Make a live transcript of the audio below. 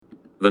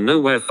The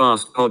Nowhere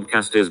Fast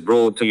podcast is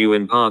brought to you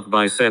in part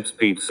by Seps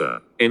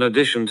Pizza. In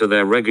addition to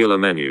their regular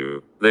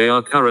menu, they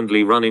are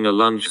currently running a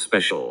lunch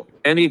special.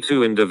 Any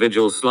two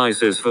individual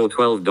slices for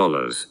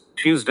 $12,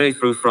 Tuesday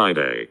through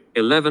Friday,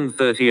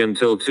 11:30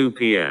 until 2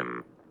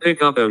 p.m.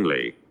 Pickup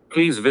only.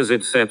 Please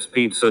visit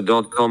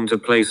sepspizza.com to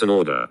place an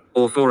order,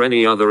 or for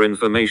any other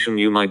information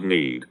you might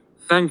need.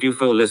 Thank you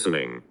for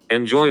listening.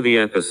 Enjoy the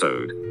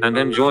episode, and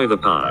enjoy the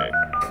pie.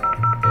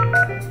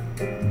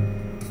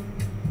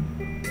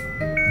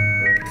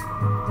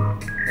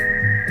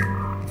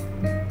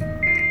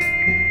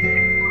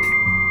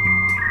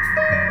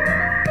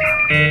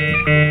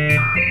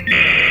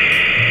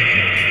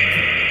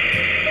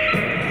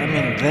 I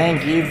mean,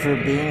 thank you for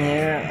being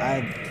here.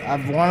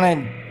 I've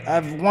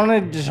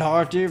wanted to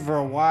talk to you for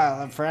a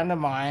while. A friend of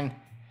mine,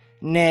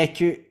 Nick,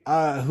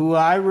 who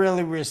I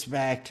really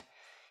respect,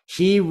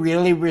 he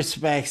really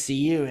respects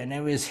you, and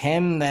it was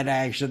him that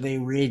actually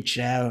reached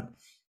out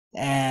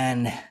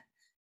and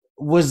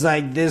was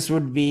like, "This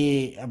would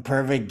be a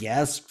perfect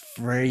guest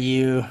for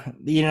you.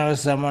 You know,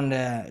 someone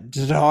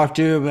to talk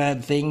to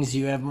about things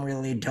you haven't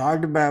really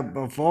talked about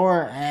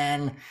before."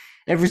 And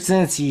ever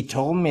since he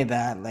told me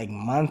that, like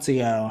months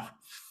ago,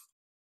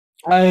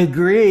 I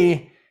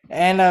agree.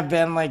 And I've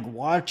been like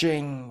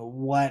watching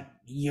what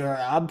you're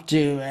up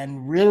to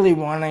and really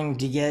wanting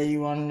to get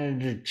you on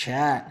to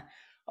chat.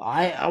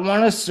 I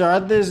want to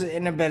start this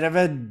in a bit of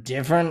a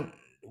different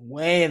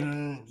way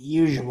than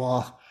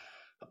usual.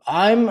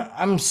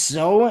 I'm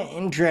so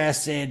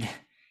interested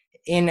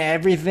in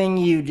everything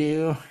you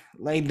do,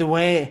 like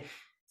the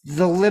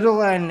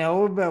little I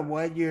know about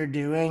what you're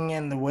doing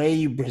and the way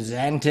you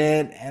present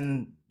it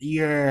and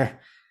your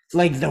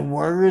like the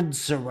words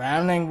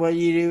surrounding what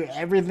you do,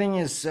 everything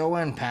is so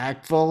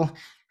impactful.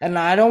 And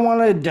I don't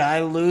want to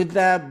dilute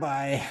that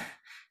by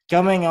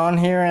coming on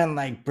here and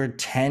like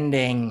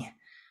pretending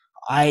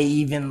I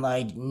even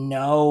like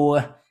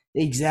know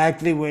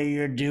exactly what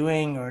you're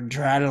doing or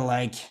try to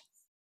like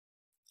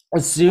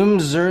assume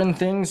certain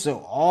things. So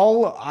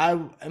all I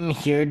am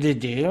here to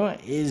do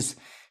is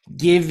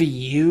give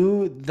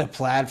you the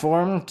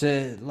platform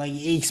to like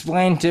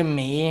explain to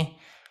me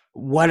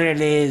what it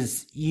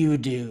is you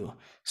do.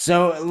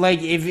 So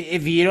like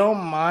if you don't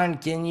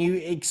mind, can you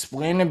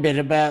explain a bit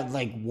about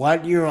like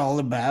what you're all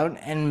about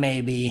and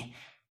maybe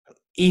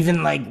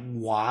even like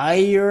why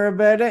you're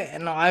about it?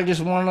 And I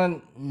just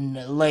want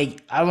to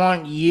like I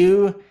want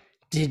you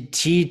to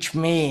teach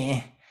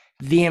me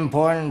the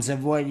importance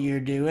of what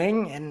you're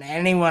doing, and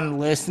anyone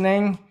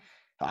listening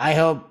I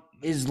hope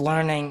is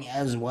learning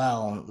as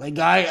well. Like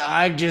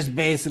I just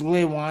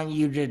basically want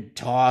you to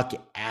talk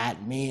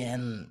at me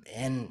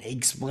and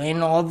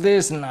explain all of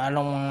this, and I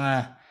don't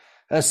want to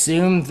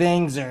assume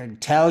things or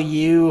tell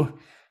you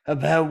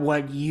about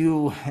what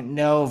you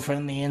know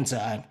from the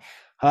inside.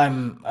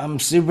 I'm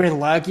super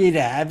lucky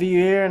to have you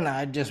here, and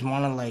I just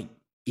want to like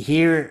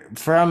hear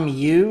from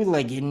you,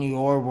 like in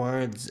your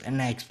words, an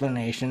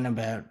explanation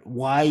about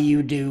why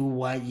you do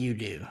what you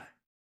do.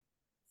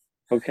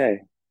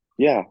 Okay.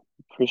 Yeah,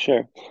 for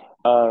sure.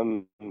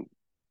 Um,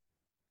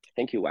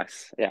 Thank you,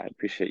 Wes. Yeah, I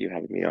appreciate you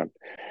having me on.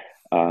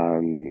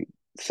 Um,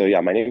 so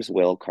yeah, my name is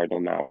Will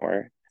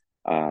Cardinal-Mawer.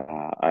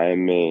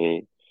 I'm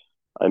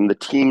I'm the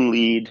team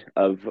lead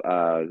of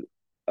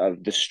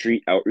the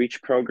street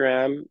outreach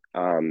program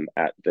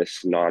at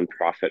this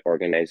nonprofit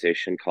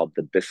organization called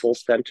the Bissell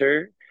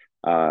Center,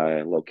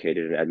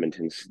 located in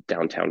Edmonton's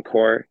downtown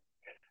core.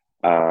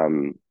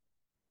 Um,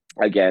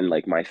 Again,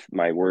 like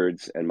my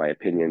words and my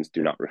opinions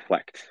do not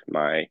reflect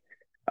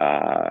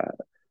uh,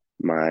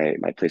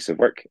 my place of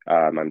work.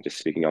 I'm just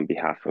speaking on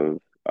behalf of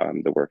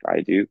the work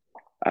I do,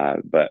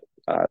 but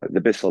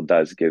the Bissell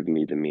does give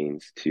me the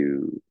means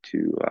to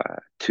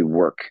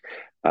work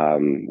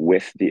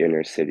with the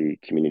inner city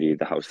community,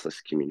 the houseless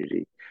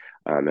community,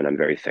 and I'm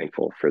very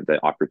thankful for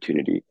the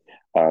opportunity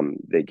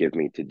they give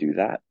me to do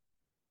that.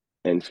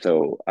 And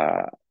so,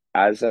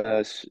 as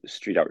a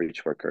street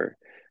outreach worker,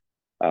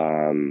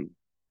 um,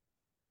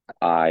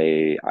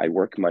 I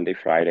work Monday,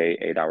 Friday,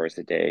 8 hours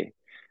a day,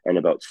 and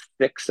about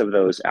 6 of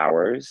those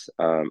hours,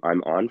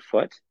 I'm on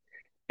foot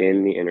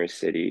in the inner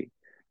city,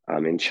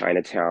 in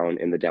Chinatown,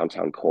 in the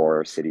downtown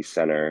core, city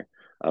center,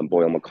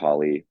 Boyle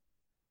McCauley.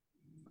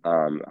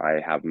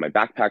 I have my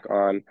backpack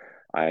on.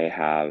 I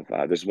have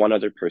there's one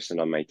other person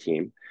on my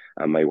team,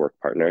 my work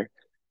partner,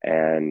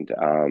 and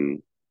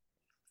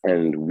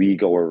we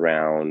go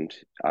around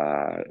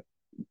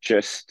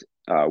just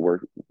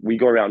we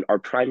go around our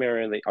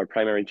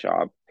primary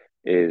job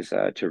is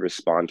to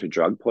respond to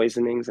drug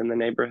poisonings in the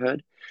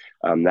neighborhood.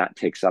 That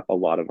takes up a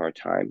lot of our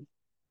time.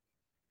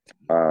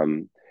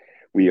 Um,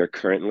 we are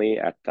currently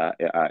at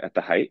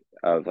the height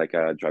of like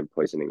a drug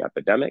poisoning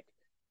epidemic,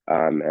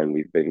 and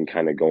we've been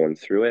kind of going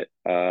through it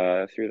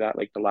through that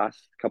like the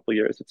last couple of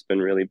years. It's been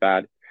really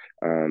bad.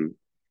 Um,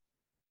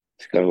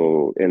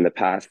 so in the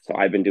past, so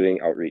I've been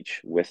doing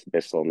outreach with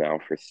Bissell now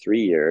for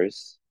 3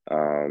 years.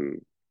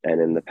 And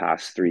in the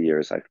past 3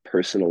 years, I've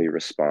personally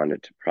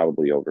responded to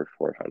probably over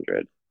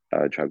 400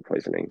 drug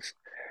poisonings.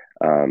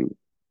 Um,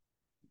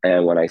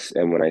 And when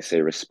I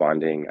say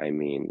responding, I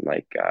mean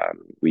like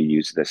we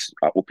use this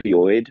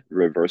opioid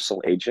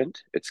reversal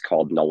agent. It's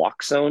called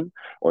naloxone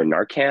or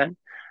Narcan.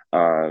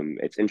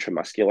 It's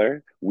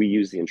intramuscular. We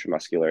use the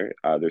intramuscular.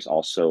 There's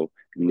also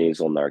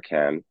nasal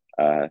Narcan,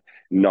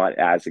 not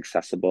as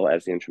accessible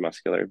as the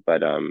intramuscular,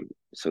 but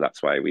so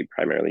that's why we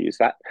primarily use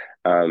that.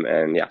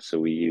 And yeah, so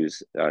we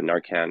use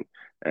Narcan,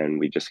 and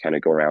we just kind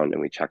of go around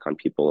and we check on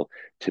people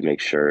to make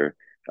sure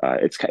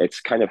it's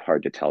kind of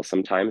hard to tell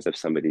sometimes if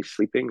somebody's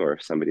sleeping or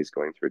if somebody's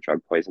going through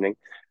drug poisoning,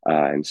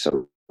 and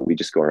so we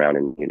just go around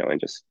and and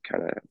just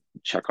kind of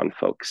check on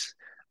folks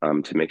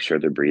to make sure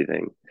they're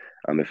breathing.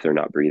 If they're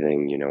not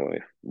breathing,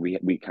 if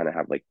we kind of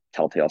have like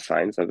telltale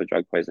signs of a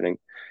drug poisoning,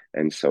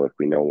 and so if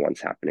we know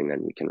what's happening,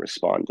 then we can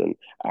respond and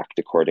act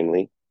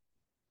accordingly.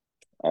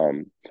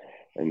 Um,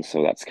 and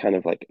so that's kind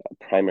of like a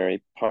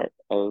primary part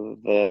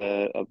of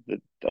the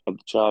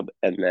job.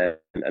 And then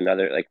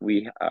another, like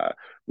we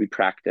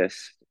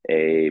practice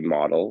a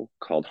model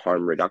called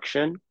harm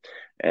reduction,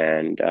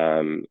 and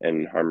harm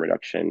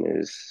reduction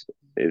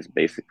is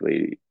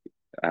basically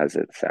as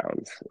it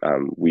sounds.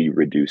 We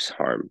reduce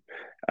harm,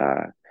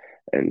 uh,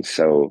 and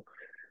so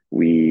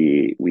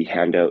we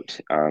hand out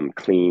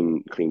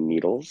clean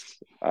needles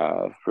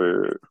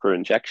for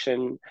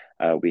injection.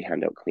 We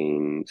hand out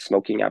clean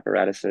smoking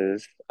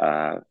apparatuses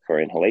for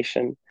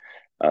inhalation.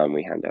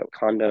 We hand out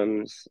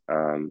condoms.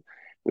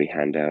 We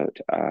hand out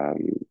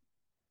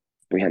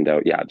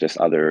yeah, just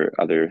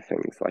other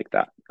things like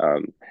that.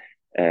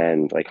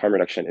 And like harm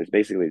reduction is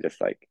basically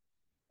just like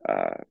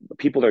uh,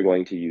 people are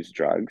going to use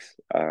drugs,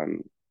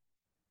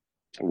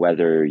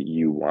 whether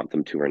you want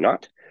them to or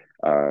not.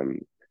 Um,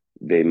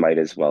 they might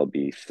as well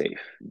be safe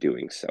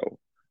doing so.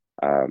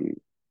 Um,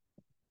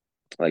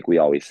 like we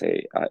always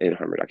say in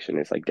harm reduction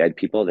is like dead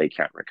people, they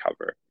can't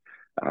recover.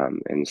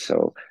 And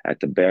so at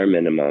the bare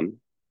minimum,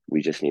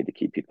 we just need to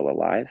keep people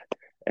alive.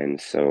 And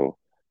so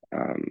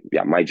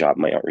yeah, my job,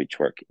 my outreach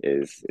work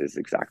is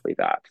exactly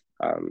that.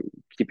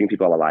 Keeping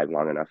people alive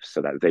long enough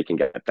so that they can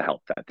get the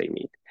help that they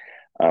need.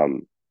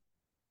 Um,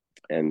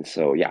 and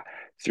so yeah,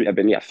 I've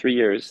been 3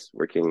 years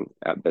working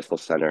at Bissell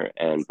Center,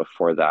 and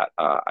before that,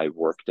 I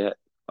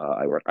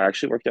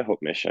actually worked at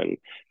Hope Mission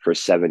for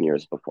 7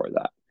 years before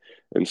that,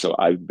 and so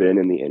I've been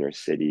in the inner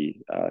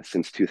city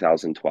since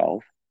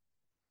 2012,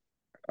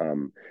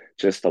 um,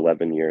 just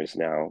 11 years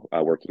now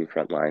working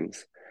front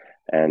lines,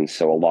 and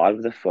so a lot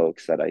of the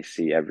folks that I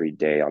see every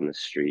day on the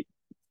street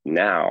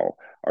now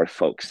are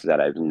folks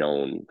that I've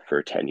known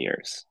for 10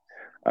 years.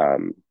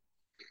 Um,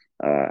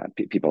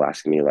 People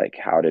ask me like,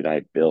 how did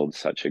I build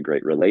such a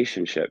great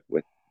relationship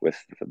with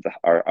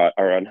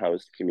our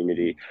unhoused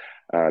community?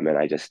 And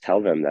I just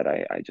tell them that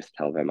I just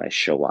tell them I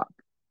show up,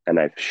 and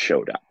I've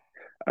showed up.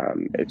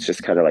 It's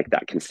just kind of like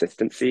that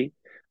consistency.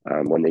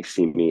 When they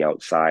see me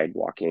outside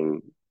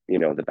walking,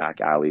 the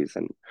back alleys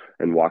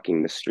and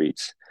walking the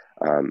streets,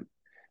 um,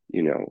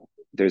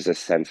 there's a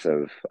sense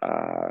of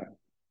I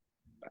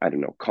don't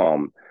know,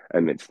 calm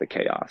amidst the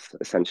chaos.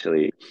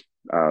 Essentially,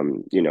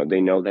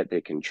 they know that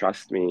they can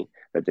trust me,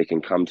 that they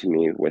can come to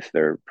me with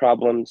their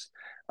problems,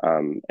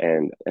 and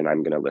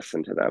I'm going to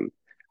listen to them.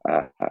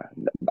 Uh,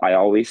 I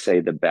always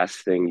say the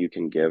best thing you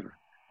can give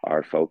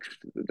our folks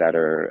that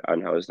are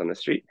unhoused on the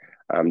street,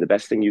 the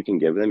best thing you can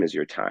give them is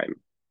your time.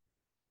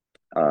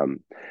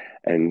 Um,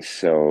 and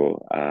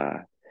so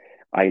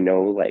I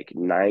know like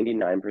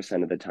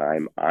 99% of the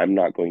time, I'm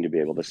not going to be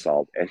able to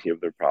solve any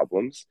of their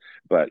problems,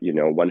 but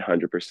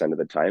 100% of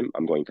the time,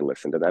 I'm going to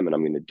listen to them, and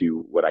I'm going to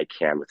do what I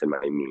can within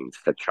my means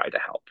to try to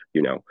help.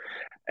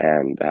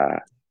 And,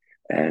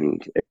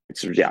 and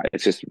yeah,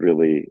 it's just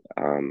really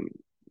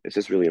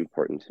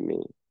important to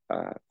me,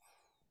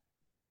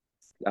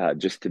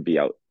 just to be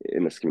out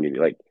in this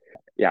community. Like,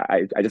 yeah,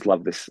 I just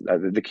love this,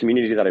 the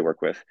community that I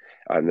work with.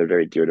 They're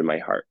very dear to my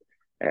heart,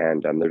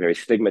 and they're very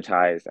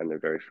stigmatized, and they're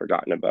very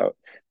forgotten about,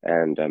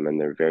 and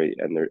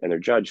they're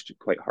judged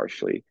quite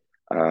harshly,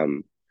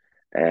 um,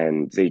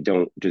 and they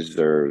don't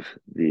deserve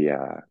the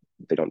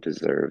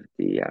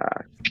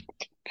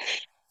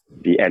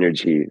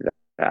energy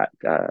that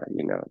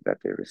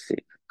they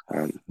receive.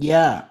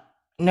 Yeah.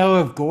 No,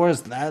 of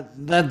course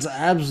that's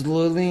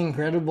absolutely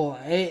incredible.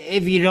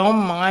 If you don't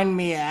mind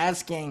me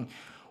asking,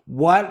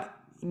 what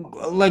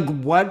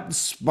what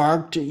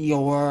sparked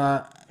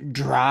your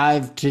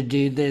drive to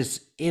do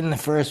this in the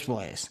first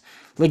place?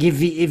 Like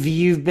if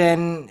you've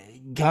been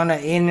kind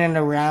of in and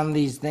around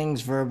these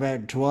things for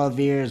about 12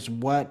 years,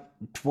 what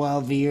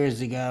 12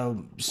 years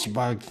ago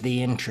sparked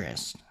the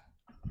interest?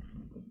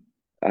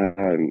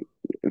 Um,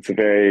 that's a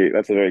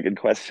very good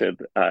question.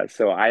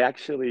 So I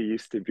actually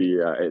used to be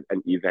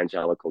an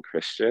evangelical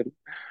Christian.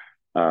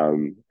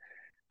 Um,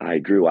 I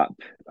grew up.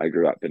 I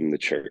grew up in the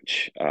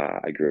church.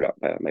 I grew up.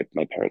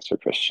 My parents were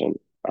Christian,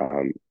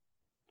 um,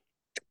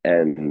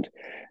 and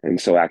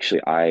so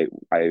actually, I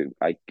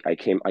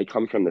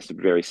come from this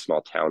very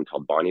small town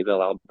called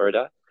Bonnyville,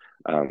 Alberta,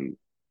 um,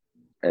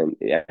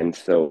 and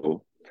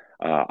so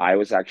I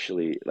was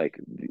actually like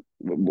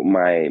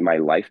my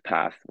life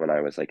path when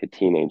I was like a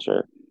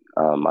teenager.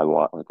 I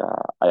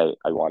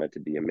wanted to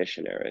be a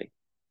missionary,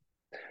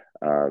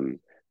 Um,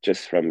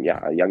 just from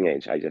a young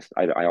age, I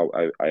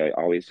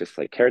always just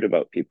like cared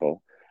about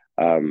people.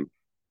 Um,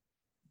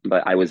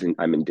 but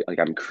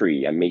I'm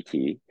Cree, I'm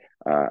Métis,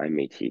 I'm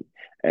Métis,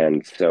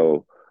 and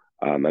so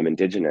I'm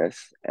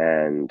Indigenous,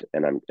 and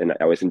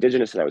I was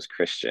Indigenous and I was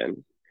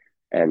Christian,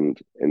 and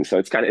so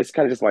it's kind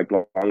of just like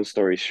long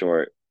story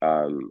short.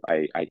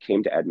 I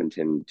came to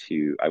Edmonton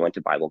to I went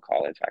to Bible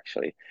college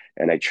actually,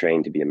 and I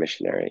trained to be a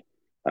missionary.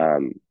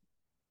 Um,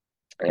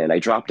 and I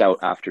dropped out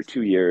after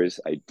 2 years.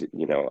 I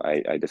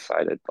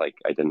decided like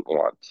I didn't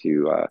want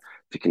to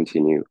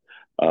continue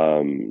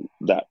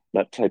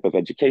that type of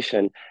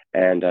education,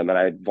 and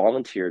I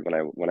volunteered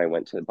when I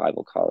went to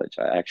Bible college.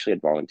 I actually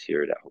had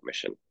volunteered at Hope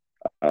Mission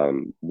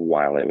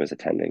while I was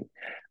attending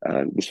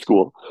my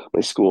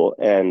school,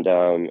 and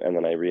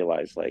then I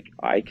realized like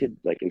I could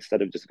like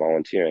instead of just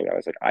volunteering, I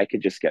was like I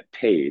could just get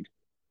paid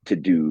to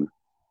do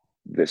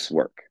this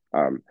work.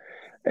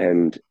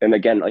 And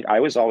again, like I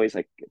was always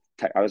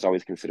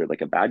considered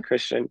like a bad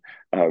Christian,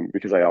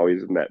 because I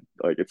always met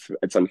like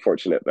it's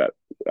unfortunate that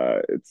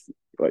it's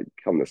like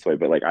come this way,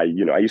 but like I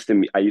used to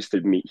meet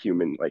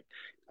human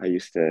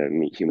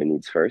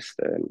needs first,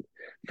 and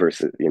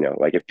versus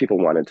like if people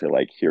wanted to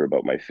like hear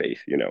about my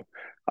faith,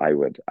 I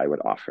would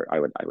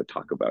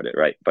talk about it,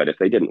 right? But if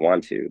they didn't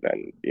want to,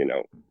 then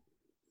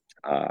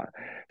uh,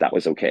 that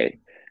was okay.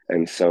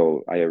 And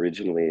so I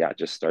originally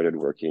just started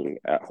working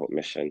at Hope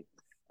Mission,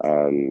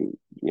 um,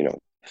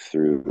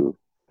 through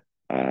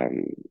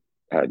um,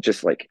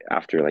 just like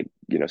after like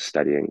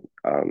studying,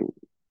 and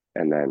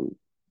then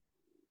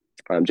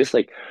just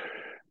like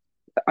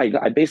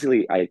I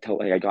basically I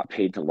got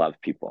paid to love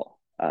people,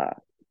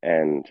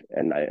 and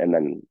then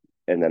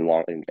and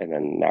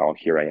then now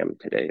here I am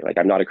today. Like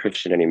I'm not a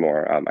Christian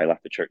anymore. I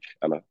left the church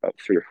about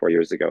 3 or 4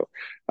 years ago,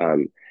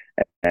 um,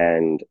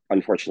 and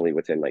unfortunately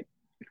within like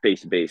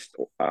faith-based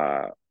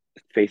uh,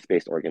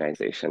 faith-based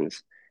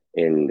organizations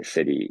in the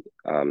city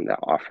that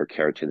offer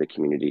care to the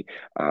community,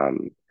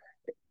 um,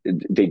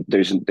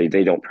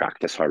 they don't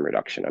practice harm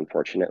reduction,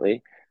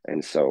 unfortunately,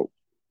 and so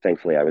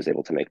thankfully I was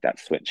able to make that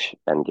switch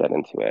and get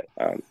into it.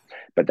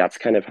 But that's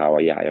kind of how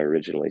I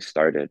originally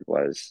started.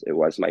 It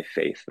was my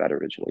faith that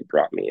originally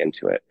brought me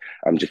into it,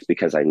 just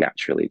because I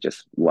naturally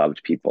just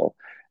loved people,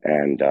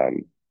 and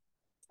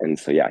and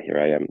so here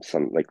I am.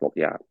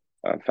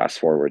 Fast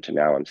forward to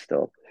now, I'm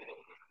still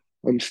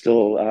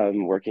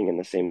working in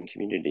the same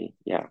community.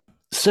 Yeah.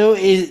 So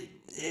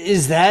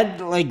is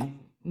that like,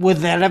 would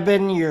that have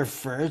been your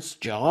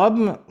first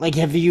job? Like,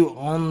 have you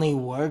only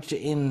worked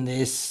in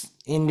this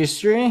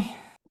industry?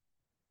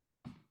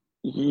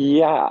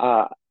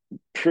 Yeah,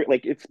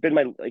 like it's been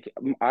my like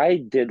I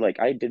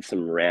did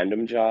some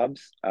random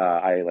jobs.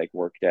 I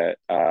worked at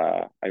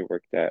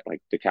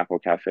like the Capo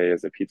Cafe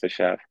as a pizza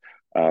chef.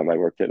 I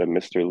worked at a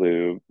Mr.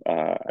 Lube.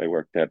 I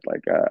worked at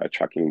like a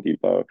trucking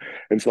depot,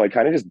 and so I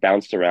kind of just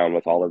bounced around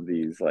with all of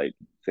these like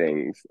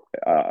things,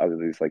 other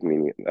these like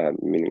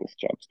meaningless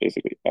jobs,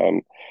 basically.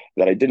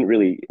 That I didn't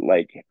really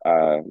like.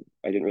 I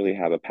didn't really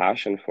have a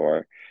passion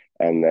for.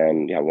 And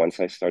then once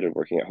I started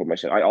working at Home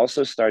Mission, I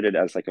also started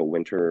as like a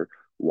winter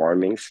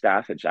warming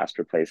staff at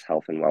Jasper Place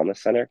Health and Wellness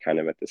Center, kind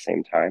of at the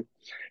same time.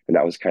 And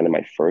that was kind of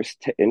my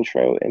first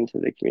intro into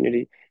the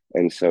community.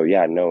 And so,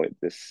 no, it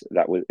was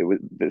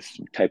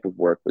this type of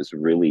work was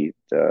really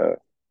one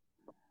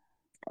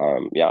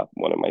of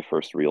my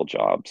first real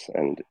jobs.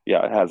 And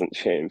it hasn't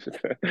changed.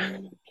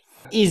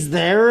 Is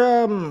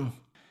there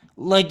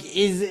like,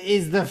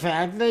 is the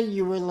fact that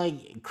you were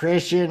like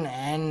Christian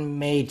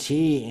and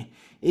Métis,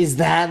 is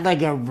that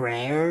like a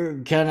rare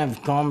kind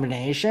of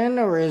combination,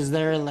 or is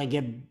there like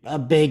a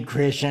big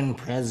Christian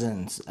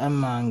presence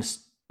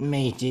amongst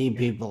Métis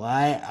people?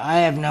 I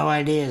have no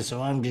idea,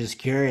 so I'm just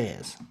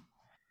curious.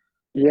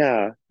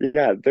 There's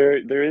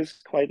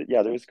quite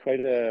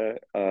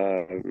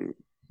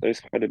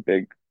a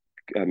big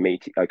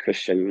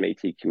Christian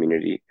Métis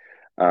community,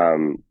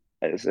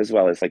 as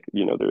well as like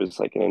there's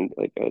like an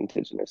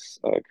indigenous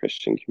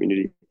Christian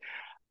community.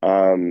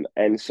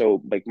 And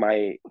so like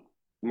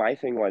my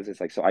thing was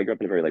is like so I grew up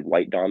in a very like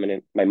white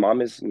dominant. My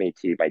mom is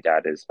Métis, my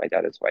dad is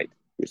white.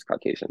 He's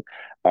Caucasian.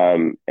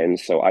 And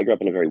so I grew up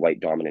in a very white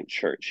dominant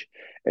church.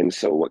 And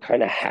so what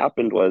kind of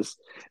happened was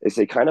is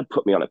they kind of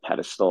put me on a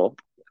pedestal.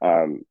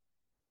 Um,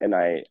 and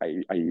I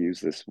use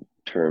this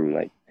term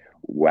like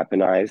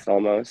weaponized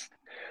almost,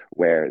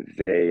 where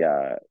they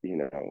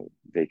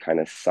kind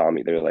of saw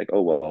me. They're like,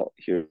 oh well,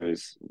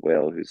 here's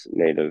Will, who's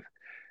Native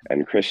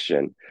and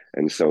Christian,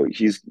 and so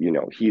he's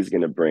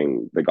gonna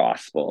bring the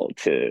gospel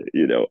to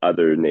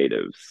other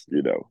natives,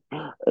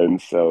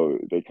 and so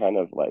they kind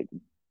of like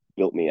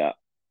built me up,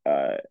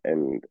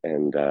 and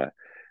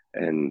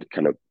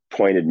kind of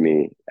pointed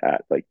me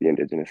at like the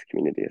indigenous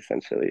community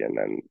essentially, and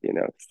then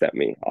set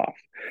me off,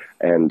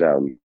 and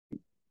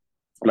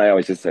and I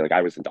always just say like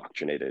I was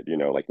indoctrinated,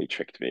 like they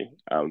tricked me.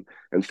 And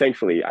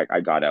thankfully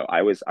I got out.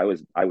 I was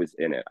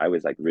in it. I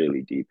was like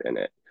really deep in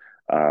it.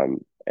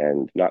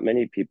 And not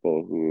many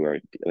people who are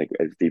like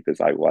as deep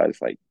as I was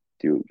like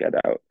do get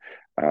out.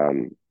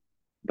 Um,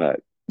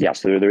 but yeah,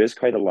 so there is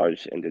quite a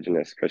large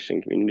Indigenous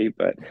Christian community,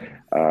 but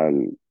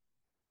um,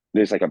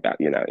 there's like a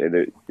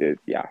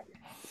yeah,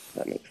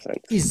 that makes sense.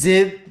 Is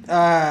it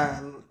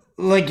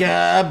like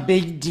a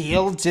big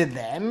deal to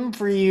them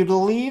for you to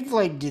leave?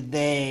 Like, did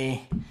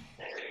they?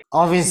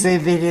 Obviously,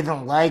 they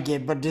didn't like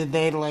it, but did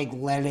they like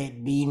let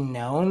it be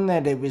known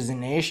that it was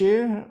an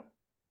issue?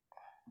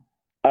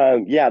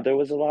 Yeah, there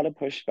was a lot of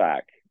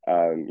pushback.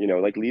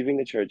 Like leaving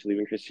the church,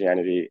 leaving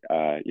Christianity,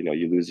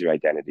 you lose your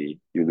identity,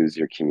 you lose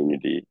your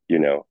community, you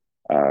know.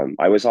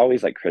 I was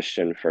always like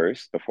Christian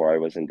first before I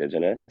was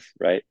Indigenous,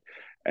 right?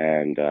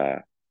 And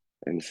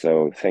and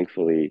so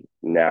thankfully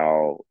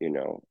now,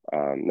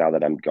 now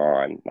that I'm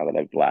gone, now that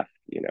I've left,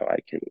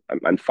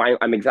 I'm fine.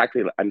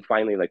 I'm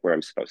finally like where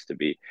I'm supposed to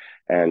be.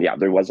 And yeah,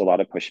 there was a lot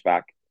of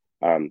pushback.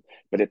 Um,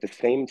 but at the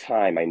same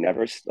time, I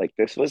never like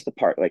this was the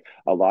part like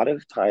a lot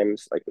of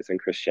times like within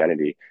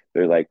Christianity,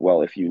 they're like,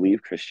 well, if you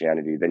leave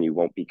Christianity, then you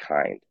won't be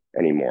kind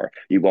anymore.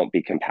 You won't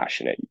be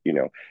compassionate.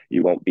 You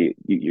won't be.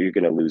 You're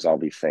going to lose all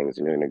these things,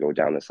 and you're going to go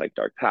down this like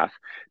dark path.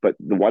 But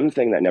the one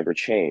thing that never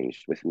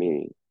changed with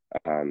me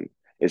um,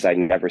 is I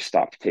never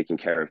stopped taking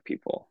care of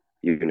people.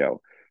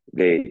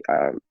 They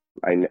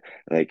I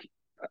like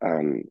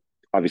um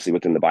obviously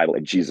within the Bible,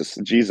 like Jesus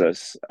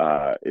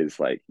is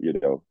like,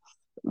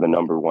 the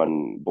number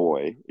one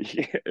boy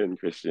in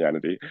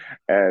Christianity.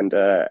 And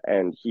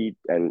he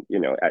and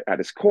at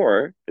his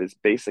core, his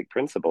basic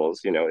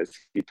principles, is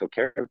he took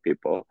care of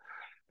people.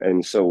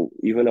 And so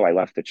even though I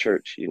left the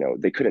church,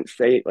 they couldn't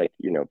say like,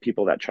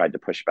 people that tried to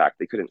push back,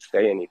 they couldn't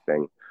say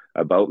anything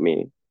about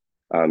me.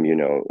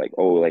 Like,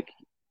 oh, like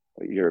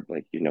you're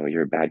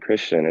a bad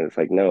Christian. And it's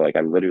like, no, like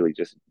I'm literally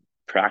just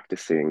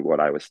practicing what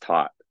I was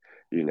taught,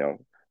 you know,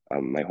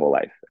 my whole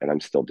life, and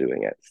I'm still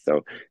doing it.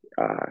 So,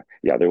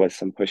 yeah, there was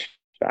some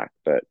pushback,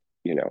 but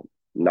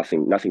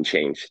nothing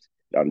changed.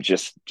 I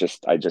just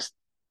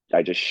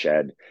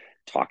shed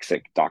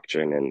toxic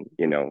doctrine and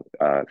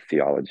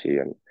theology,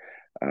 and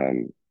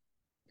um,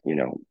 you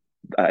know,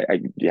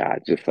 yeah,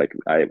 just like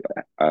I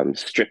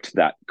stripped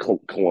that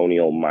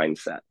colonial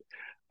mindset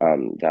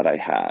that I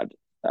had,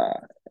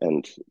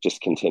 and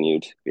just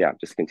continued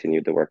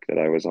the work that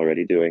I was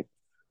already doing.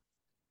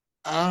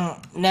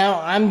 Now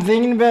I'm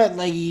thinking about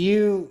like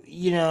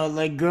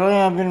like growing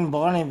up in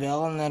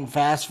Bonneville and then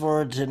fast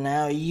forward to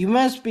now, you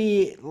must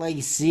be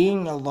like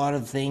seeing a lot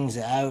of things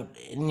out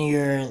in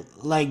your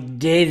like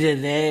day to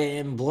day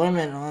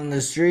employment on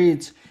the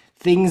streets.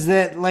 Things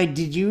that like,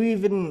 did you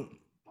even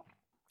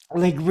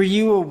like, were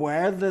you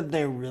aware that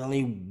there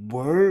really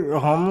were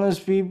homeless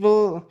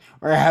people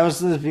or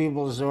houseless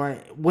people? Sorry,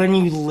 when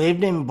you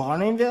lived in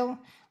Bonneville,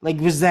 like,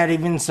 was that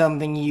even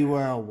something you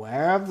were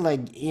aware of,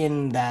 like,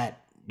 in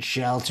that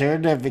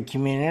sheltered of a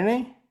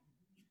community?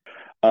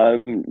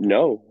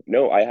 No,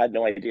 no, I had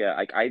no idea.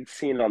 Like I'd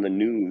seen on the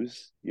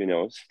news,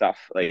 stuff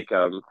like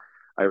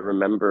I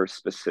remember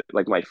specific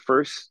like my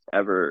first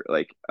ever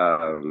like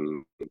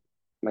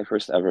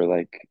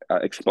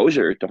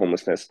exposure to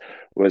homelessness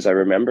was I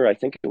remember I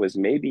think it was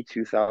maybe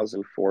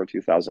 2004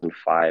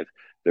 2005.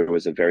 There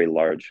was a very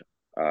large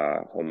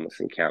homeless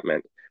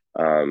encampment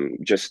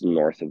just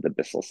north of the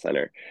Bissell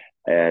Center,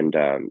 and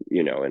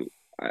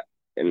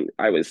I,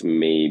 I was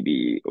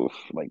maybe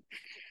like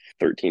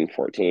 13,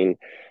 14,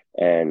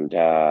 and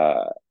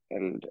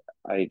and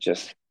I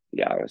just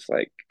yeah I was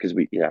like because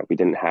we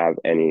didn't have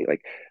any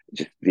like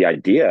just the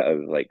idea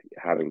of like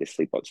having to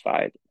sleep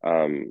outside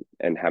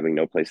and having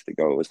no place to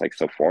go was like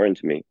so foreign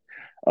to me,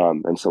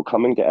 and so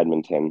coming to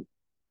Edmonton,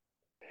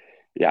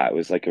 yeah, it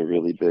was like a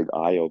really big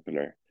eye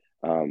opener.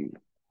 Um,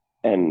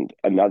 and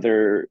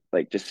another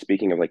like just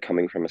speaking of like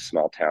coming from a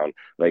small town,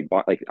 like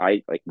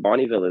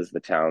Bonnyville is the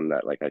town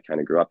that like I kind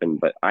of grew up in,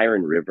 but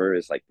Iron River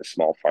is like the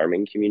small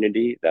farming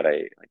community that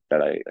I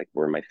like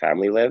where my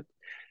family lived.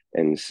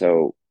 And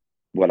so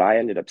what I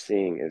ended up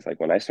seeing is like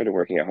when I started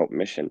working at Hope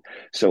Mission.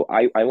 So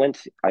I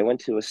went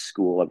to a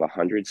school of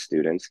 100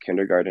 students,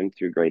 kindergarten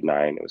through grade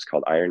 9. It was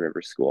called Iron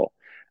River School.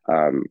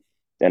 Um,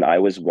 and I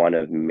was one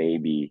of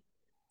maybe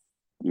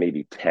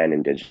 10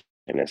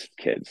 Indigenous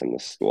kids in the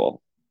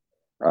school.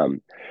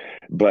 Um,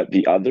 but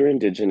the other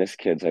Indigenous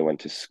kids I went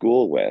to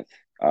school with,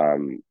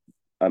 um,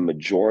 a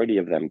majority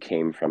of them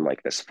came from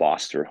like this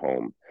foster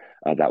home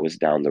that was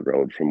down the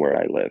road from where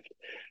I lived.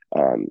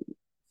 Um,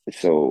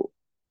 so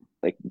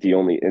like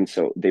and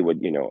so they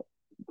would,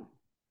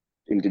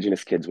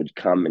 Indigenous kids would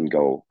come and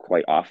go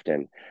quite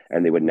often,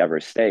 and they would never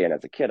stay. And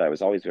as a kid, I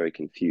was always very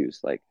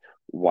confused,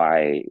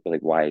 why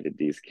did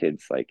these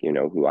kids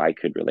who I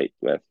could relate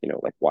with,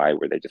 like why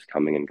were they just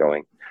coming and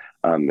going?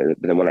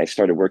 But then when I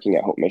started working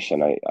at Hope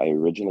Mission, I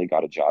originally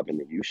got a job in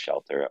the youth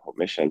shelter at Hope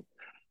Mission,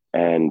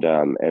 and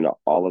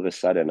all of a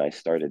sudden I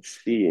started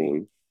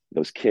seeing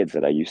those kids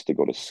that I used to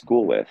go to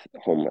school with,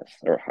 homeless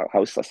or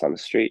houseless on the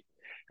street,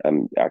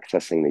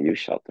 accessing the youth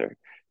shelter,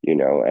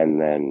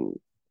 and then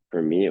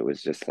for me it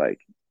was just like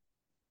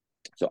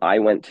so I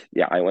went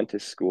to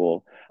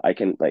school. I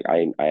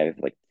have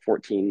like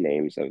 14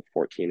 names of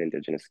 14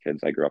 Indigenous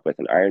kids I grew up with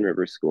in Iron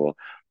River School,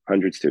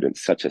 100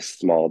 students, such a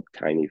small,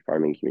 tiny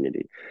farming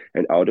community.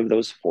 And out of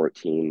those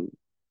 14,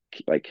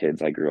 like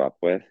kids I grew up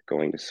with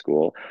going to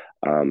school,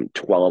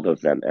 12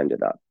 of them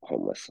ended up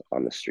homeless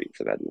on the streets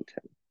of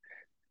Edmonton.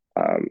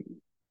 Um,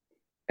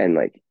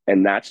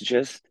 and that's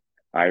just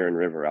Iron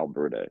River,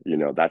 Alberta.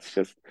 That's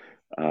just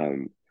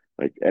um,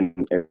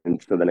 and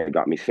so then it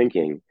got me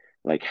thinking,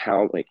 like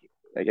how like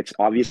it's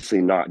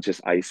obviously not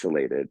just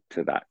isolated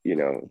to that,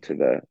 to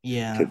the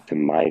Yeah. to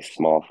my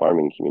small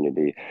farming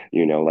community.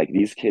 Like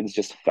these kids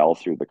just fell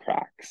through the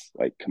cracks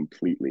like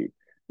completely.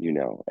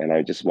 And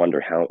I just wonder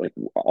how like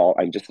all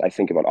I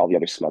think about all the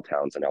other small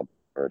towns in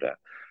Alberta,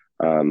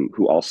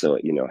 who also,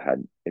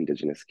 had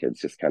Indigenous kids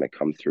just kind of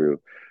come through,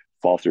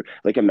 fall through.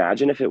 Like,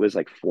 imagine if it was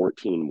like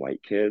 14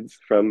 white kids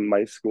from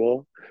my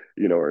school,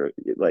 or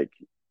like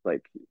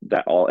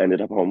that all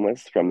ended up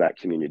homeless from that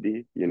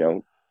community,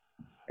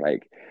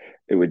 like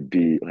it would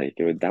be like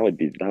that would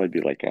be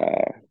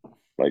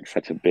like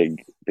such a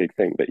big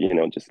thing. But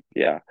just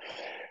yeah.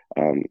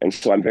 And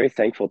so I'm very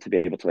thankful to be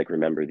able to like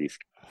remember these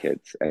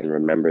kids and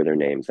remember their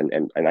names,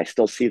 and I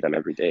still see them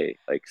every day.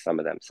 Like some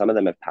of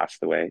them have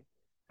passed away,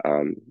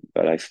 um,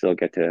 but I still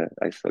get to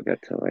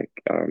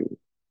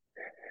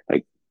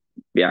like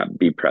yeah,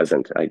 be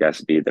present. I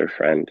guess be their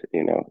friend.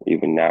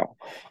 Even now.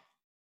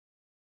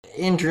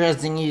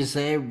 Interesting you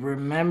say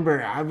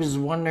remember. I was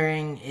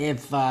wondering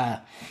if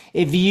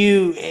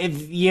you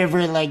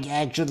ever like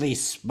actually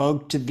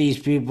spoke to these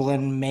people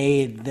and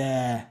made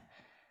the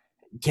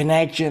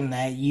connection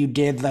that you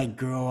did like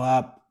grow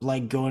up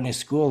like going to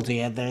school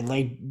together.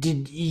 Like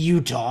did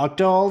you talk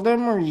to all of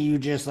them or you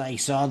just like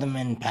saw them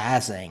in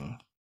passing?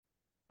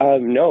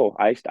 No,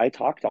 I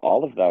talk to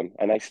all of them,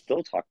 and I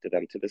still talk to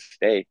them to this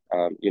day.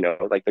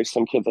 Like there's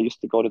some kids I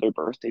used to go to their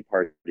birthday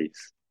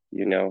parties.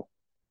 You know,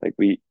 like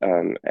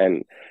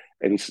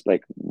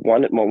like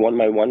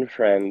my one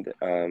friend,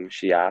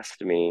 she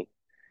asked me.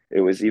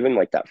 It was even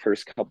like that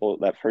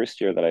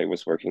first year that I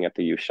was working at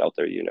the youth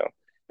shelter.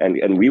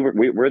 And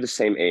we're the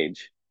same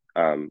age.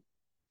 Um,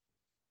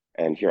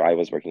 and here I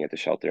was working at the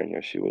shelter, and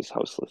here she was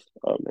houseless.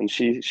 And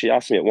she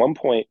asked me at one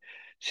point,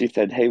 she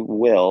said, "Hey,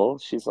 Will,"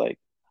 she's like,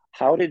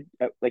 "How did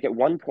like at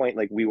one point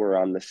like we were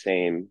on the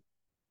same,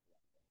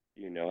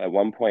 at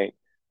one point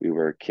we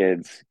were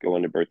kids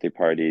going to birthday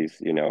parties,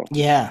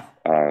 Yeah.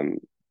 um,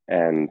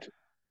 and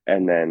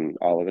and then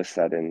all of a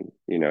sudden,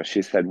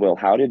 she said, Will,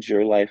 how did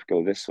your life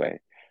go this way,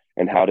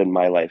 and how did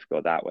my life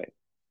go that way?"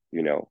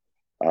 You know,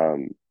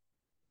 um,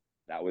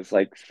 that was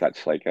like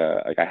such like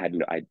a like I had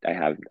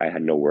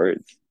no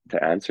words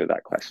to answer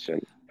that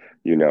question.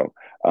 you know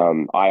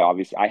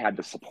I had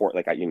the support,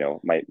 like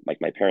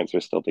my parents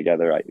are still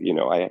together.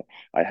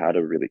 I had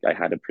a really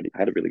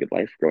good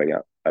life growing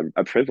up,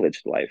 a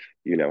privileged life.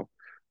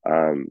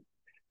 um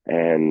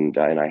and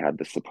I had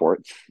the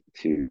supports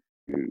to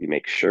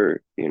make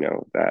sure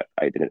that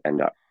I didn't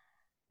end up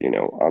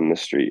on the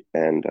street.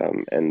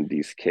 And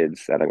these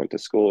kids that I went to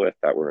school with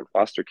that were in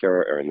foster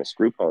care or in this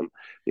group home,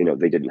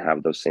 they didn't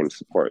have those same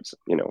supports.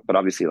 But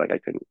obviously, like I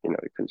couldn't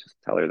just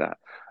tell her that.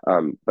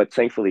 But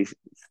thankfully,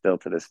 still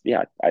to this,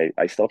 yeah,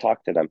 I still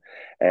talk to them,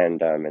 and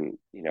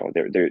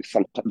they're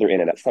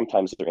in and out.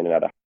 Sometimes they're in and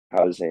out of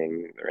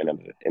housing, they're in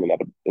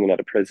and out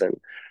of prison.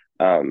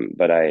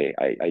 But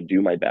I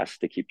do my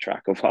best to keep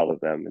track of all of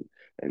them,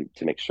 and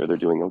to make sure they're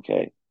doing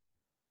okay,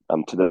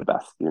 to the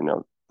best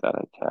that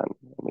I can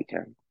and we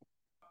can.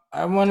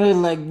 I wonder,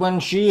 like, when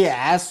she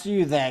asked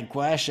you that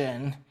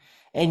question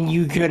and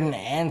you couldn't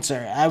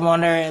answer, I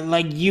wonder,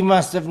 like, you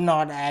must have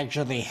not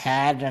actually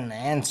had an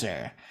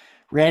answer,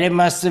 right? It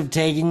must have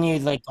taken you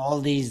like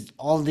all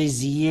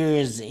these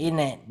years in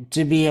it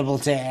to be able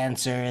to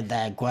answer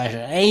that question.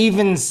 And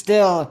even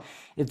still,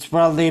 it's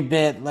probably a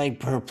bit like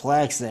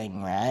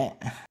perplexing, right?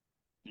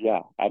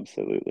 Yeah,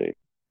 absolutely.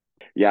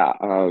 Yeah,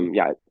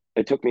 yeah.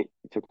 It took me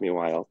a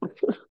while.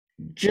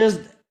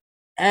 Just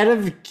out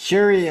of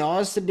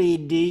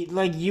curiosity,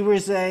 like you were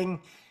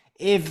saying,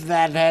 if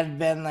that had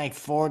been like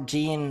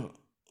 14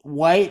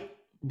 white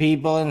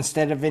people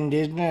instead of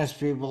indigenous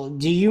people,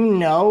 do you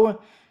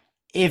know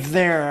if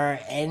there are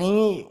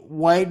any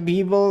white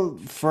people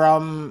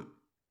from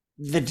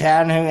the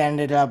town who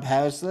ended up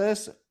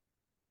houseless?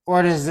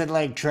 Or does it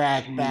like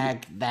track Ye-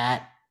 back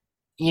that,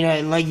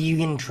 like you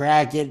can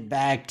track it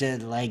back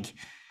to like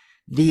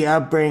the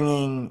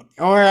upbringing,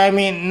 or I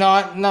mean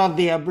not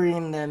the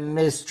upbringing, the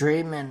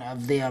mistreatment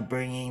of the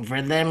upbringing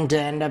for them to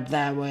end up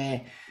that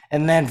way,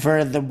 and then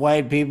for the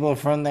white people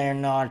from there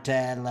not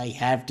to like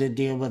have to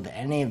deal with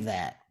any of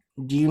that.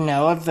 Do you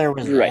know if there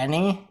was Right.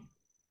 any?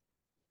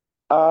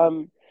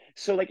 Um,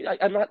 so like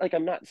I'm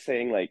not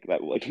saying like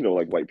that, like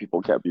like white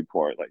people can't be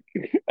poor. Like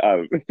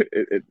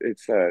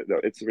it's no,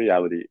 it's a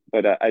reality.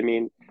 But I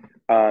mean,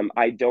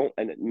 I don't,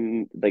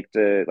 and like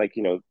the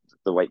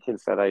white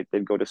kids that I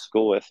did go to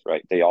school with,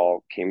 right? They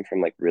all came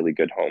from like really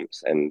good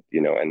homes, and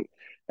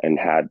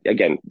had,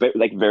 again,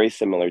 like very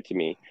similar to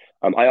me.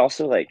 I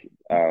also like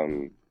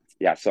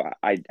yeah. So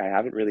I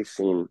haven't really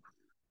seen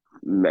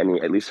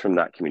many, at least from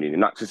that community.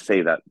 Not to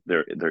say that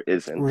there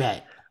isn't,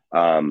 Right.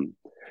 um,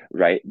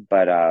 right?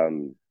 But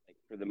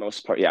for the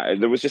most part, yeah,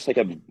 there was just like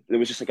a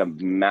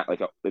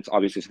it's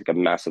obviously just like a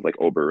massive like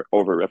over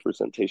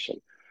representation.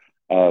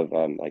 of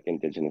like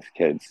Indigenous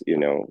kids,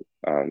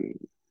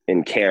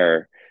 in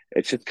care.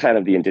 It's just kind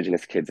of the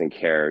Indigenous kids in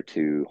care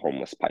to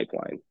homeless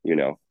pipeline,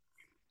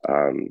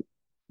 um,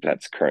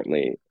 that's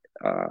currently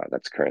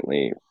that's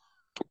currently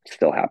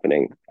still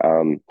happening.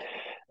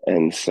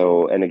 And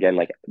so, and again,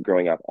 like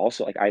growing up,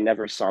 also like I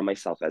never saw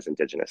myself as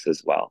Indigenous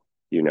as well.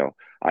 You know,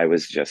 I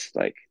was just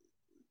like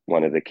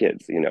one of the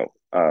kids.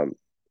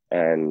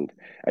 And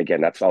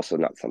again, that's also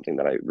not something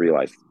that I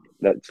realized.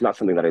 That's not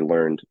something that I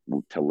learned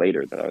till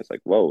later. That I was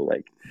like, whoa,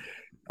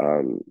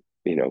 um,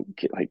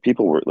 like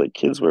people were like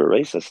kids were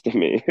racist to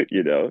me.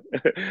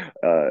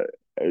 uh,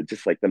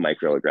 just like the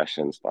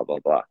microaggressions, blah blah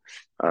blah.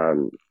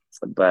 Um,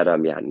 but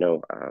yeah,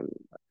 no,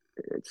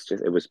 it's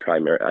just it was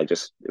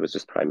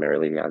just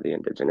primarily, yeah, the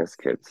indigenous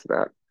kids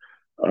that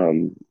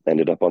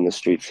ended up on the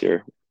streets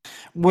here.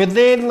 Were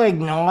they like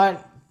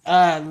not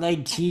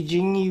like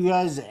teaching you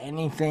guys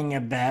anything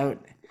about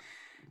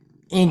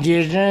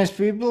indigenous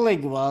people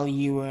like while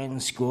you were in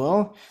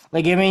school?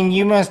 Like, I mean,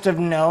 you must have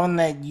known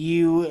that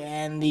you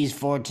and these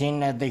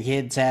 14 other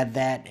kids had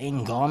that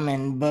in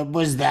common, but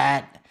was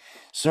that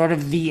sort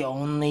of the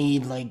only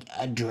like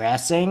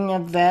addressing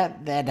of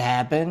that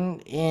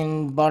happened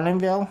in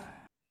Bonneville?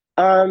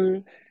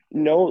 Um,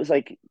 no, it was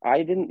like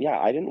I didn't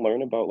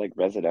learn about like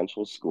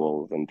residential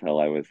schools until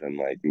I was in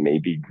like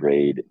maybe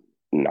grade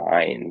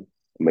 9.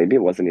 Maybe it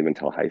wasn't even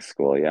until high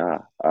school, yeah.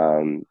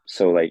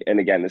 So like, and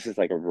again, this is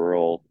like a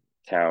rural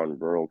town,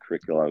 rural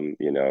curriculum,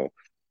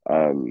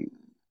 Um,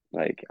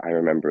 like I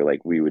remember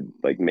like we would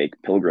like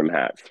make pilgrim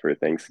hats for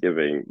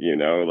Thanksgiving,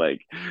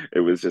 like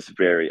it was just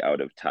very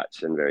out of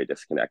touch and very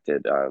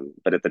disconnected.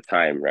 But at the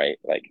time, right,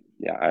 like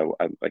yeah,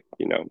 I'm like,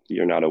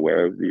 you're not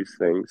aware of these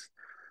things.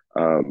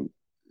 Um,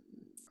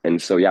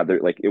 and so yeah, there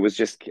like it was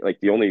just like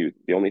the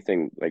only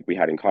thing like we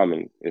had in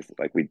common is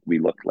like we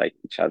looked like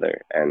each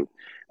other, and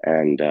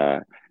and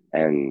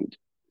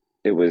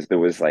there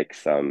was like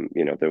some,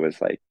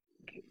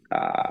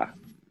 uh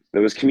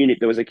there was a community,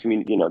 there was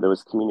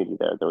community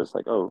there. There was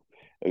like, oh,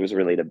 it was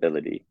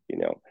relatability,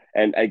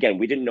 and again,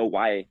 we didn't know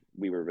why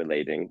we were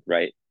relating,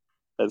 right,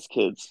 as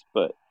kids,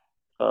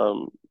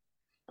 um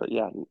but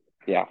yeah,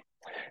 yeah,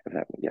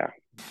 yeah.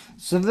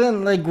 So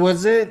then, like,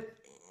 was it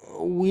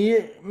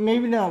weird?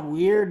 Maybe not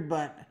weird,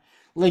 but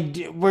like,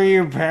 were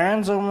your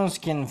parents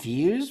almost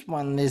confused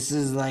when this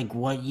is like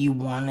what you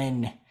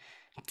wanted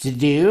to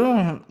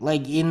do?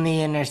 Like, in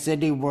the inner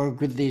city,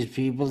 work with these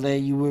people that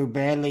you were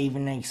barely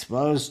even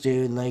exposed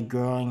to, like,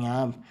 growing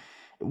up.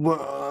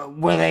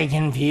 Were they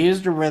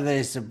confused or were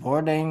they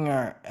supporting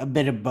or a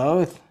bit of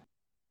both?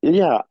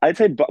 Yeah, I'd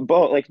say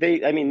both. Like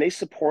I mean, they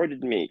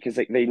supported me because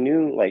like they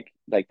knew, like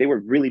they were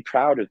really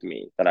proud of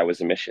me that I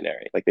was a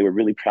missionary. Like they were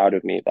really proud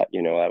of me that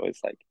I was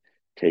like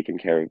taking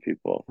care of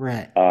people.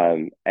 Right.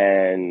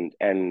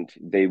 And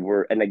they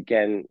were, and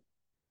again,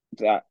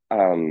 that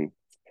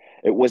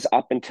it was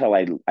up until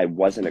I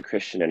wasn't a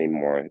Christian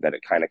anymore that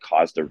it kind of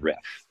caused a rift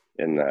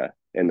in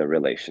the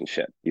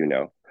relationship.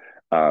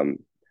 Um,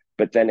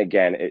 but then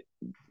again, it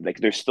like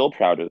they're still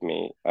proud of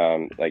me.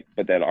 Like,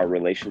 but then our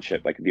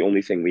relationship, like the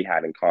only thing we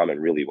had in common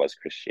really was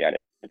Christianity.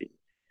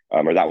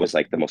 Or that was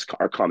like the most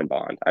our common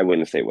bond. I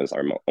wouldn't say it was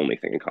our only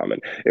thing in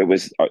common. It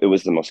was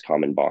the most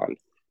common bond,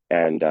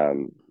 and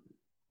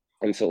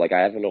and so like I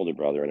have an older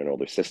brother and an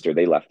older sister.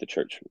 They left the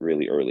church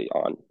really early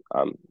on.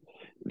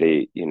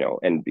 They,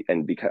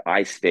 and because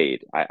I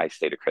stayed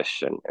a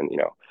Christian,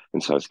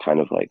 and so it's kind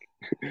of like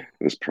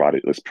this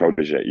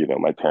protege,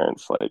 my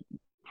parents like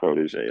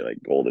protege,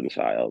 like golden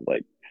child,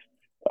 like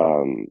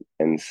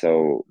and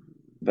so,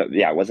 but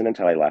yeah, it wasn't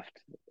until I left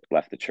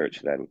the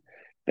church then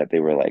that they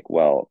were like,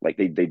 well, like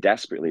they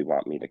desperately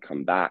want me to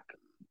come back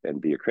and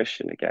be a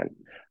Christian again.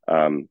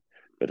 Um,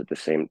 but at the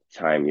same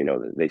time,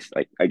 they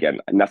like, again,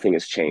 nothing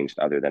has changed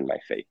other than my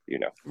faith.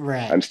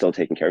 Right. I'm still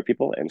taking care of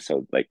people, and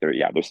so like they're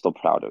still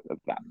proud of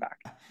that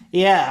fact.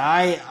 Yeah,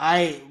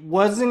 I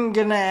wasn't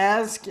gonna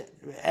ask,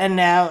 and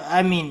now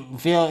I mean,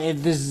 Phil,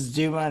 if this is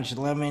too much,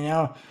 let me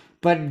know.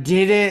 But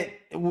did it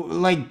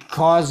like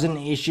cause an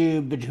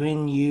issue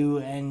between you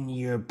and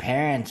your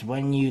parents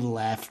when you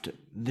left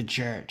the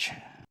church?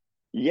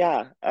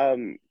 Yeah,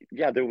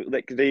 yeah, they're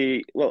like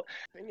well,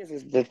 the thing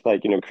is just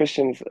like,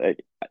 Christians,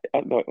 like, I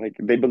don't know, like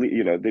they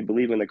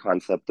believe in the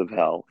concept of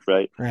hell,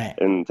 right? Right.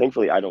 And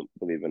thankfully I don't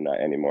believe in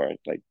that anymore.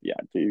 Like, yeah,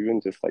 to even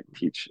just like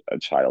teach a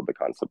child the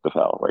concept of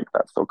hell, like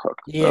that's so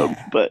cooked.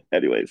 Yeah. But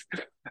anyways,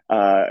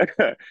 uh,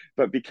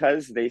 but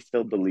because they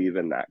still believe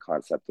in that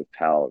concept of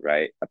hell,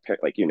 right?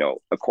 Like,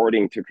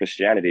 according to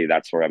Christianity,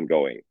 that's where I'm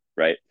going,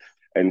 right?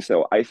 And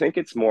so I think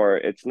it's more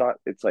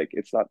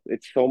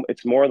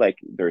like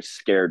they're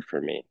scared for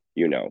me,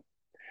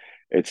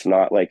 It's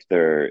not like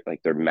they're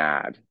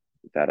mad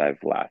that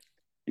I've left,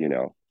 you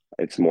know.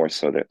 It's more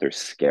so that they're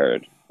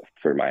scared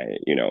for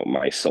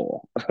my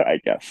soul, I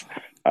guess.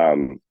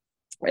 Um,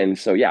 and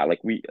so yeah,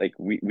 like we've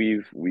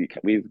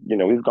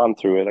gone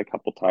through it a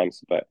couple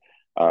times, but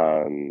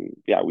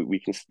yeah, we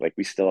can, like,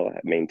 we still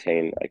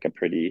maintain like a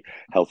pretty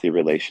healthy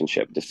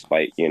relationship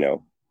despite,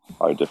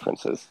 our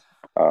differences.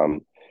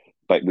 Um,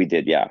 but we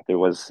did, yeah. There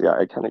was, yeah,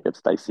 it kind of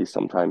gets dicey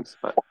sometimes,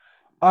 but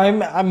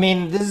I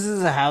mean, this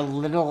is how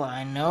little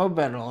I know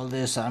about all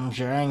this. I'm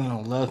sure I'm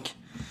gonna look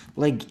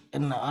like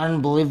an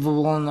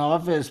unbelievable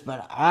novice,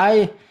 but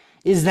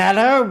is that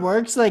how it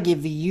works? Like,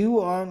 if you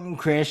aren't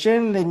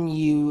Christian, then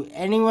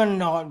anyone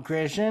not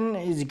Christian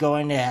is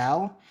going to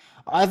hell?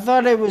 I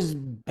thought it was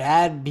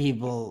bad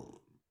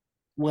people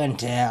went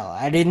to hell.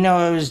 I didn't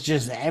know it was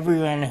just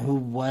everyone who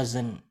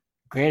wasn't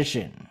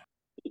Christian.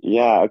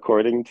 Yeah,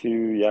 according to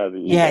the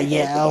Yeah, evangelical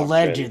yeah, doctrine,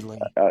 allegedly.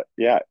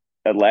 yeah,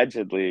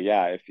 allegedly,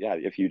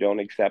 if you don't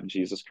accept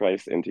Jesus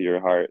Christ into your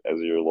heart as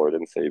your Lord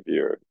and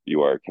Savior,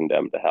 you are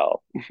condemned to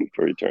hell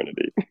for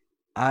eternity.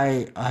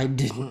 I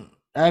didn't.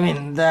 I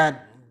mean,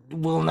 that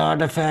will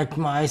not affect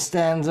my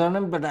stance on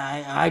it, but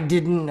I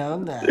didn't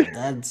know that.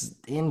 That's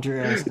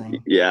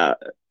interesting. Yeah,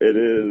 it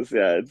is.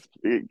 Yeah,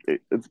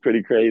 it's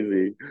pretty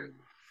crazy.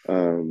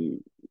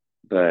 Um,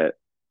 but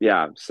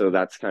yeah, so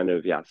that's kind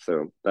of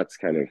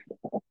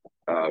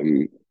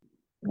um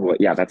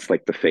what yeah, that's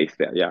like the faith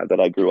that that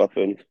I grew up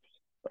in.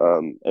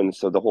 And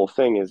so the whole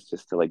thing is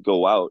just to like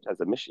go out as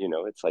a mission,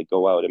 it's like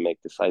go out and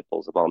make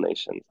disciples of all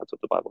nations. That's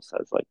what the Bible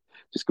says. Like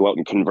just go out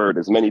and convert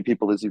as many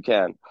people as you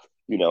can,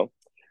 you know.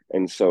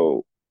 And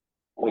so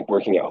like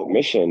working at Home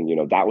Mission,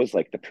 that was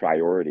like the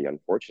priority,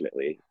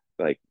 unfortunately,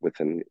 like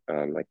within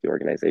like the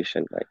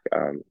organization,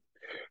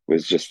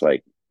 was just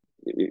like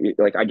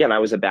again, I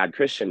was a bad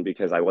Christian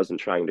because I wasn't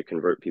trying to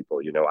convert people,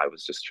 I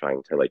was just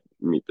trying to like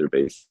meet their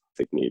basic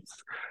needs.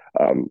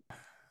 Um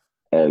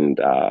and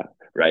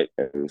right.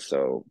 And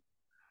so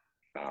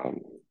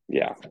um,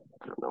 yeah,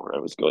 I don't know where I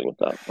was going with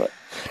that, but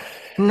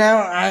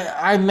Now,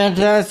 I meant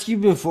to ask you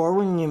before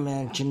when you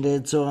mentioned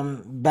it, so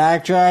I'm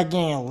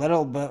backtracking a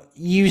little bit.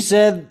 You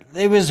said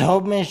it was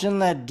Hope Mission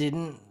that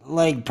didn't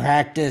like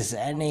practice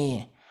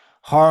any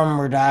harm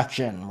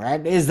reduction,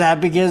 right? Is that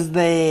because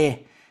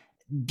they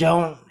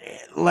don't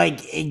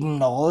like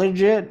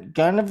acknowledge it?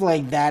 Kind of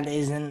like that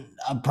isn't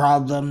a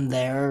problem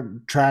they're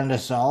trying to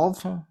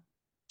solve?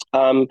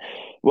 um,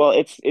 well,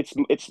 it's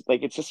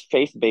just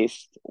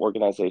faith-based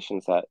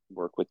organizations that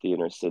work with the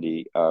inner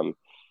city.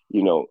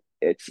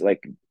 It's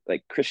like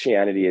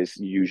Christianity is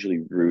usually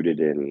rooted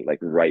in like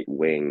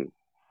right-wing,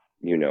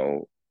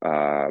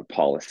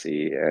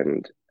 policy,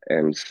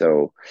 and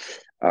so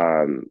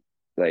um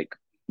like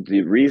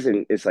the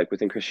reason is like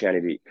within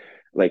Christianity,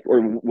 like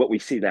or what we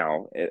see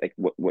now, like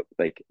what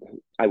like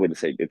I wouldn't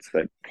say it's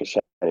like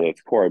Christianity at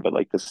its core, but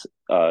like this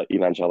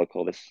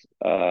evangelical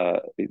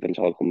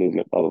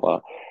movement, blah blah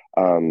blah.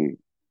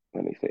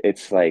 Let me think.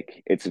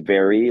 It's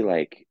very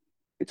like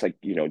it's like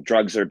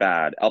drugs are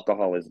bad,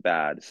 alcohol is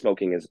bad,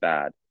 smoking is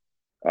bad,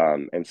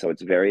 and so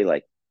it's very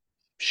like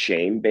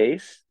shame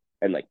based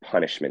and like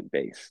punishment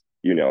based.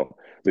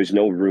 There's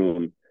no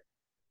room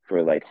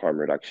for like harm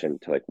reduction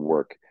to like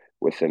work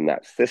within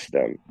that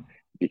system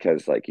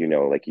because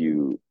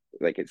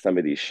like at some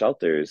of these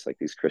shelters, like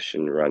these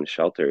Christian run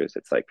shelters,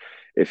 it's like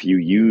if you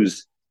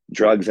use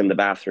drugs in the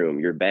bathroom,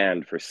 you're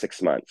banned for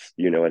 6 months.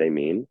 You know what I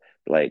mean?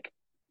 Like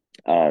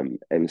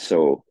and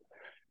so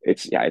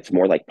it's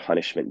more like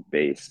punishment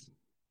based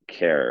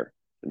care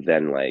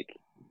than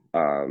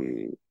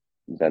um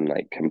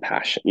like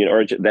compassion,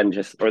 or then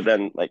just or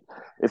then like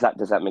is that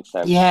does that make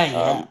sense?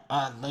 Yeah,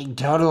 yeah, like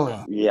totally.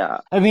 Yeah.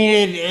 I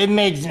mean, it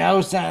makes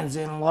no sense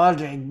in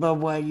logic, but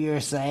what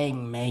you're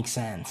saying makes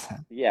sense.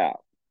 Yeah,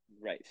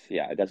 right.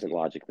 Yeah, it doesn't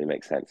logically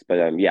make sense.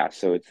 But yeah,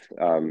 so it's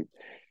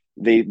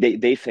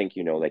they think,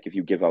 like if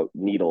you give out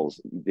needles,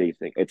 they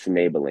think it's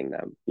enabling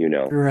them,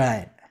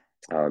 Right.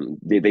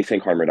 they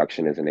think harm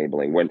reduction is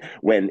enabling when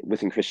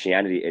within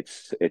Christianity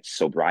it's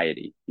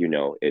sobriety,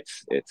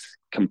 it's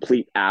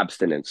complete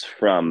abstinence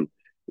from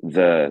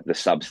the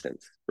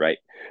substance, right?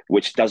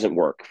 Which doesn't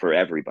work for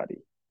everybody,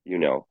 you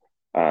know.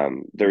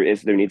 There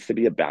needs to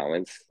be a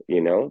balance,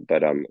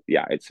 but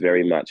yeah, it's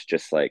very much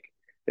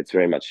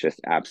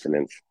just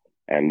abstinence,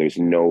 and there's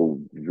no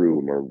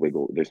room or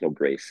wiggle, there's no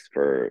grace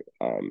for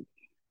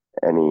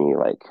any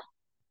like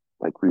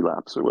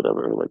relapse or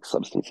whatever, like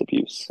substance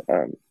abuse.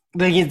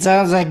 Like, it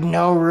sounds like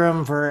no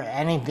room for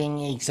anything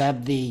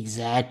except the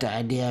exact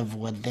idea of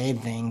what they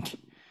think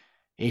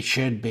it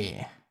should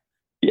be.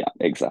 Yeah,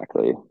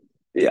 exactly.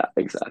 Yeah,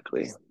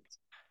 exactly.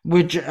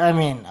 Which, I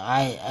mean,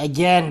 I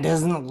again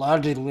doesn't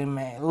logically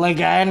make, like,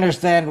 I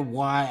understand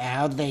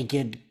how they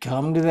could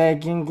come to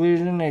that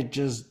conclusion. It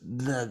just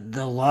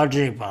the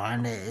logic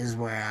behind it is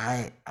where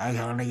I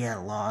kind of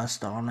get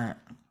lost on it.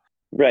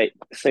 Right.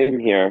 Same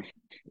here.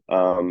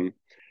 Um,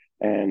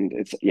 and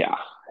it's yeah,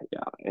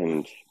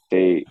 and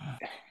they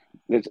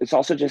it's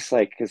also just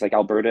like because like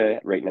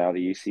Alberta right now, the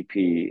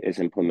UCP is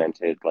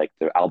implemented like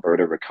the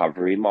Alberta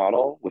recovery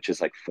model, which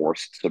is like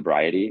forced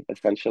sobriety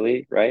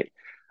essentially, right?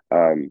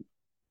 Um,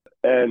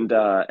 and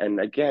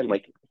again,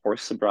 like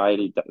forced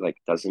sobriety like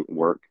doesn't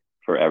work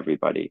for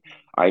everybody.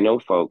 I know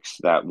folks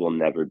that will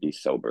never be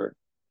sober,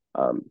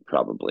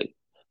 probably,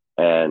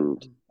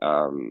 and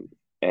um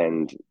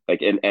and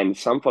and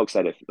some folks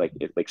that if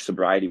like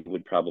sobriety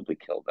would probably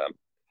kill them,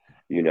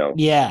 you know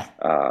Yeah.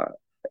 uh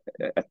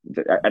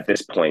at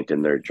this point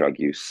in their drug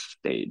use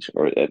stage,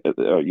 or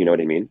you know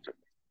what I mean.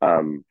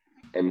 um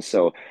And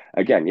so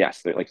again,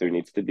 yes, there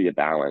needs to be a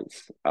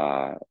balance.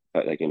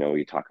 But like,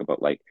 we talk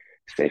about like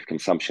safe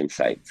consumption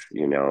sites,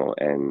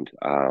 and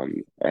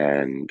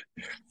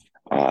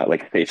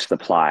like safe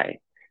supply,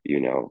 you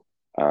know,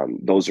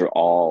 those are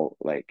all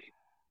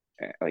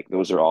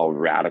those are all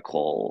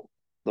radical,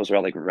 those are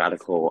all like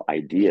radical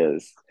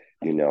ideas,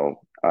 and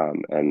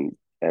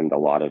a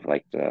lot of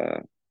like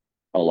the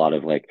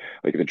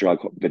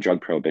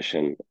drug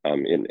prohibition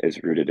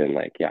is rooted in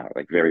like, yeah,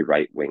 like very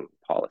right wing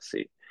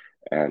policy,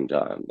 and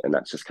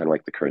that's just kind of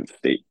like the current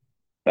state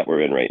that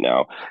we're in right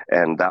now,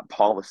 and that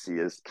policy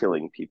is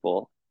killing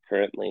people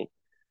currently.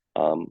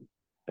 um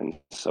and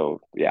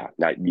so yeah,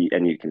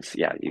 and you can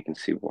see, yeah, you can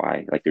see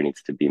why like there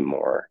needs to be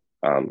more,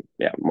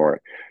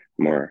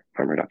 more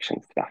harm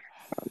reduction stuff.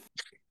 um,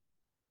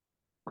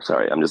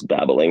 Sorry, I'm just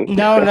babbling.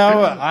 No,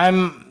 no,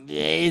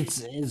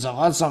 it's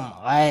awesome.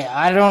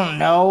 I don't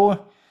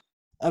know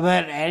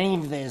about any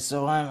of this,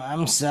 so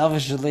I'm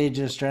selfishly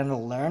just trying to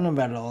learn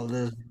about all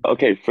this.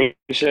 Okay, for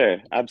sure,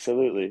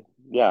 absolutely.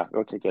 Yeah,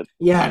 okay, good.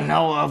 Yeah,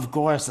 no, of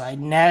course. I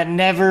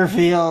never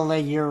feel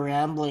like you're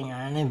rambling or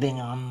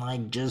anything. I'm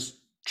like just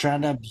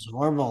trying to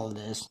absorb all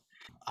this.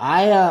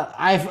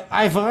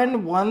 I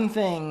find one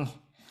thing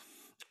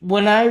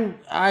when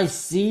I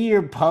see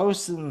your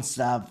posts and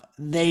stuff,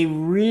 they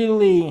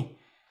really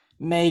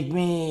make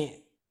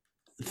me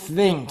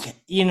think,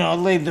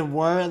 like the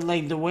word,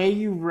 like the way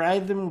you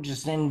write them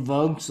just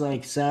invokes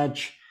like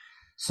such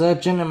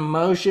an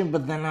emotion.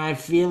 But then I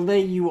feel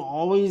that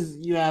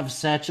you have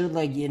such a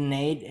like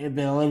innate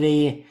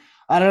ability.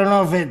 I don't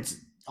know if it's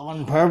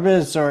on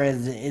purpose or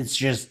it's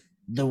just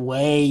the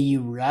way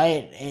you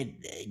write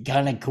it,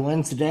 kind of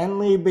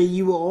coincidentally, but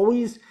you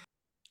always,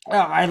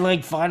 I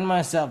like find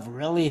myself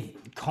really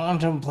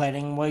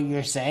contemplating what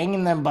you're saying,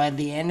 and then by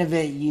the end of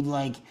it, you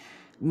like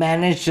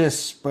manage to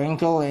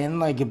sprinkle in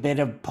like a bit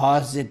of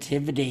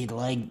positivity.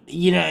 Like,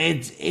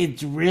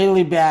 it's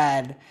really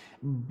bad,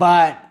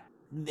 but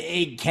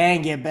it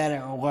can get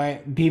better, or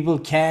people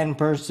can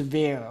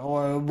persevere,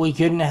 or we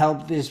couldn't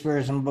help this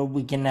person, but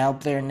we can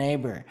help their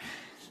neighbor.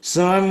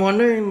 So I'm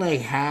wondering,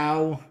 like,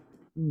 how,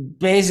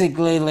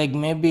 basically, like,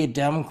 maybe a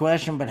dumb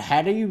question, but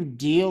how do you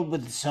deal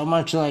with so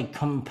much like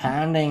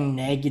compounding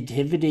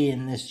negativity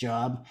in this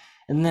job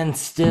and then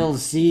still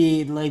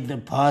see like the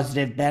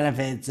positive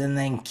benefits and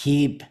then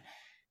keep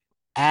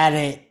at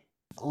it,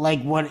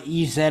 like what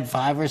you said,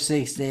 5 or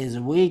 6 days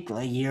a week?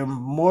 Like, you're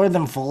more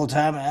than full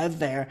time out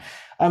there.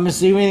 I'm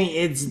assuming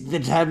it's the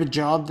type of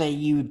job that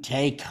you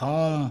take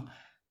home,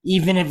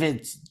 even if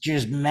it's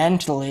just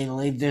mentally.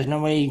 Like, there's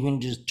no way you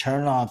can just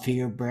turn off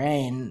your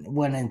brain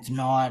when it's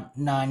not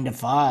 9 to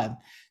 5.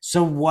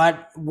 So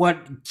what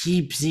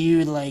keeps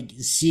you like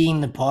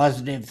seeing the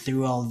positive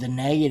through all the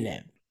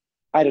negative?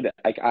 I don't know.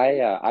 Like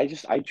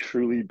I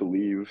truly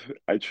believe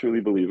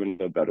in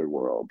a better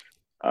world.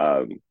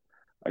 Um,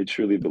 I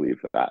truly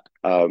believe that.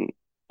 And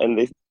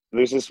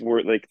there's this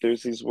word, like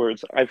there's these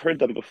words, I've heard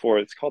them before.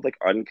 It's called like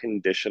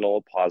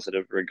unconditional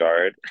positive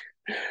regard.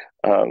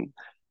 Um,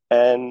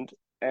 and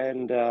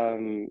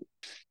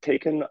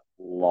taken a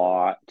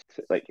lot,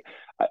 like,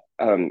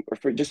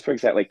 for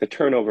example, like the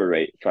turnover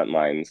rate front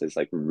lines is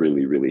like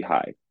really, really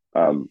high.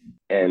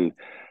 And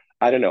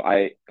I don't know,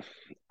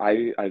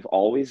 I've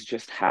always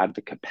just had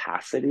the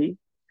capacity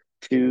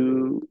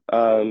to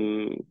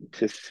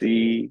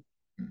see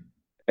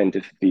and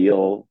to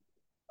feel,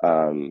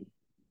 um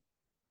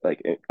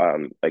like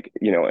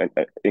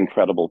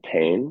incredible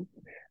pain,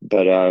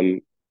 but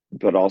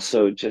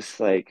also just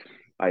like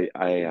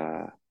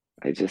I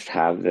just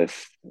have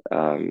this,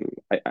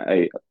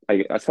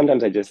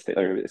 sometimes I just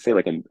say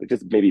like I'm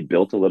just maybe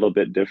built a little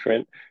bit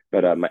different,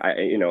 but and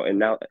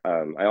now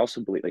I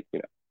also believe, like,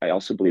 I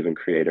also believe in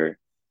creator.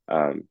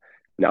 um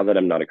Now that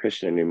I'm not a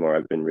Christian anymore,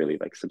 I've been really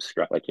like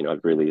subscribe, like,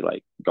 I've really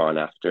like gone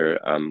after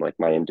like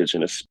my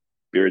indigenous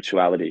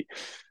spirituality.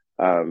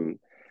 um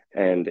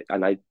and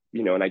I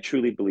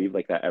truly believe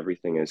like that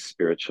everything is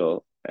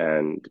spiritual,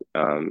 and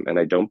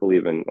I don't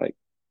believe in like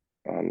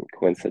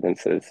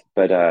coincidences,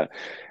 but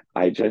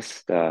I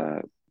just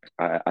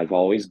I've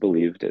always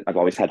believed it. I've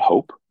always had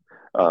hope.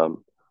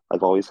 um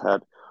I've always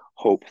had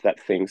hope that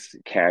things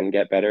can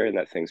get better and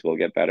that things will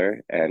get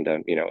better, and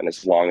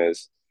as long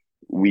as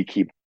we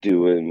keep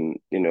doing,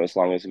 as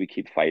long as we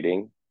keep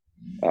fighting,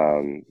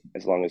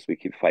 as long as we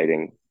keep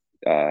fighting,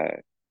 uh,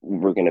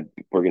 we're gonna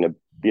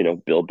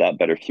build that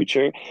better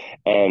future.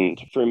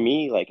 And for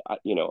me, like, I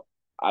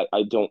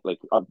don't like,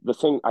 the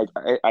thing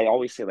I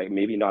always say, like,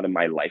 maybe not in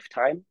my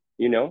lifetime.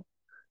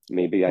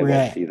 Maybe I won't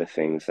Right. see the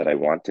things that I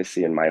want to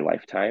see in my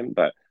lifetime,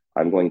 but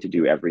I'm going to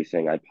do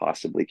everything I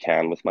possibly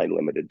can with my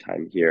limited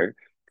time here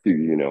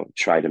to,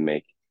 try to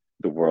make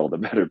the world a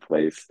better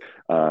place,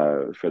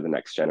 for the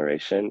next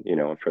generation,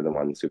 and for the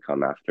ones who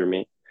come after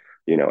me.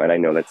 And I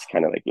know that's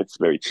kind of like, it's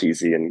very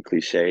cheesy and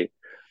cliche.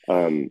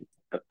 Um,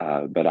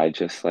 but I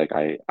just like,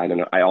 I don't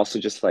know. I also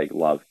just like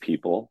love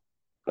people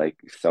like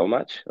so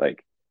much,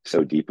 like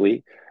so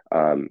deeply.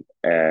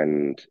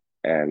 And,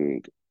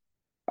 and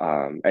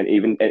and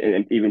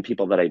even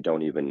people that I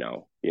don't even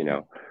know.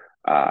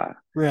 Uh,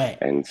 Right.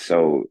 and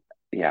so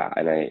yeah,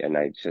 and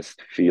I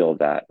just feel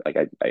that like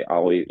I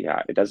always,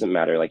 yeah, it doesn't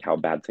matter like how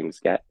bad things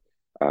get.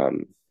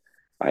 Um,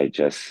 I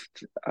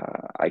just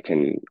I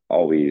can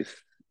always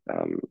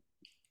um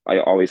I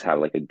always have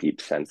like a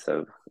deep sense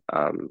of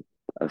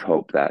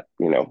hope that,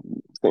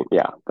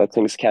 yeah, that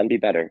things can be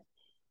better,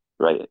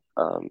 right?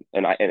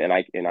 And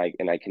I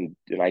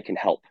can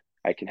help.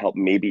 I can help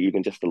maybe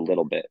even just a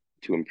little bit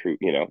to improve,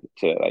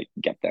 to like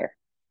get there,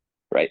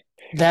 right?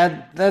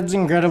 That's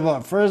incredible.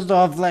 First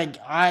off, like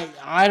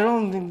I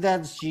don't think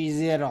that's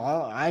cheesy at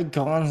all. I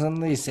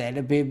constantly say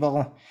to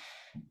people,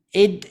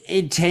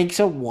 it takes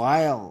a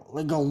while,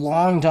 like a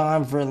long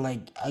time for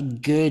like a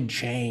good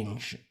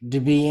change to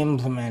be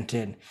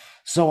implemented.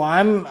 So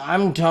I'm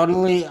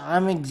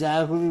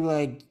exactly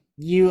like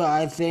you.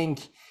 I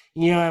think,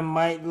 it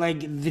might like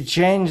the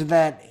change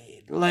that,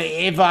 like,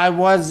 if I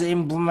was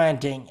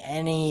implementing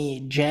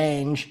any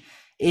change,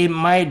 it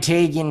might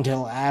take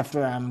until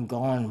after I'm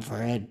gone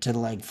for it to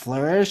like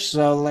flourish.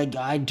 So like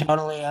I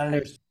totally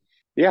understand.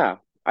 Yeah.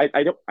 I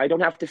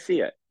don't have to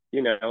see it,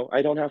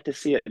 I don't have to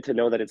see it to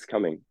know that it's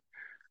coming.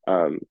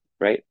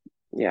 Right?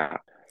 Yeah.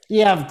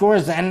 Yeah, of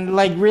course. And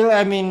like really,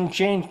 I mean,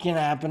 change can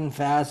happen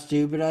fast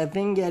too, but I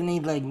think any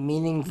like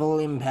meaningful,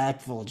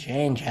 impactful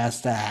change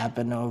has to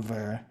happen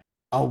over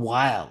a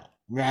while,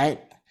 right?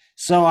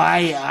 So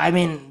I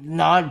mean,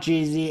 not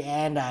cheesy,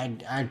 and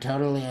I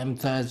totally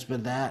empathize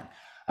with that.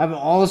 I'm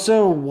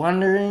also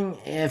wondering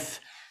if,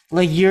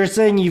 like, you're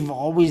saying you've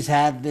always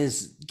had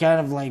this kind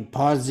of like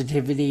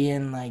positivity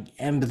and like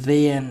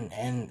empathy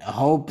and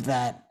hope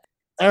that,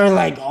 or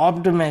like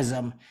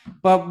optimism,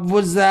 but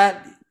was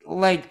that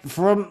like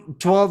from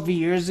 12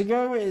 years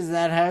ago? Is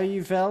that how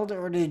you felt,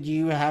 or did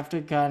you have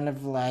to kind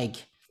of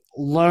like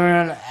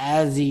learn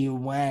as you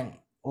went,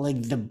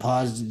 like the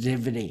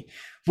positivity,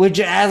 which,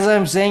 as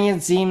I'm saying,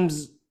 it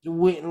seems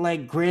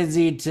like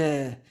crazy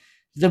to,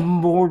 the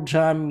more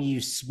time you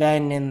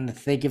spend in the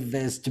thick of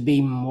this, to be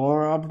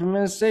more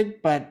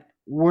optimistic. But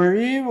were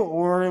you,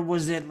 or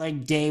was it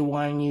like day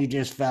one you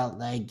just felt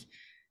like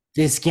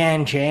this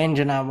can change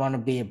and I want to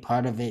be a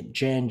part of it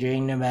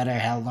changing no matter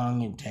how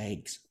long it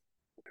takes?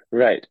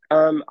 Right.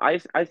 I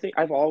think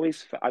I've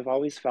always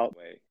felt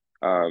way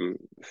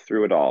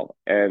through it all.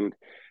 And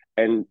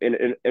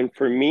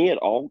for me it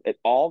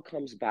all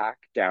comes back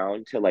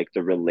down to like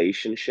the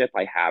relationship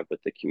I have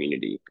with the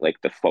community, like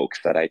the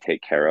folks that I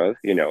take care of,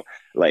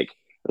 like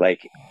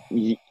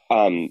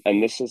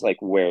and this is like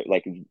where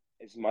like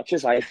as much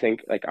as I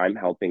think like I'm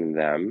helping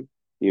them,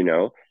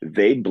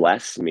 they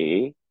bless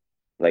me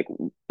like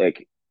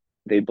like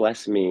they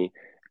bless me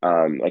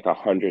like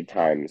 100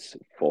 times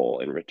full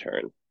in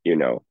return,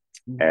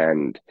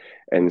 and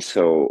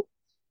so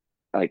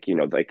like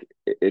like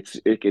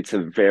it's a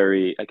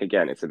very like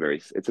again it's a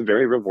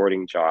very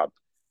rewarding job,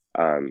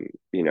 um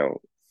you know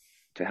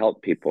to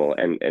help people,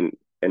 and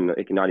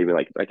like not even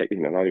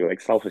not even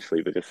like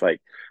selfishly, but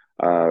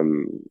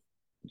um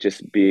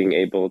just being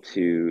able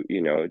to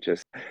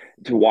just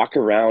to walk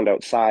around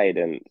outside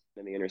and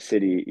in the inner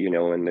city,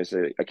 and there's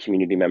a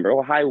community member,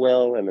 oh hi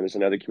Will, and then there's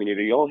another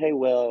community, oh hey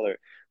Will, or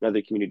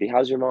another community,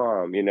 how's your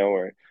mom,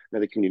 or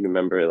another community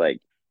member like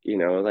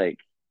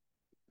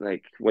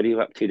like what are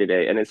you up to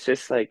today, and it's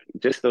just like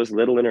just those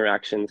little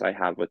interactions I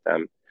have with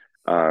them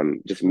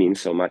just mean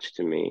so much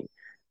to me.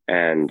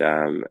 And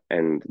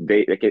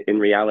they like in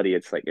reality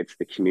it's like it's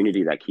the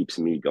community that keeps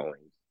me going.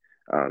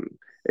 um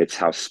it's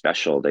how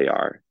special they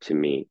are to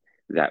me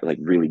that like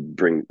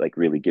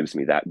really gives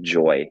me that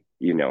joy,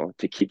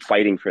 to keep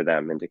fighting for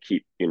them and to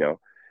keep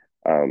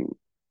um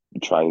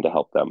trying to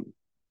help them.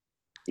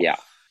 Yeah.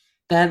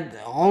 That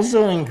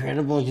also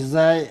incredible because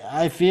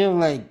I feel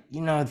like,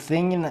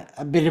 thinking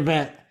a bit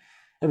about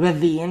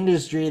the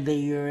industry that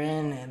you're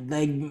in,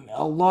 like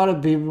a lot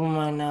of people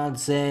might not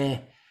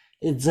say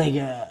it's like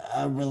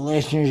a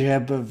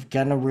relationship of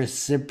kind of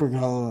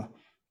reciprocal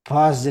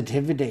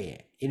positivity,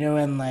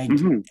 and like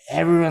Hmm.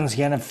 everyone's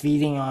kind of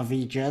feeding off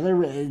each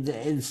other.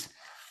 It's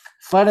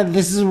funny.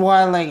 This is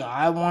why, like,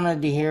 I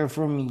wanted to hear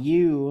from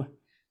you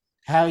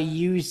how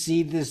you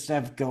see this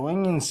stuff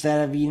going,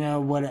 instead of,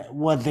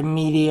 what the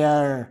media,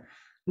 or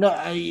no,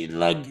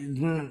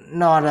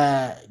 not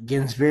a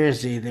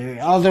conspiracy theory,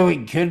 although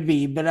it could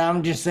be. But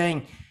I'm just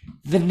saying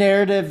the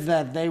narrative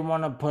that they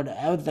want to put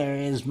out there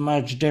is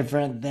much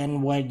different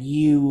than what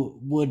you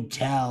would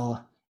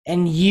tell,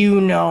 and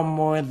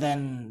more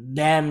than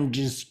them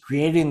just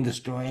creating the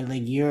story.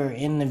 Like, you're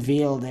in the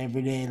field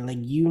every day, like,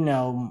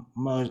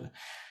 most,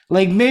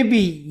 like, maybe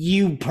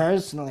you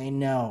personally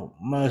know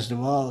most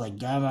of all.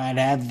 Like, I might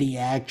have the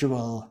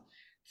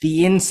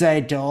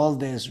insight to all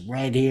this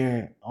right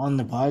here on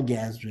the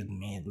podcast with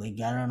me. Like,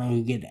 I don't know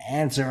who could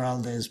answer all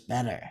this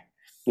better.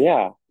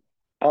 Yeah.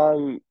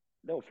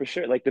 No, for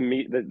sure. Like the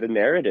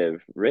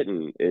narrative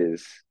written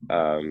is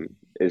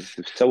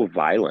so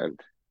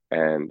violent,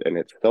 and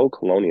it's so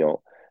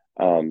colonial.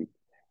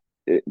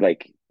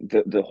 Like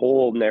the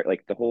whole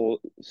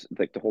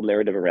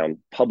narrative around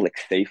public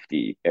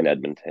safety in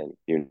Edmonton,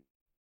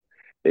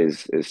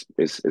 is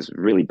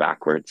really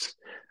backwards.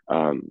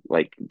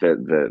 Like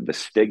the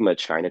stigma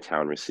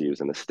Chinatown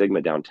receives and the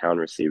stigma downtown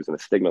receives and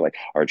the stigma like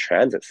our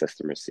transit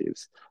system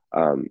receives.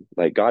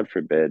 Like God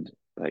forbid,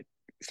 like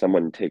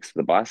someone takes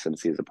the bus and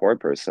sees a poor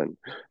person,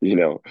 you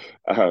know,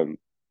 um,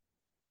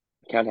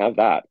 can't have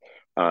that.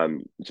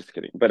 Just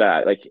kidding. But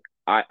like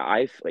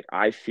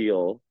I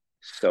feel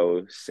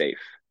so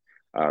safe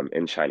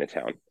in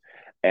Chinatown.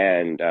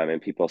 And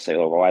people say,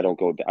 oh, well, I don't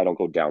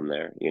go down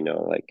there,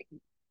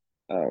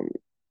 um,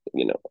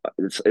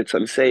 it's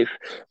unsafe.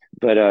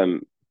 But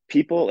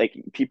people,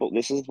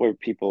 this is where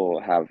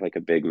people have like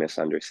a big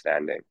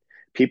misunderstanding.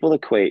 People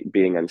equate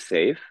being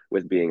unsafe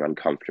with being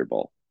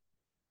uncomfortable,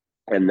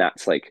 and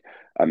that's like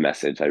a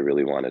message I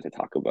really wanted to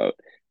talk about.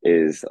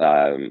 Is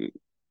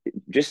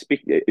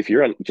if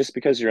just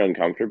because you're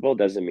uncomfortable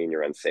doesn't mean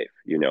you're unsafe,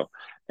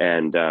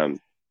 and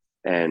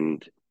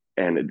and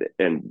and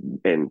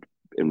and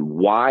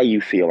why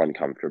you feel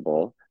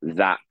uncomfortable,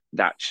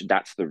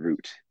 that's the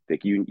root.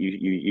 Like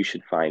you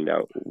should find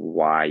out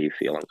why you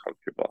feel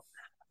uncomfortable.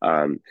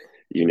 um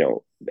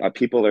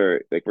People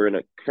are like,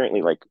 we're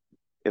currently like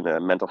in a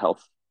mental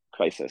health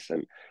crisis,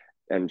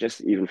 and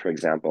just even for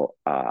example,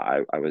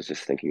 I was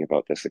just thinking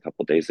about this a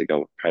couple of days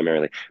ago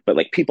primarily, but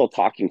like people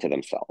talking to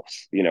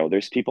themselves,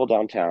 there's people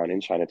downtown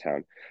in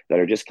Chinatown that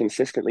are just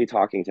consistently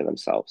talking to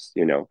themselves,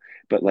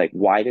 but like,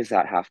 why does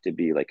that have to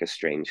be like a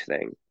strange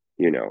thing?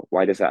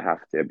 Why does that have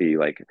to be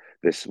like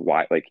this?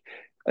 Why, like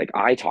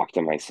I talk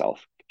to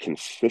myself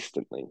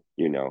consistently,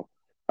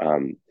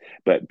 um,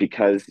 but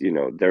because,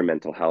 their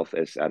mental health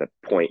is at a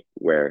point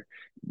where,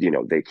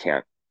 they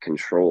can't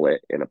control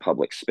it in a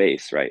public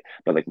space, right?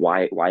 But like,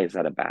 why is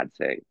that a bad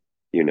thing?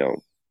 You know,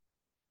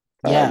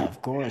 Yeah, um,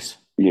 of course.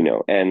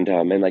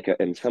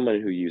 and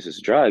someone who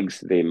uses drugs,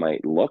 they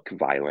might look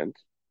violent,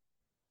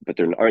 but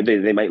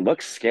they might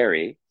look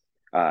scary,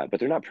 but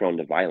they're not prone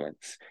to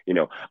violence.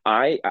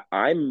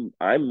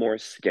 I'm more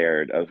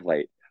scared of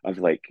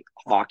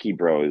hockey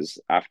bros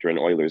after an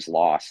Oilers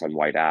loss on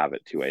White Ave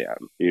at 2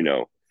 a.m.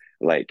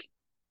 Like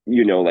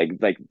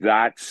like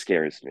that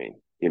scares me.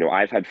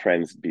 I've had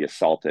friends be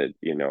assaulted,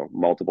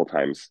 multiple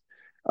times,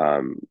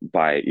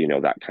 by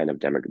that kind of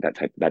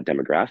that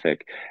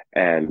demographic,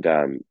 and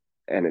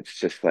and it's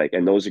just like,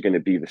 and those are going to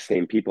be the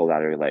same people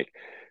that are like,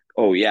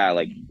 oh yeah,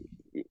 like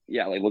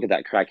look at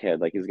that crackhead,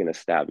 like he's gonna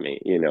stab me,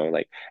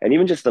 like, and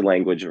even just the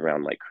language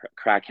around like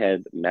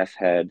crackhead, meth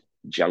head,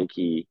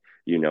 junkie,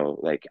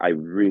 like I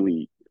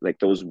really like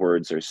those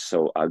words are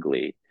so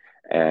ugly,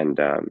 and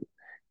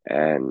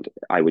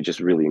I would just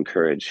really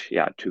encourage,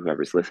 yeah, to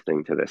whoever's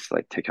listening to this,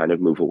 like to kind of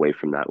move away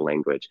from that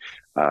language,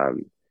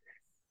 um,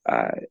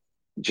 uh,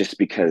 just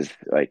because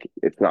like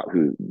it's not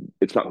who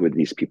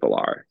these people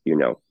are,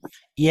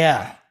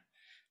 Yeah.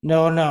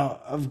 No, no.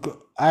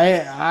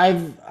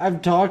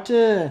 I've talked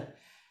to,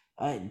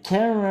 I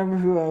can't remember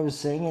who I was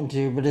saying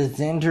to, but it's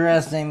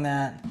interesting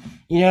that,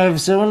 if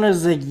someone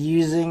was like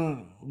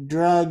using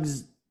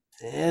drugs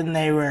and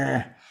they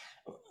were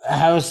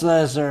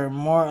houseless or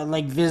more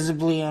like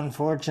visibly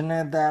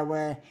unfortunate that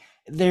way,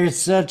 there's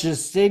such a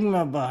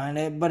stigma behind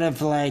it. But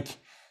if like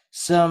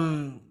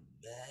some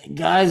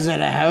guys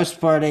at a house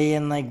party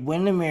in like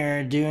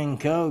Windermere are doing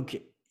coke,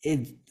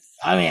 it,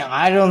 I mean,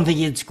 I don't think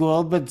it's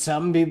cool, but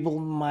some people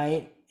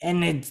might,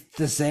 and it's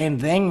the same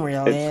thing,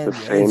 really. it's the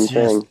It's same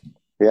just, thing.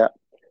 Yeah.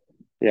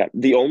 Yeah,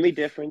 the only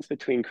difference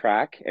between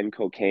crack and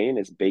cocaine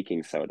is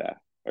baking soda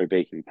or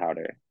baking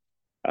powder.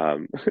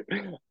 Um,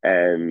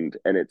 and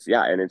it's,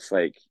 yeah, and it's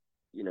like,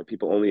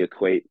 people only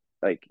equate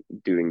like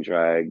doing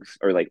drugs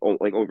or like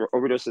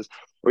overdoses,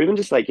 or even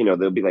just like,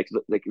 there'll be like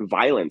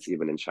violence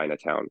even in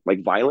Chinatown.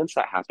 Like violence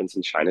that happens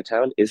in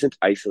Chinatown isn't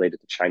isolated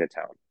to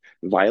Chinatown.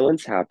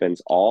 Violence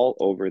happens all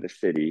over the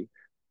city,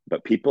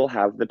 but people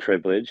have the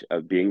privilege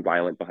of being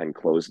violent behind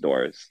closed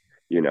doors,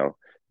 you know.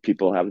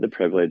 People have the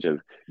privilege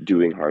of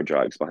doing hard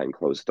drugs behind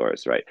closed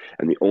doors, right?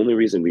 And the only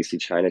reason we see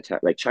Chinatown,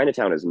 like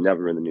Chinatown is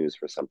never in the news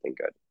for something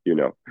good,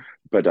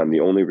 But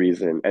the only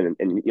reason,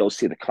 and you'll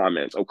see the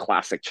comments, oh,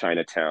 classic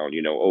Chinatown,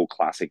 oh,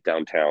 classic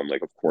downtown,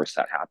 like of course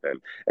that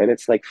happened, and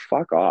it's like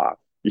fuck off,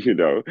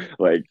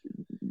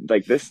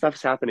 like this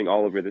stuff's happening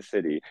all over the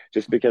city.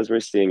 Just because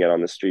we're seeing it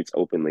on the streets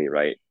openly,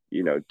 right?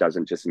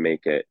 Doesn't just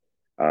make it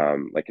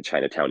like a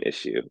Chinatown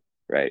issue,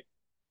 right?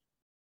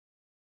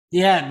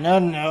 yeah, no,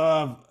 no,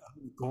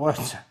 of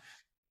course.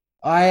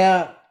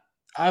 I,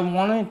 I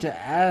wanted to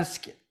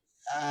ask,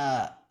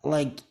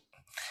 like,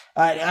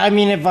 I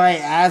mean, if I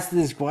ask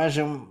this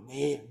question,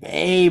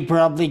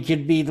 probably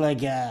could be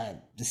like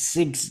a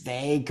 6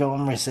 day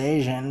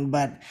conversation.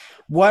 But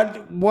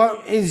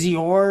what is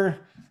your,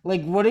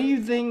 like? What do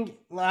you think?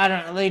 I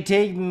don't know, like,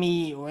 take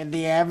me or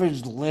the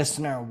average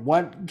listener.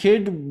 What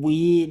could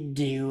we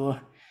do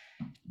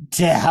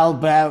to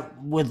help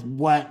out with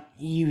what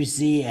you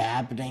see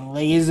happening?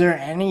 Like, is there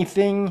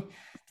anything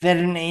that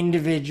an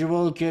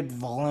individual could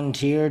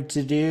volunteer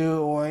to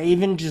do, or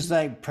even just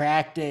like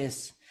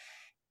practice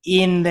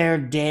in their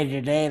day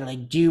to day?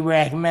 Like, do you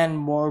recommend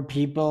more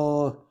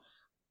people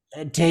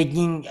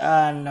taking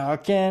a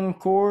Narcan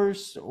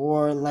course,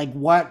 or like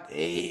what?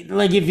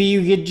 Like, if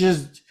you could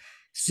just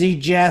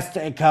suggest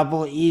a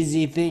couple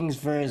easy things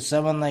for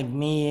someone like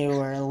me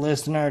or a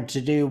listener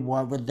to do,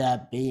 what would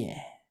that be?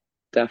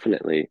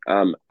 Definitely.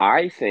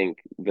 I think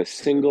the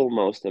single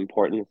most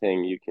important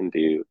thing you can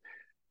do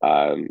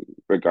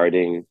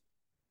regarding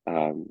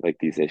like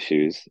these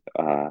issues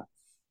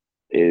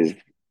is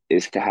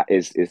is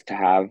to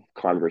have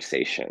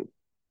conversation.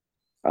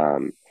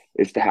 Um,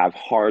 is to have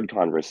hard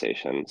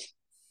conversations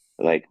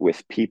like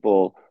with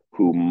people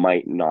who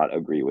might not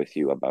agree with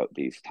you about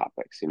these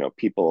topics,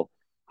 people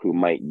who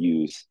might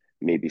use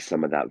maybe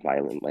some of that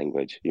violent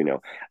language,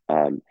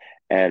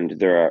 and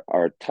there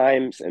are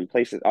times and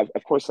places,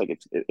 of course, like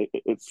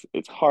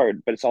it's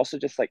hard, but it's also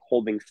just like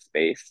holding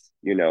space,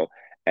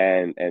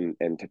 and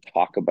to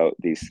talk about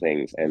these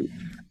things and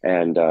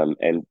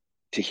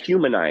to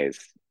humanize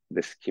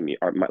this community,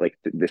 like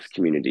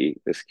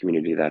this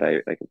community that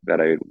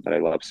I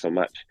love so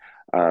much.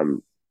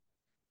 um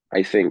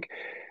I think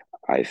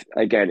I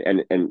again,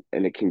 and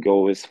it can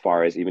go as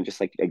far as even just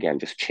like again,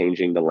 just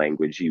changing the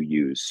language you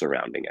use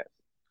surrounding it.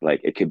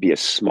 Like it could be as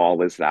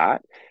small as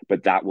that,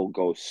 but that will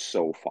go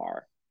so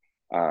far.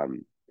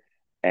 Um,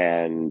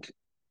 and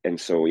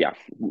so yeah,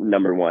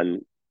 number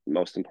one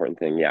most important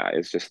thing, yeah,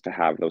 is just to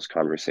have those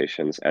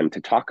conversations and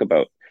to talk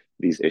about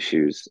these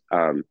issues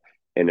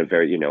in a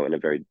very in a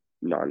very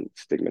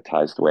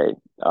non-stigmatized way.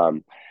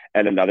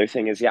 And another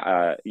thing is,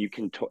 yeah, you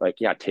can like,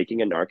 yeah,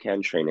 taking a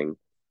Narcan training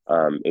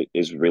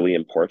is really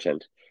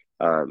important.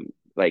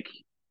 Like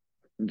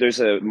there's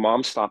a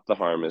Mom Stop the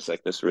Harm is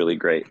like this really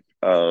great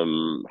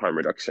harm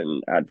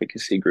reduction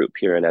advocacy group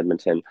here in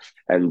Edmonton,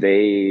 and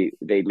they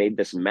made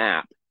this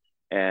map,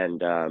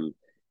 and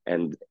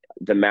and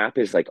the map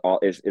is like all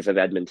is of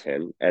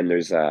Edmonton, and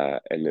there's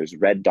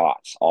red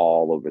dots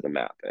all over the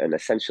map, and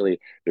essentially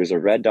there's a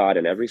red dot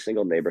in every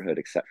single neighborhood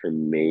except for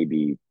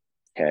maybe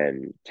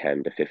 10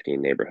 to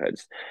 15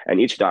 neighborhoods, and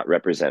each dot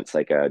represents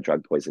like a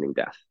drug poisoning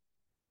death.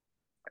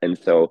 And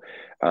so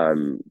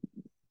um,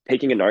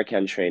 taking a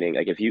Narcan training,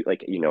 like if you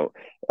like,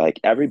 like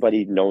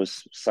everybody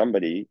knows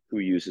somebody who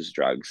uses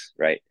drugs,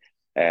 right?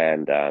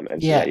 And so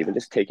yeah, Yeah. even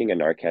just taking a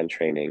Narcan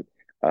training,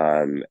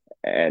 um,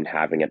 and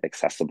having it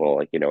accessible,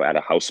 like at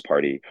a house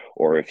party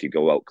or if you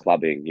go out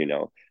clubbing,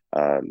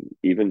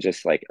 even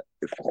just like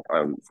if,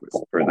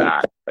 for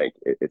that, like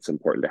it's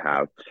important to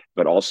have.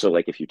 But also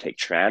like if you take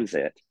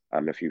transit,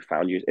 if you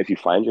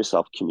find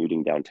yourself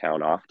commuting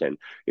downtown often,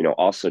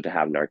 also to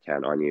have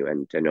Narcan on you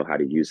and to know how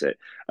to use it,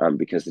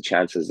 because the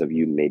chances of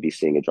you maybe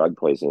seeing a drug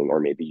poisoning or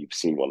maybe you've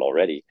seen one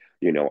already,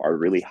 are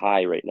really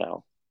high right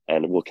now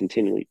and will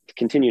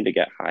continue to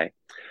get high.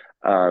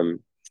 Um,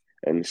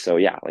 and so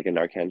yeah, like a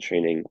Narcan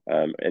training,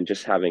 and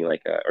just having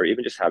like or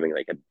even just having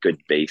like a good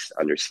base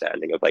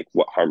understanding of like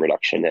what harm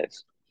reduction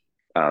is,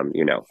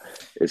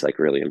 is like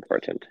really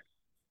important.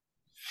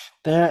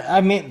 There,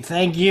 I mean,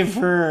 thank you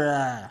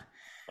for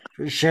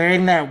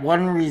sharing that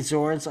one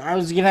resource. I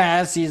was gonna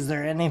ask you, is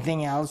there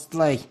anything else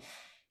like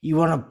you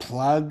want to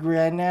plug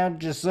right now,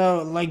 just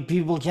so like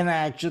people can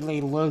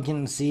actually look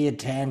and see a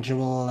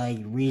tangible like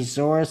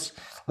resource?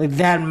 Like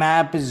that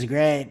map is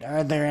great.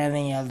 Are there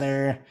any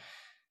other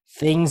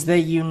things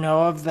that you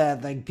know of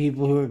that like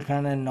people who are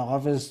kind of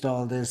novice to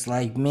all this,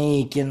 like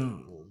me,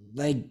 can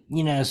like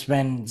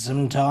spend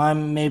some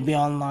time maybe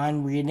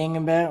online reading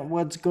about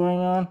what's going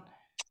on?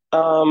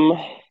 Um,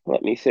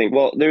 Let me think.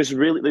 Well, there's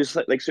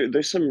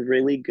some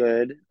really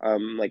good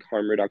like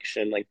harm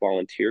reduction like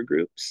volunteer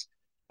groups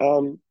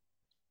um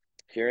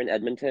here in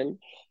Edmonton.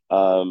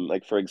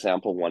 Like for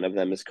example, one of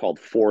them is called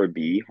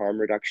 4B Harm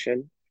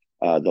Reduction.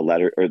 The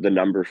letter or the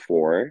number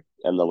four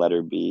and the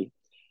letter B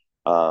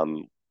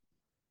um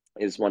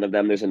is one of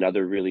them. There's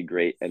another really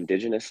great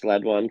Indigenous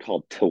led one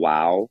called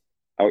TAWOW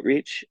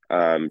Outreach,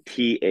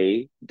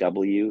 TAWAW,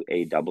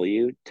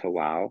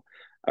 TAWOW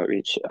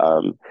Outreach,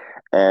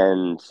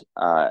 and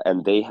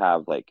they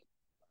have like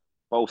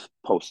both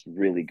post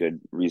really good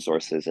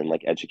resources and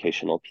like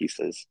educational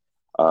pieces,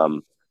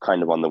 um,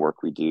 kind of on the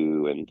work we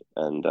do and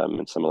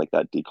some like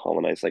that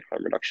decolonize like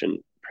harm reduction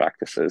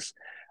practices.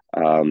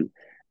 Um,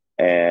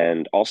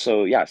 and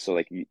also yeah, so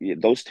like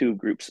those two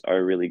groups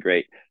are really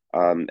great.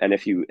 And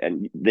if you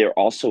and they're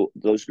also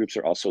those groups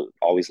are also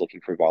always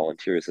looking for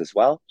volunteers as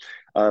well,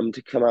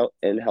 to come out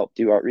and help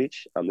do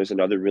outreach. There's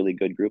another really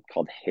good group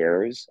called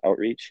HARES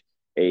Outreach,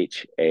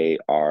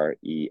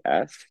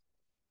 HARES,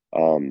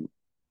 um,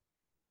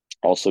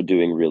 also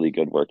doing really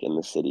good work in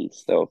the city.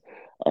 So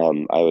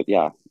I would,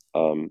 yeah.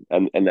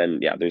 And then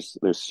yeah, there's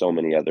so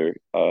many other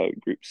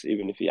groups.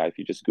 Even if if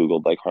you just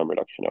Googled like harm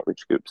reduction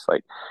outreach groups,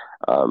 like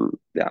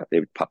yeah, they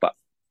would pop up.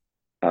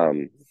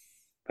 Um,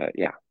 but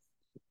yeah,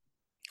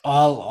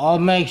 I'll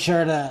make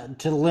sure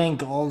to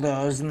link all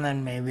those, and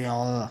then maybe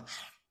I'll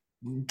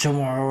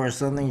tomorrow or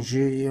something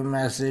shoot you a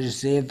message,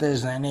 see if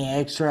there's any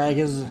extra.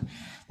 Because,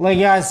 like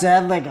I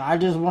said, like I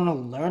just want to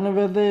learn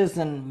about this,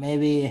 and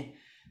maybe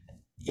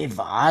if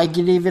I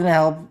could even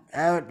help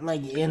out,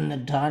 like in the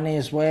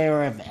tiniest way,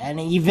 or if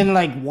any, even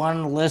like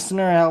one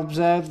listener helps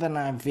out, then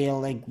I feel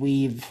like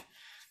we've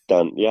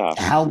done, yeah.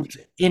 helped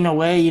in a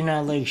way,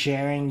 like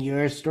sharing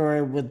your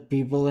story with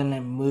people and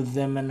it moved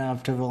them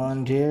enough to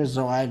volunteer.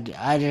 So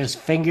I just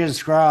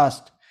fingers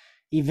crossed,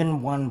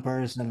 even one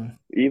person.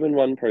 Even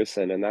one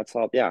person, and that's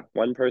all. Yeah,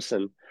 one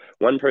person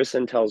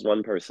tells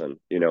one person,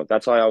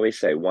 that's why I always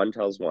say one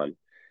tells one.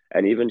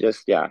 And even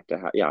just, yeah,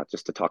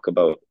 just to talk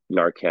about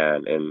Narcan,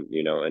 and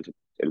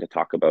and to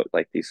talk about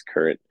like these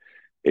current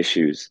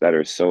issues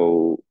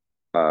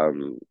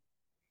um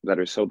that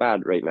are so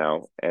bad right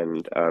now,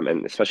 and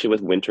especially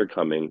with winter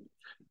coming.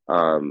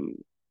 um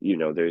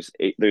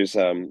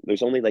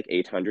there's only like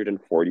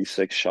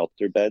 846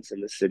 shelter beds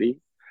in the city,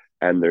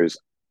 and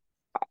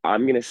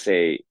I'm gonna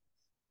say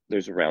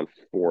there's around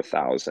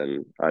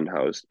 4,000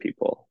 unhoused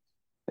people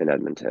in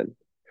Edmonton.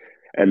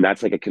 And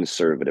that's like a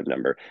conservative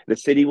number. The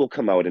city will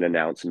come out and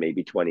announce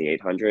maybe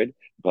 2,800,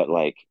 but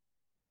like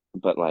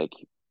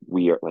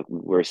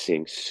we're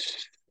seeing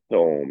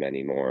so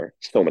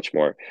much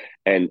more.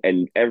 And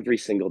every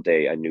single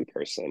day a new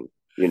person,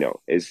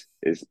 is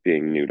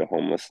being new to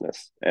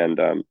homelessness. And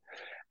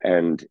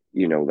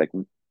like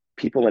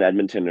people in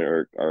Edmonton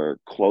are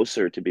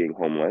closer to being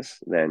homeless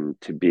than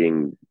to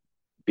being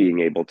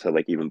able to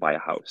like even buy a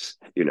house,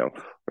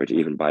 or to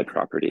even buy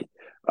property.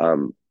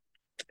 Um,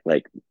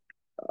 like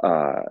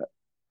uh,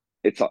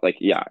 it's like,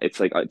 yeah, it's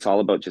like it's all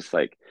about just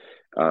like,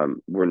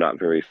 we're not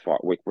very far,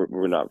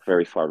 we're not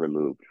very far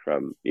removed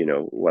from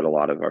what a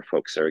lot of our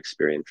folks are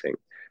experiencing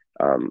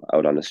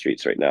out on the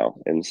streets right now.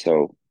 And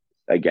so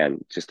again,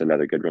 just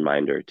another good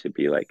reminder to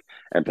be like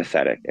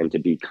empathetic and to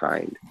be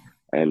kind,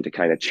 and to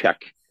kind of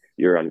check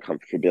your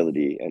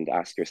uncomfortability and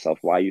ask yourself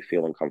why you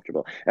feel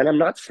uncomfortable. And I'm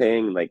not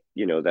saying like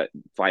that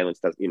violence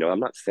does, I'm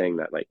not saying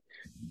that like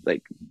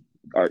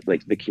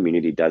like the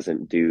community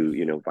doesn't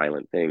do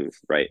violent things,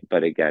 right?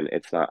 But again,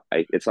 it's not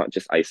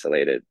just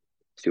isolated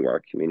to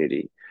our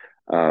community.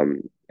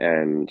 um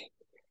and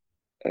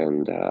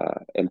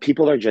and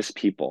people are just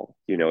people.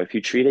 If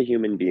you treat a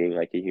human being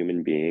like a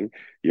human being,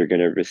 you're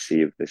going to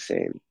receive the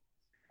same.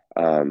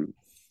 um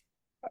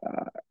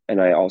uh,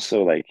 and I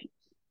also like,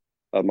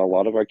 a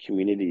lot of our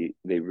community,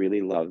 they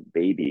really love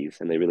babies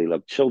and they really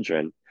love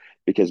children,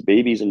 because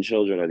babies and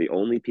children are the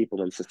only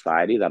people in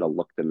society that'll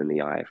look them in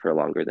the eye for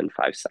longer than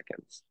 5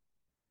 seconds.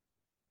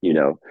 you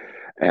know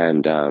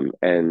and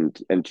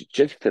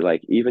just to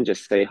like even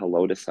just say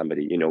hello to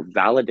somebody,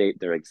 validate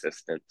their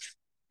existence.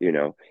 you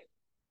know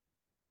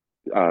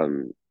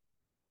um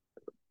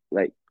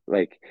like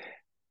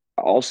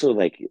also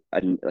like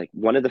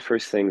one of the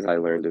first things I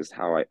learned is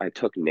how I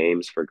took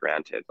names for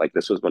granted. Like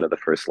this was one of the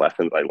first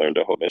lessons I learned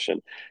at home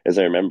mission. Is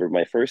I remember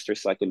my first or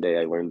second day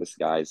I learned this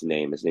guy's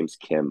name. His name's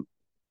Kim.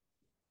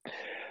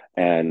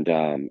 And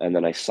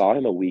then I saw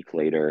him a week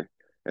later,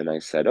 and I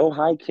said, "Oh,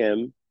 hi,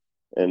 Kim."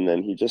 And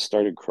then he just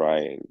started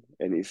crying,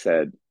 and he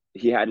said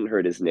he hadn't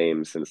heard his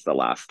name since the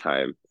last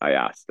time I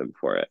asked him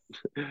for it.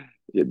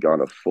 He had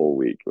gone a full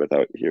week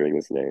without hearing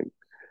his name.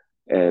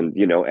 And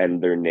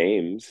and their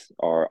names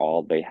are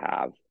all they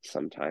have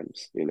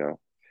sometimes.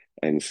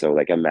 And so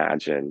like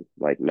imagine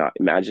like,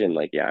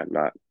 yeah,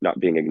 not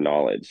being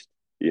acknowledged,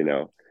 you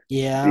know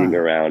being Yeah.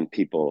 around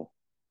people,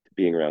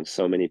 being around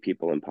so many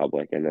people in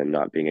public, and then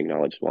not being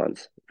acknowledged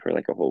once for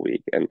like a whole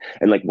week. And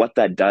like what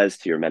that does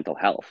to your mental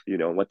health,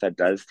 and what that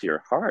does to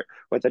your heart,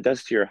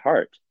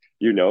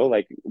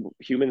 like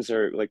humans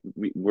are like,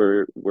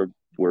 we're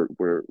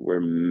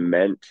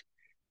meant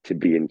to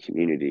be in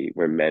community.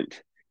 We're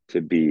meant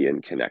to be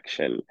in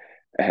connection.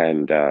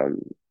 And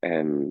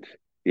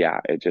yeah,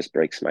 it just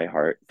breaks my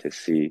heart to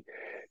see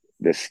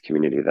this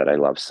community that I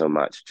love so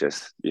much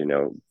just,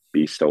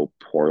 be so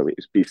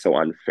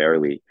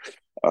unfairly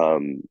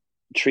um,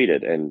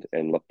 treated and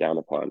looked down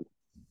upon.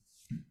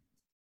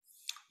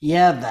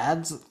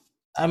 Yeah,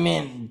 I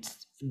mean,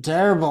 it's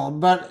terrible.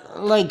 But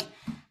like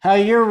how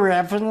you're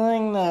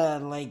referencing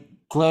the like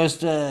close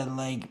to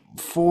like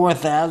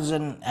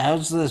 4,000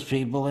 houseless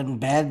people in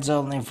beds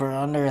only for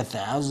under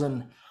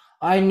 1,000.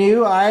 I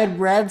knew I had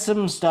read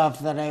some stuff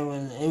that it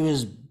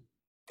was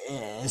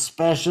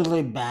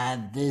especially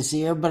bad this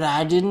year, but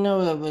I didn't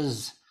know it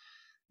was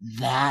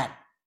that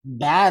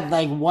bad.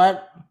 Like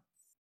what?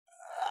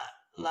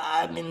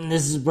 I mean,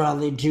 this is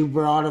probably too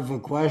broad of a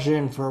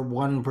question for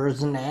one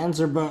person to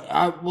answer, but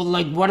well,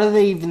 like, what do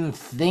they even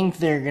think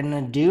they're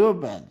gonna do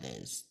about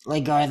this?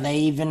 Like, are they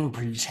even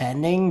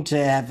pretending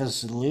to have a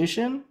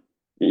solution?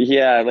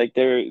 Yeah, like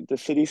the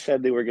city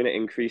said they were going to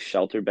increase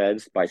shelter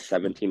beds by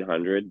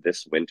 1,700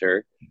 this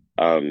winter.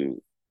 Um,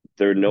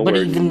 they're But nowhere.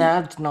 even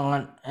that's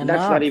not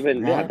That's not enough,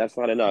 even, yeah, right? that's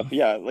not enough.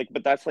 Yeah, like,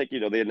 but that's like,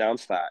 they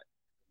announced that.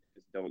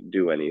 Just don't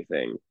do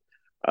anything.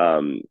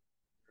 Um,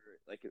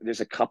 like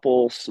there's a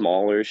couple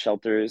smaller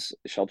shelter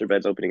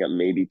beds opening up,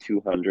 maybe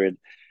 200.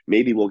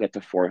 Maybe we'll get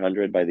to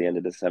 400 by the end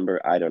of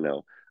December. I don't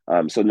know.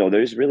 So no,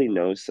 there's really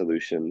no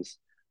solutions.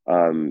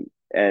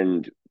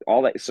 And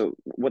all that. So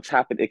what's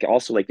happened? It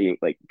also like the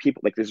like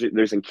people like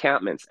there's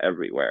encampments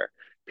everywhere.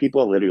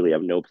 People literally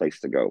have no place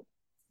to go.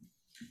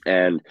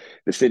 And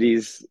the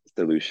city's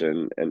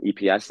solution and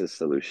EPS's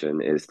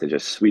solution is to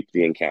just sweep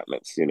the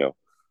encampments.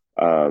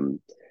 Um,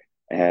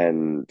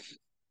 and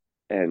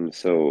and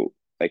so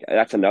like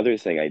that's another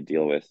thing I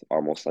deal with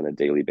almost on a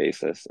daily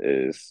basis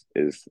is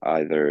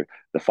either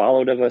the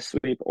fallout of a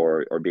sweep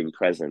or being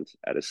present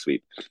at a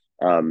sweep.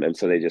 And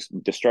so they just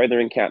destroy their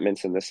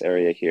encampments in this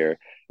area here,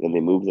 and then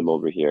they move them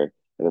over here,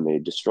 and then they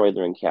destroy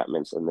their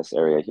encampments in this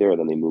area here, and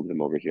then they move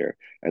them over here,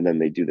 and then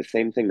they do the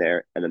same thing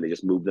there, and then they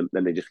just move them.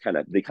 Then they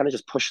kind of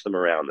just push them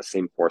around the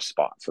same four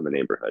spots in the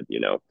neighborhood,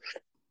 you know.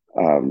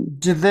 Um,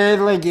 Do they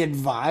like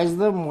advise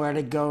them where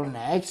to go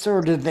next,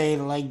 or do they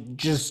like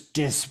just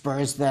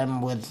disperse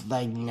them with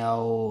like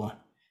no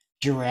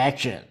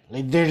direction?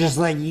 Like they're just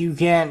like, you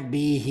can't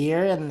be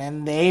here, and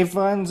then they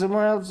find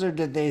somewhere else, or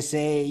did they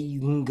say you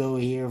can go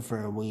here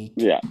for a week?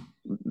 yeah,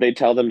 they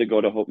tell them to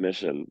go to Hope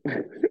Mission,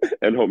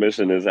 and Hope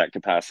Mission is at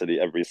capacity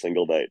every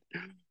single night.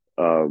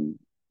 Um,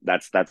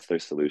 that's their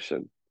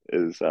solution.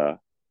 Is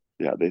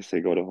Yeah, they say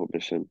go to Hope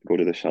Mission, go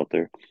to the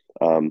shelter.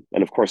 And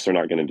of course they're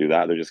not going to do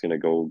that. They're just going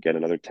to go get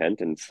another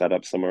tent and set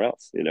up somewhere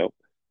else, you know.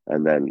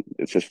 And then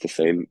it's just the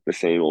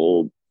same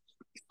old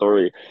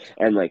story.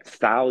 And like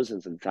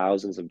thousands and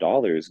thousands of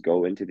dollars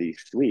go into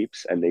these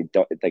sweeps, and they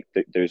don't like.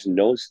 There's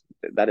no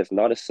that is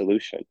not a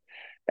solution.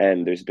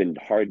 And there's been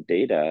hard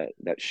data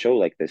that show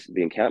like this: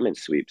 the encampment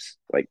sweeps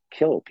like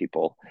kill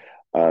people,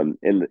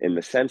 in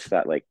the sense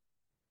that like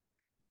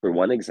for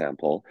one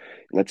example,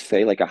 let's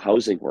say like a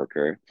housing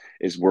worker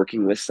is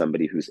working with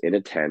somebody who's in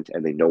a tent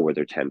and they know where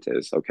their tent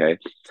is, okay?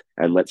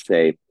 And let's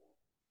say,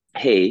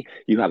 hey,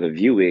 you have a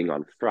viewing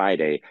on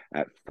Friday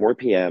at 4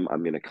 p.m.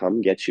 I'm going to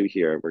come get you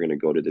here. We're going to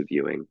go to the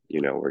viewing.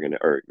 Or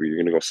you're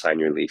going to go sign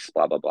your lease,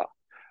 blah, blah,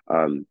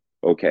 blah.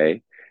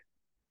 Okay.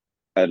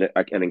 An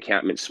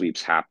encampment sweep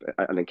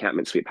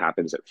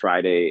happens at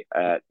Friday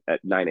at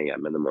 9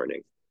 a.m. in the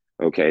morning.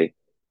 Okay.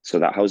 So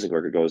that housing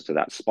worker goes to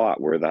that spot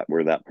where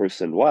that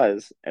person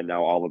was, and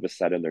now all of a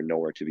sudden they're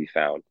nowhere to be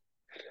found.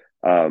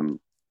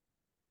 Um,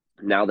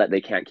 Now that they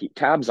can't keep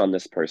tabs on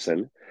this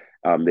person,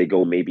 they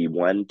go maybe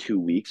 1 2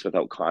 weeks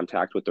without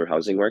contact with their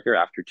housing worker.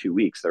 After 2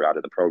 weeks, they're out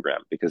of the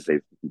program because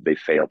they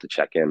failed to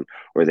check in,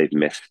 or they've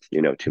missed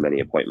too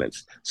many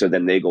appointments. So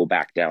then they go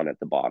back down at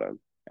the bottom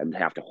and they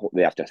have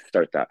to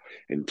start that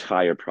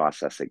entire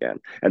process again.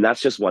 And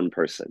that's just one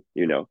person,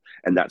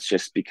 and that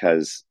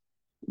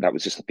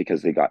was just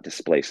because they got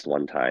displaced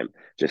one time,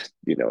 just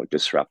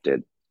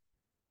disrupted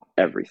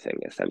everything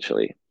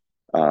essentially.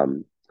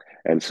 Um,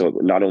 and so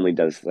not only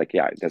does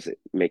it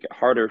make it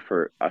harder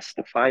for us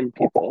to find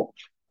people,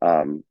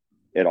 um,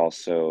 it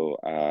also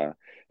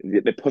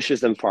it pushes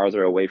them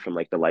farther away from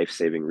like the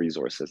life-saving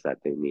resources that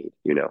they need.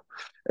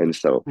 And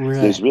so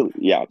Really? there's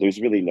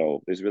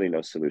really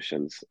no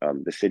solutions.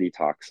 The city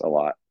talks a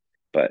lot,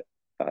 but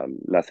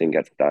nothing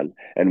gets done.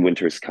 And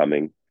winter's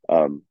coming.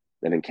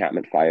 And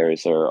encampment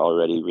fires are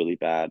already really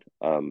bad.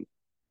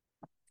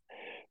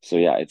 So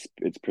yeah,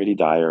 it's pretty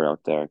dire out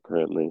there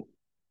currently.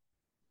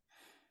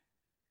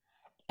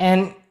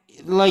 And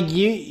like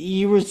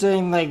you were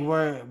saying, like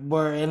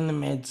we're in the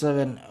midst of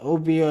an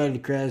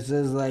opioid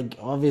crisis. Like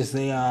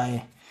obviously,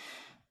 I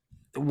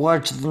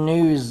watch the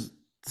news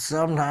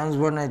sometimes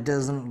when it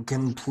doesn't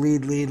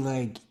completely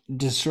like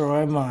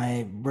destroy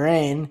my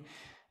brain.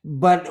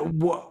 But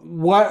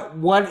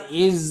what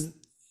is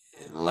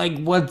like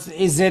what's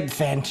is it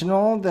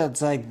fentanyl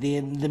that's like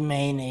the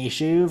main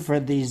issue for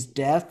these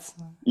deaths?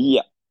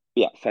 Yeah,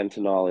 yeah,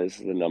 fentanyl is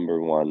the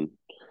number one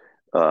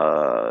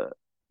uh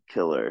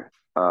killer.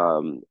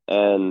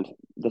 And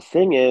the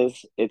thing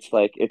is, it's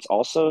like it's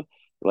also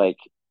like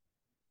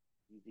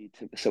easy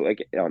to so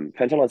like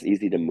fentanyl is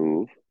easy to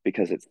move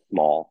because it's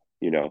small,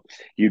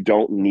 you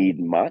don't need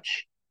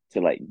much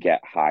to like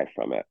get high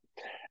from it.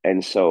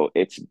 And so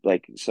it's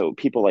like so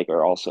people like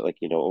are also like,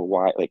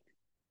 why like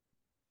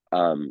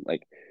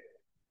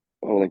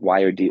oh, like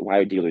why are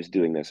dealers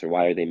doing this, or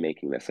why are they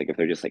making this? Like if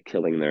they're just like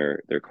killing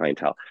their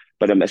clientele.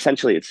 But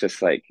essentially, it's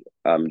just like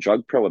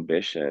drug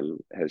prohibition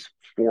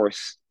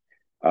forced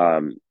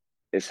um,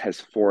 has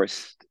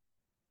forced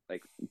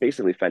like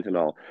basically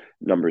fentanyl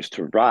numbers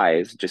to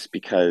rise just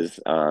because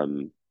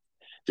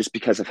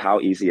of how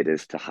easy it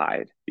is to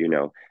hide.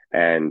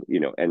 And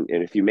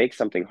if you make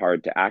something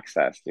hard to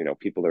access,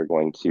 people are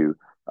going to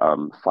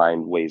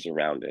find ways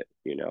around it.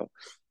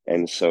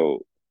 And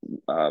so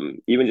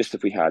even just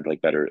if we had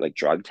like better like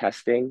drug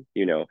testing,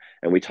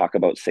 and we talk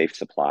about safe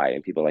supply,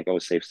 and people are like, oh,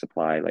 safe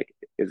supply like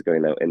is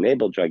going to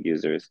enable drug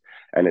users,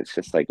 and it's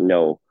just like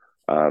no.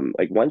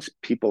 Like once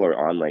people are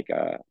on like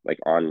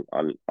on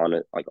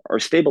a like are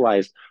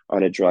stabilized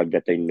on a drug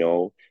that they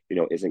know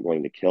isn't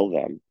going to kill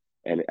them,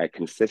 and a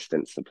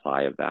consistent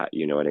supply of that,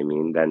 you know what I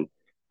mean?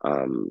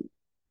 Um,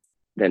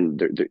 then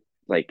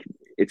like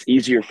it's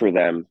easier for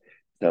them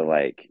to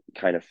like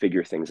kind of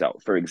figure things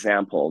out. For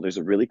example, there's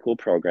a really cool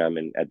program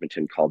in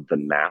Edmonton called the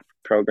MAP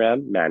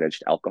program,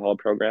 Managed Alcohol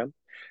Program.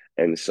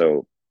 And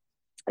so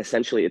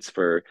essentially it's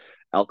for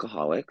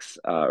alcoholics,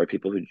 or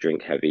people who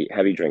drink heavy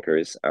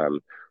drinkers,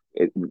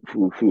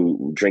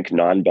 who drink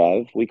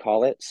non-bev, we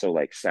call it. So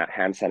like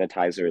hand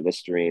sanitizer,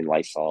 Listerine,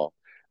 Lysol,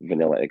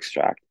 vanilla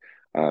extract.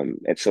 And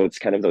so it's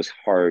kind of those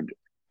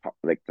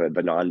like the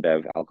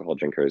non-bev alcohol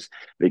drinkers,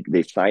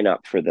 they sign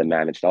up for the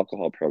managed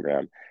alcohol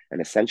program,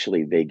 and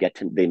essentially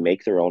they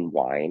make their own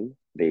wine.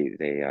 They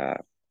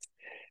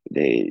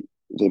they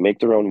make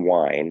their own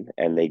wine,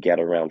 and they get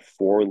around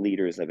 4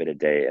 liters of it a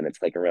day, and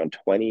it's like around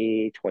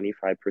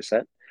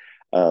 25%.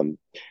 Um,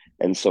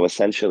 and so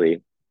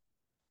essentially,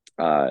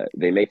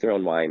 they make their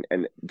own wine,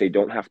 and they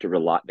don't have to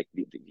rely, like,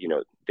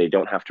 they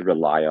don't have to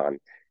rely on,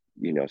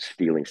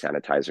 stealing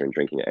sanitizer and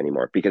drinking it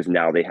anymore, because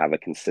now they have a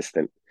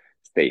consistent,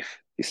 safe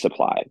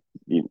supply.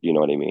 You know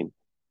what I mean?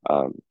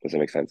 Does that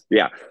make sense?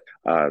 Yeah.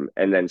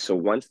 And then so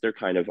once they're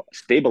kind of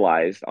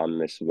stabilized on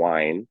this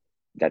wine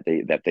that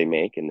they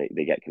make, and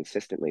they get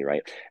consistently,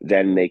 right,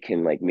 then they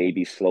can, like,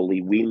 maybe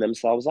slowly wean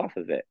themselves off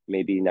of it.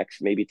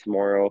 Maybe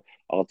tomorrow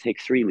I'll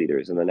take 3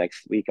 liters, and the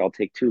next week I'll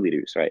take 2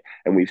 liters, right?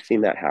 And we've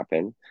seen that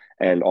happen.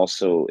 And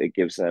also it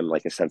gives them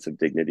like a sense of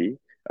dignity.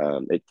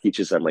 It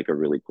teaches them like a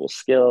really cool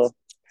skill.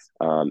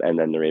 And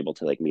then they're able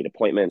to like meet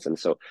appointments. And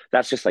so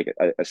that's just like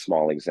a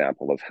small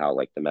example of how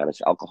like the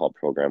managed alcohol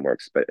program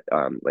works. But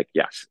like,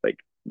 yes, like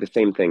the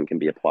same thing can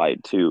be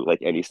applied to like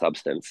any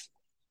substance,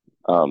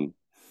 um,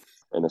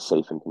 in a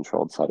safe and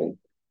controlled setting.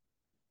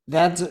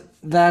 That's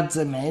that's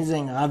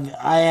amazing.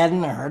 I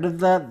hadn't heard of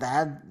that.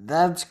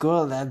 That's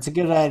cool. That's a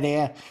good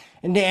idea.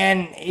 And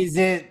is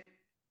it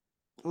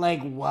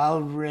like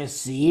well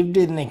received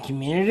in the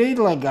community?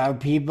 Like are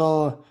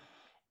people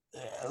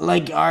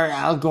like are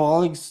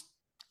alcoholics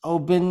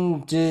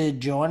open to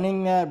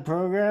joining that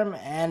program,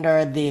 and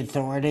are the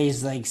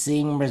authorities like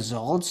seeing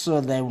results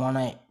so they want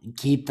to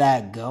keep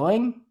that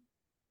going?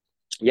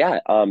 Yeah,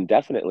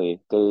 definitely.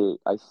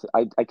 I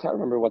can't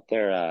remember what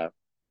their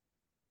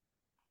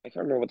I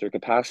can't remember what their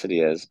capacity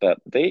is, but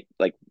I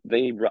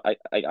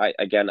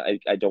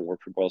don't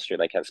work for Boyle Street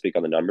and I can't speak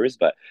on the numbers,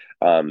 but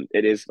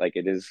it is like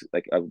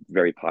a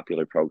very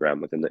popular program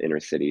within the inner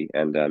city,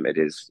 and it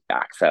is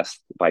accessed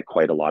by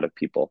quite a lot of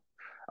people.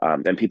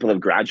 And people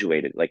have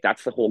graduated. Like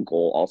that's the whole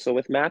goal also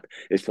with MAP,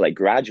 is to like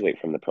graduate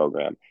from the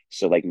program.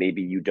 So like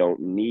maybe you don't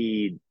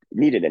need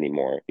it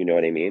anymore. You know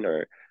what I mean?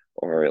 Or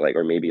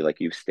maybe like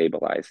you've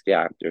stabilized,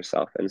 yeah,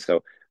 yourself. And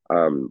so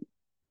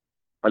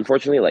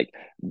unfortunately, like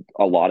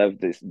a lot of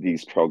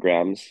these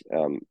programs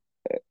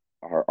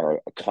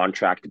are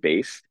contract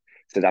based,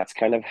 so that's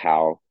kind of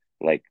how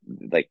like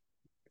like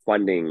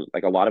funding,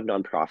 like a lot of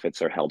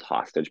nonprofits are held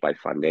hostage by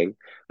funding.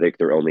 Like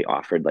they're only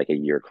offered like a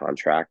year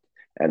contract,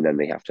 and then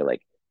they have to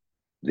like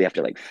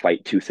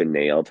fight tooth and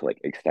nail to like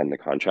extend the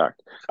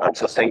contract.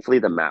 So thankfully,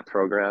 the MAP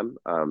program,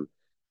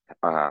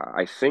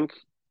 I think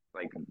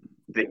like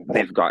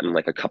they've gotten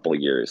like a couple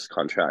years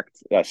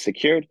contract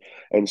secured,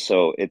 and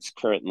so it's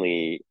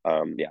currently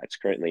uh,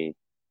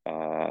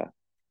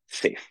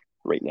 safe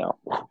right now.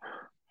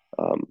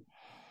 Um,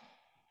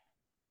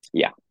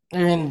 yeah,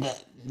 I mean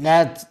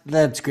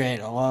that's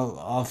great.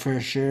 I'll for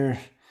sure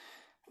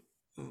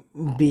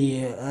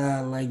be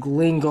like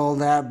link all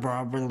that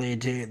properly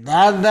too.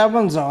 That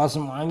one's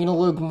awesome. I'm gonna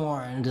look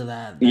more into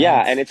that.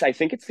 yeah, and That's I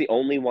think it's the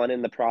only one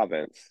in the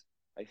province.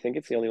 I think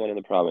it's the only one in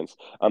the province.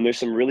 There's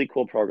some really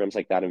cool programs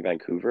like that in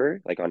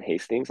Vancouver, like on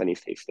East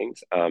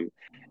Hastings.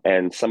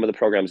 And some of the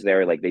programs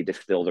there, like they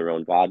distill their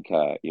own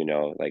vodka,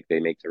 like they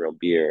make their own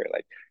beer,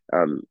 like,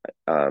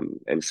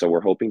 and so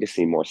we're hoping to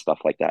see more stuff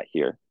like that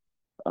here,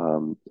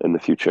 in the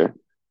future.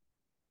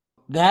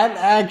 that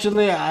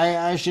actually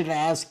I should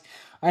ask.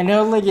 I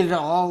know like it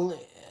all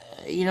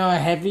a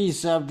heavy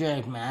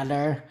subject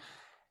matter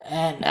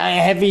and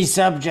a heavy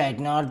subject,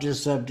 not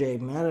just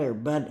subject matter,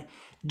 but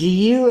do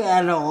you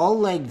at all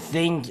like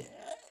think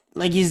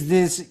like is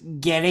this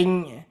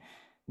getting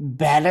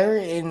better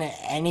in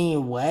any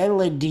way?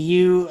 Like, do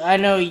you? I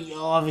know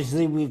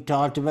obviously we've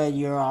talked about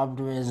your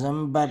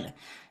optimism, but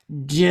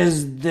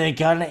does the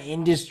kind of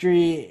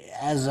industry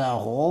as a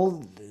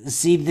whole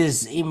see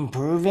this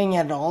improving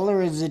at all,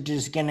 or is it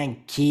just gonna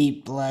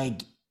keep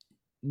like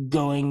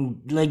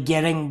going, like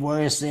getting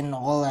worse in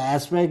all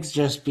aspects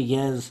just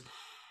because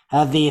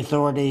how the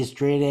authorities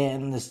treat it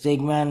and the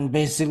stigma and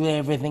basically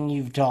everything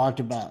you've talked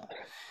about?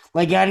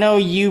 Like, I know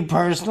you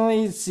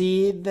personally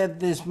see that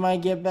this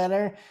might get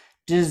better.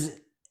 Does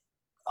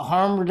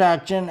harm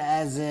reduction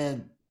as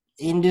a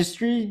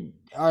industry,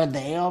 are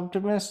they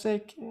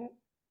optimistic?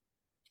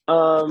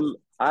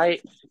 I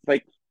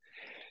like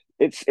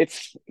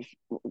it's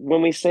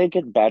when we say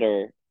get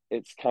better,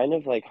 it's kind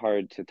of like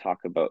hard to talk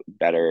about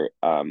better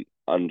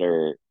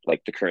under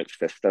like the current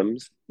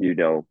systems,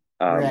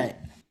 Right.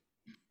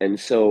 and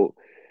so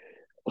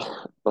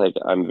like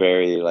I'm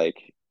very like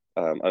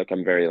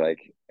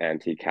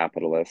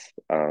anti-capitalist.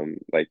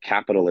 Like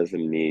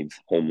capitalism needs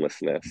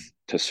homelessness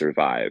to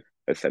survive,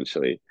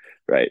 essentially,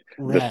 right?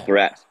 the Right.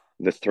 threat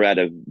the threat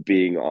of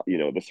being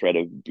the threat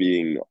of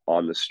being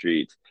on the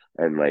street,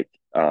 and like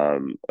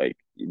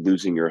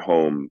losing your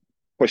home,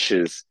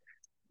 pushes,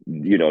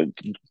 you know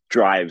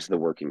drives the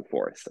working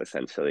force,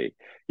 essentially.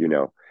 you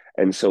know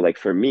and so like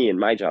for me in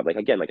my job,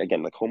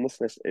 like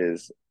homelessness,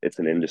 it's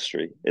an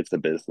industry, it's a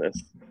business.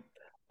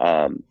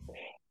 um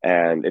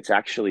And it's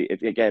actually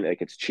again,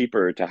 like it's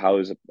cheaper to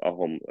house a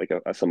home like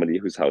somebody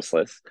who's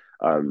houseless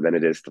than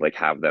it is to like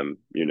have them,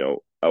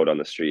 out on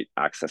the street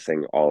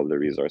accessing all of the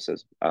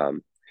resources.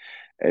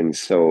 And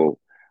so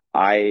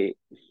I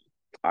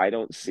I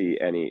don't see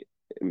any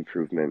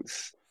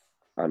improvements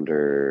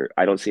under.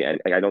 I don't see any.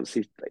 I don't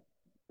see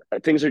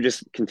things are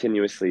just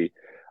continuously,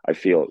 I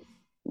feel,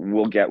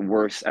 will get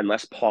worse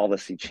unless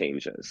policy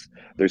changes.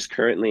 There's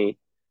currently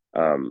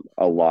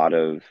a lot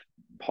of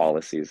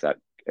policies that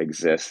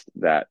exist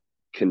that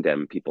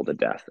condemn people to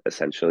death,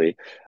 essentially.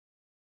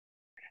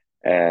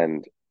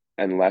 And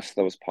unless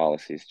those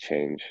policies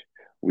change,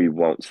 we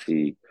won't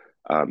see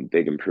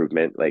big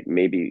improvement. Like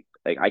maybe,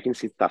 like I can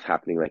see stuff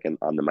happening like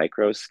on the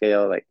micro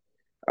scale,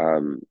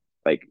 um,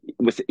 like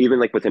with even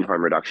like within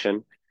harm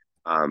reduction.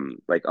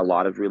 Like a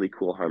lot of really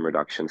cool harm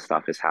reduction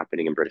stuff is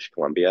happening in British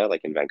Columbia,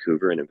 like in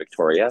Vancouver and in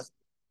Victoria.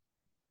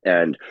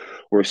 And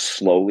we're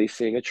slowly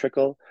seeing a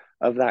trickle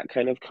of that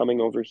kind of coming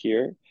over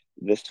here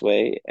this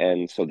way.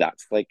 And so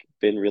that's like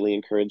been really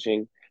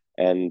encouraging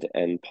and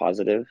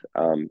positive,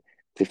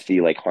 to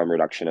see like harm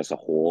reduction as a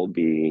whole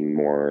being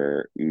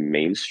more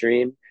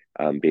mainstream,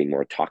 being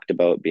more talked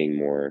about, being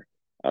more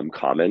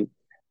common.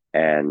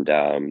 And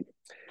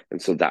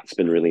and so that's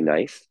been really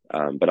nice.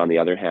 But on the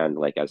other hand,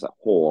 like as a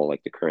whole,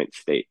 like the current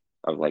state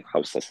of like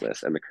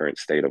houselessness and the current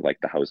state of like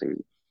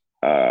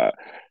uh,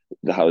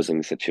 the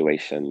housing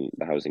situation,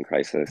 the housing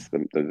crisis,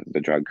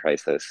 the drug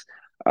crisis.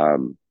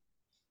 Um,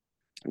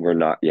 we're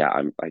not. Yeah,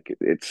 I'm like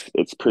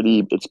it's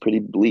pretty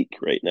bleak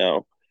right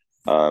now.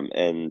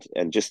 And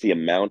just the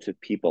amount of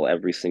people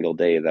every single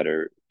day that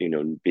are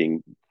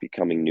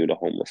becoming new to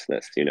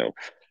homelessness.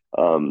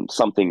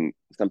 Something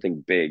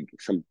big,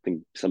 some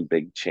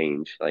big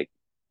change like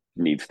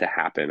needs to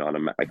happen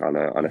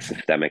on a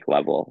systemic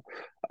level.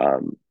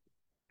 Um,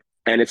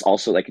 and it's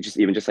also like just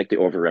even just like the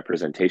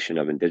overrepresentation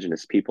of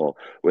indigenous people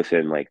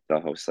within like the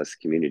hostless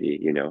community,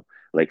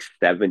 like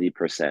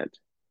 70%,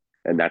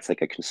 and that's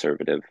like a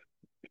conservative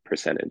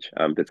percentage,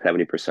 that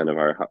 70% of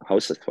our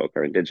hostless folk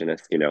are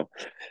indigenous,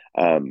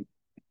 um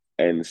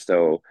and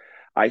so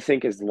I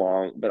think as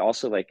long, but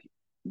also like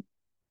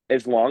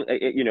as long,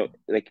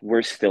 like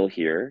we're still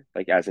here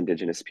like as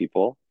indigenous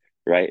people,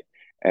 right?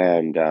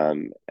 And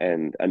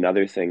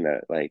another thing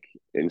that like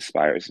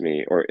inspires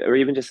me, or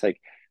even just like,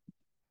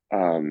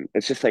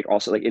 it's just like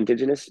also like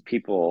indigenous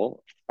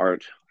people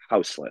aren't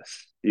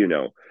houseless,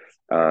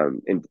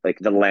 and like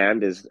the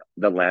land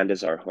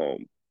is our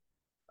home,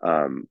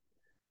 um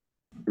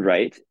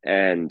right?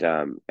 And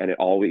it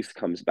always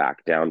comes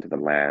back down to the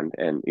land,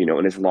 and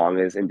as long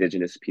as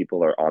indigenous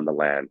people are on the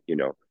land,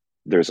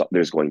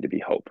 there's going to be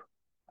hope.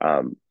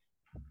 Um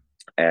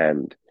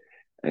and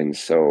and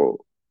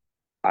so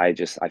I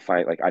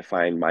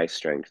find my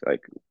strength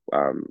like,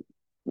 um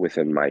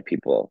within my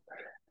people.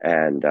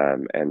 And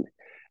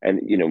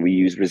we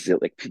use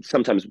like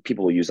sometimes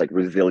people will use like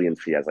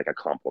resiliency as like a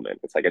compliment.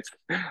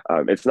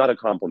 It's not a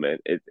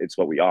compliment. It's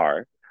what we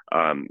are.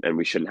 And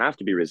we shouldn't have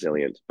to be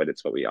resilient, but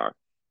it's what we are.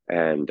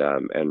 And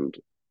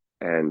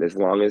as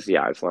long as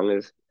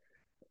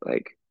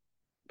like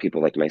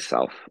people like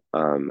myself,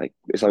 like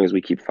as long as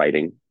we keep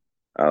fighting,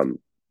 um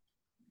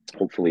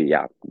hopefully,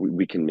 yeah,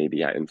 we can maybe,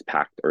 yeah,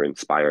 impact or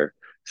inspire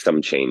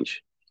some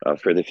change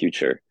for the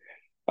future.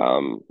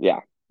 Yeah,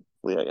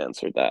 hopefully I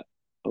answered that.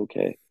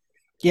 Okay.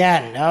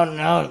 Yeah, no,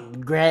 no,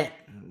 great.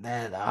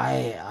 That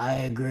I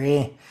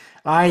agree.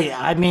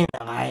 I mean,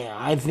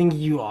 I think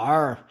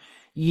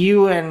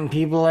you and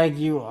people like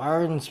you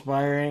are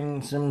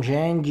inspiring some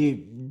change. You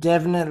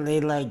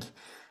definitely like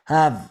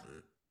have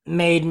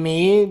made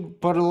me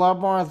put a lot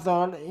more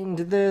thought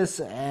into this,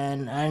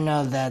 and I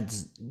know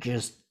that's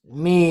just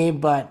me,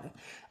 but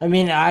I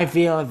mean, I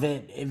feel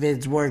if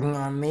it's working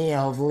on me,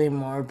 hopefully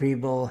more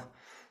people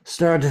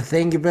start to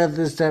think about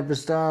this type of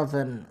stuff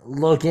and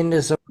look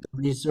into some of the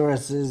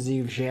resources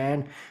you've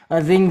shared.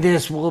 I think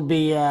this will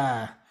be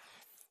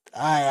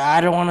I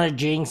don't want to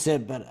jinx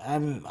it, but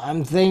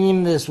I'm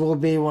thinking this will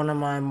be one of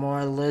my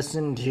more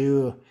listened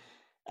to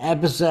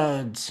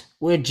episodes,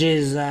 which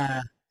is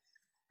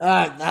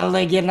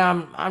like, and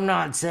I'm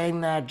not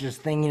saying that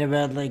just thinking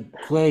about like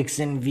clicks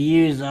and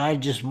views. I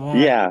just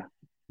want Yeah,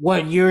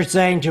 what you're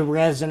saying to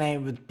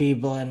resonate with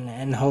people,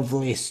 and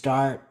hopefully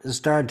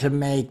start to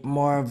make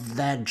more of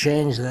that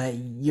change that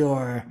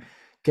you're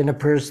gonna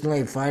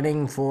personally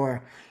fighting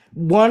for.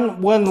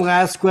 One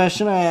last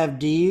question I have: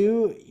 do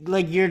you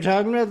like, you're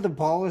talking about the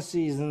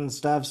policies and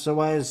stuff, so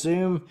I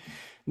assume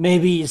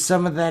maybe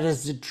some of that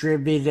is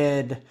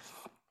attributed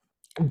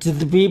to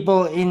the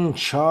people in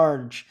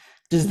charge?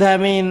 Does that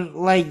mean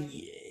like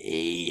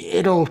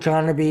it'll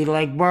kind of be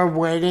like we're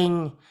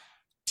waiting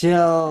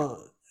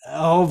till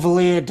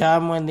hopefully a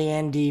time when the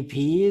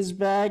NDP is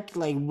back?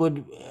 Like,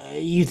 would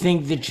you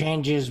think the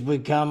changes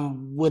would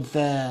come with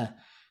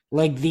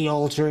the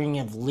altering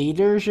of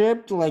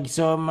leadership? Like,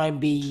 so it might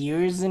be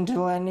years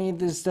until any of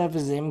this stuff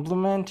is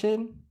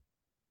implemented.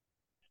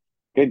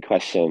 good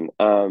question.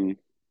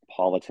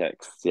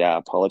 Politics.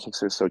 Yeah,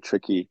 politics are so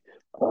tricky.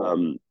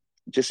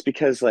 Just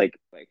because like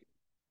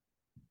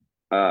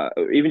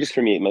even just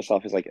for me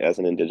myself as like as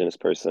an indigenous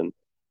person,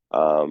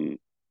 um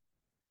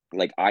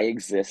like I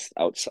exist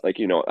outside, like,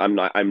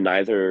 I'm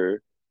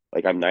neither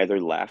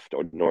left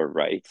or nor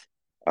right.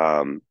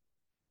 um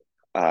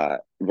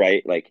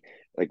right, like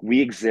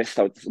we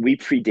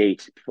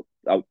predate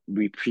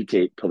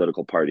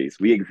political parties.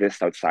 We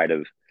exist outside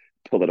of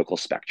political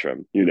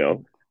spectrum,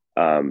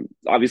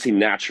 obviously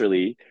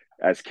naturally,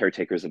 as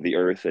caretakers of the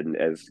earth, and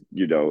as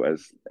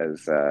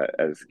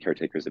as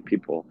caretakers of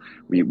people,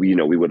 we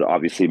would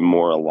obviously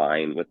more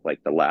align with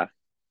like the left.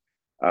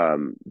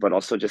 But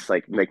also just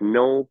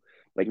no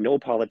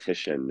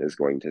politician is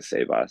going to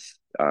save us.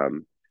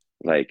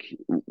 Like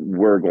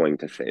we're going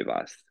to save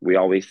us. We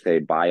always say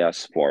by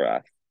us for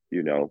us,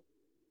 you know.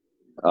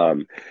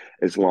 Um,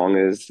 as long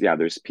as, yeah,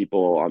 there's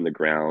people on the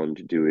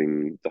ground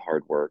doing the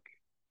hard work,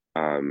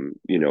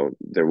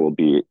 there will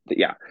be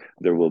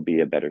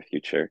a better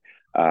future.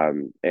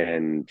 And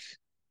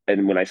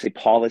when I say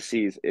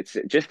policies, it's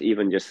just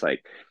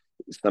like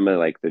some of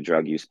like the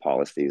drug use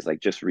policies. Like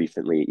just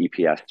recently,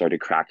 EPS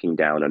started cracking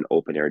down on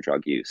open air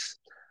drug use.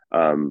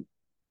 Um,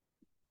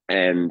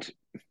 and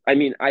I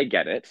mean, I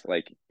get it.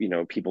 Like,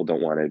 people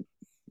don't want to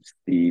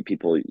see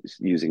people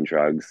using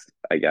drugs,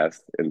 I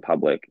guess, in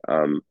public.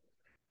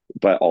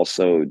 But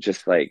also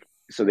just like,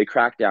 so they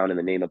crack down in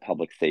the name of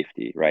public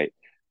safety, right?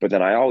 But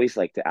then I always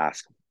like to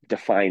ask,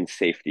 define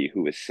safety.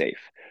 Who is safe?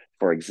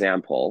 For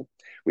example,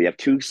 we have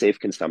two safe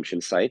consumption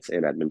sites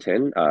in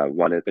Edmonton,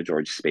 one at the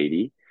George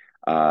Spady,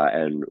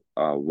 and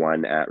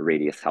one at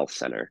Radius Health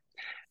Center.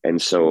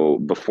 And so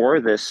before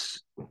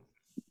this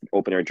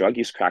open air drug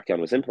use crackdown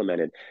was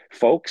implemented,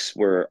 folks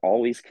were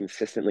always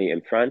consistently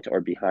in front or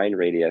behind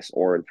Radius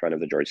or in front of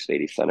the George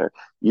Spady Center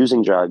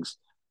using drugs,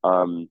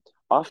 um,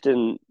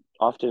 often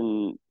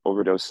often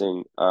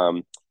overdosing.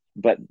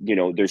 But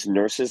there's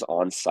nurses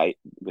on site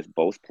with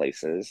both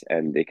places,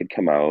 and they could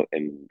come out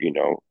and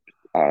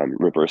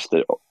reverse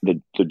the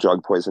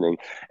drug poisoning,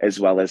 as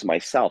well as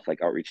myself,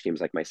 like outreach teams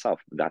like myself.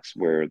 That's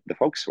where the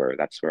folks were.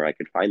 That's where I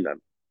could find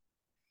them,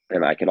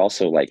 and I could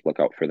also like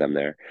look out for them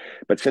there.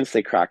 But since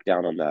they cracked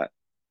down on that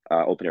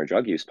open air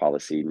drug use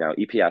policy, now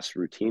EPS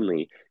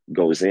routinely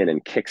goes in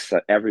and kicks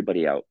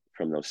everybody out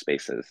from those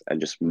spaces and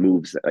just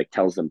moves, like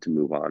tells them to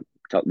move on,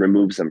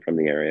 removes them from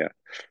the area.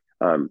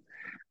 Um,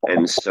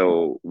 and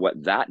so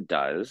what that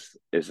does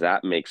is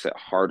that makes it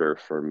harder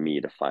for me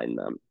to find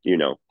them,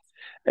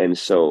 And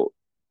so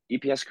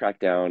EPS cracked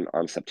down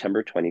on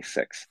September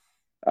 26th.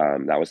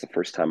 That was the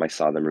first time I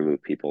saw them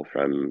remove people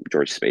from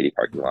George Spady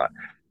parking lot.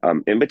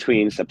 In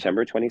between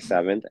September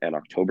 27th and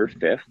October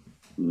 5th,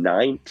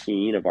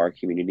 19 of our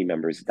community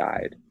members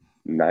died.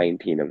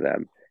 19 of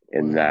them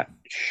in Wow. that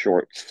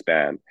short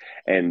span.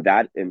 And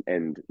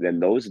then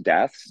those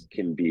deaths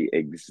can be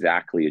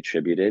exactly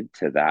attributed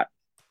to that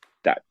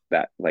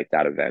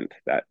event,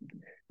 that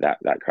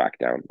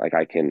crackdown. Like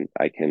I can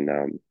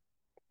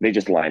they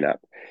just line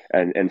up.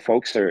 And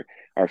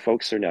our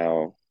folks are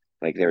now,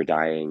 like, they're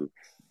dying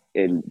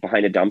in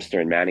behind a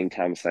dumpster in Manning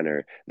Town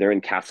Center. They're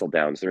in Castle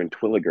Downs, they're in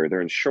Twilliger, they're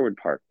in Sherwood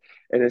Park.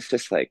 And it's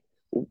just like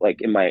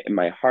in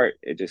my heart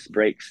it just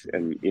breaks,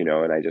 and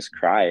I just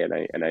cry,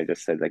 and I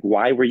just said, like,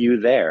 why were you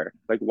there?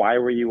 Like, why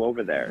were you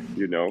over there?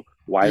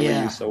 Why were you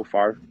Yeah. so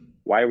far?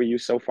 Why were you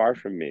so far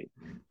from me?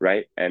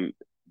 Right. And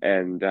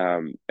and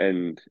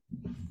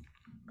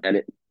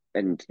it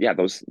and yeah,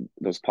 those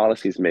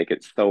policies make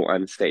it so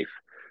unsafe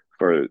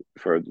for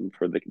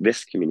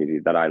this community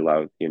that I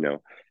love.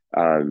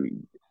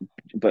 um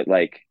but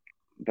like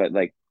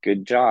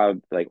good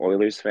job, like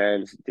Oilers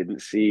fans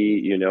didn't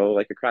see,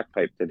 like a crack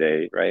pipe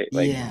today, right?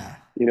 Like, Yeah.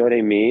 you know what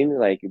I mean?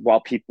 Like,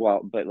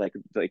 but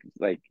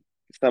like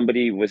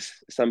somebody was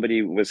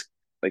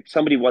like,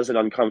 somebody wasn't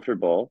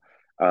uncomfortable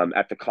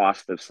at the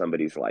cost of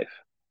somebody's life,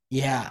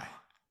 Yeah.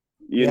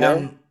 you Yeah.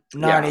 know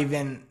Not yeah.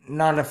 even,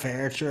 not a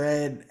fair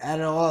trade at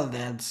all.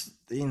 That's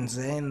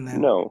insane that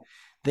No,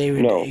 they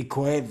would no.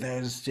 equate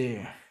those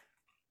two.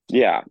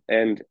 Yeah,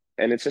 and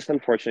it's just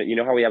unfortunate. You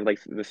know how we have like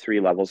the three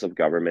levels of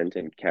government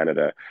in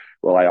Canada?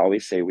 Well, I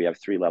always say we have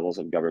three levels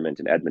of government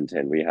in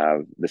Edmonton. We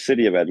have the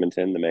city of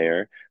Edmonton, the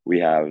mayor, we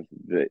have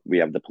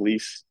the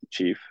police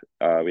chief,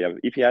 we have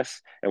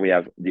EPS, and we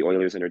have the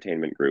Oilers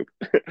Entertainment Group.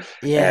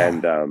 Yeah.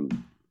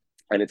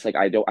 And it's like,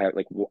 I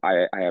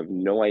have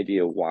no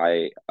idea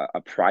why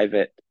a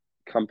private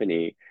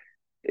company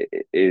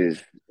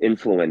is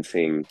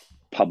influencing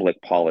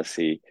public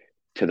policy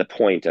to the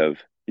point of,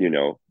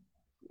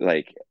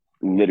 like,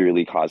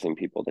 literally causing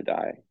people to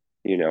die,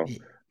 you know. Y-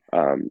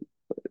 Um,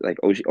 like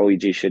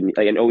OEG shouldn't,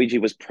 like, and OEG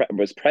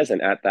was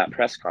present at that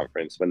press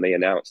conference when they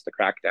announced the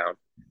crackdown.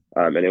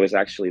 And it was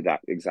actually that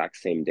exact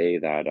same day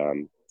that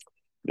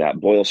that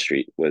Boyle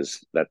Street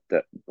was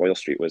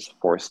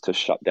forced to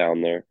shut down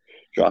their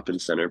drop-in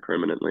center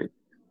permanently.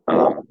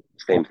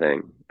 Same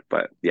thing.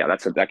 But yeah,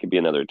 that could be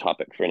another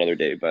topic for another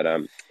day. But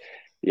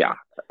yeah,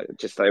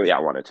 I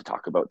wanted to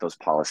talk about those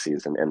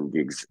policies and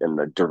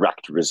the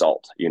direct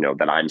result,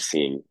 that I'm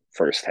seeing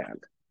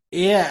firsthand.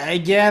 Yeah,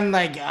 again,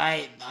 like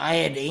I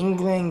had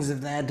inklings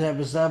of that type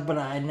of stuff, but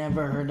I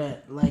never heard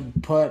it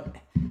like put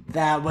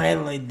that way,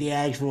 like the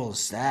actual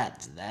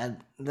stats.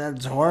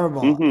 That's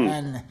horrible. Hmm.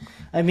 And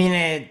I mean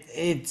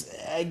it's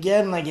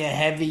again like a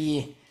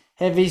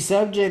heavy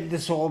subject,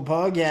 this whole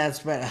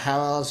podcast, but how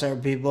else are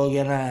people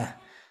gonna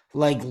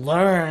like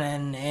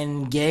learn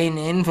and gain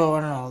info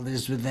and all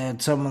this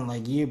without someone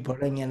like you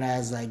putting it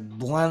as like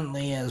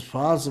bluntly as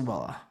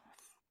possible?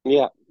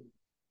 Yeah,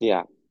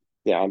 yeah,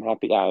 yeah. I'm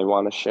happy. Yeah, I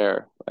want to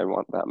share. I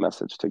want that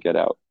message to get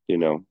out,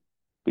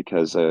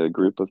 because a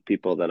group of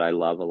people that I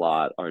love a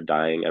lot are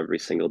dying every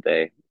single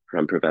day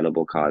from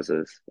preventable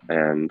causes,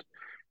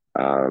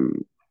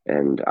 um,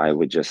 and I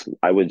would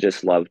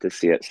just love to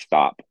see it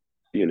stop,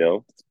 you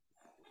know?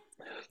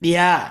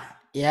 Yeah,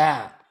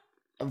 yeah.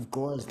 Of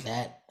course,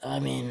 that. I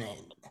mean,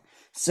 it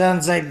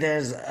sounds like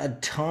there's a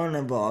ton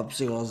of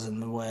obstacles in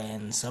the way,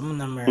 and some of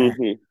them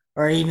Hmm.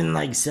 are even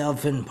like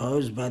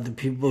self-imposed by the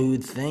people who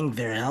think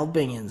they're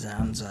helping. It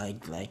sounds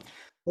like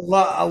a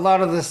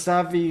lot of the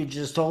stuff you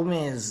just told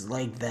me is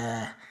like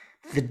the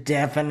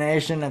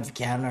definition of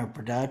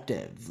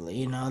counterproductive.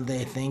 You know,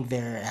 they think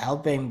they're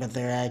helping, but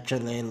they're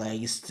actually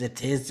like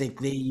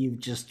statistically. You've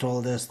just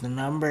told us the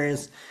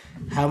numbers,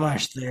 how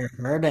much they're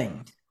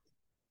hurting.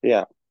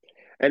 Yeah.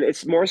 And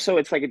it's more so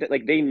it's like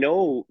they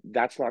know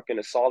that's not going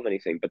to solve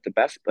anything, but the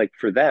best like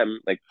for them,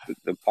 like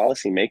the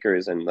policy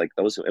makers and like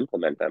those who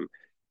implement them,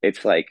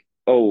 it's like,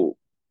 oh,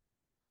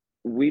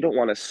 we don't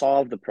want to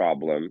solve the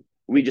problem.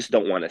 We just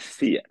don't want to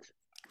see it.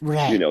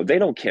 Right. They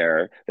don't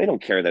care. They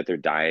don't care that they're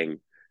dying,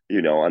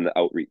 on the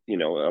outreach,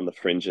 on the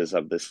fringes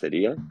of the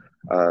city.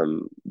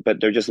 But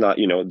they're just not,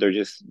 they're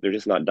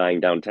just not dying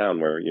downtown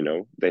where,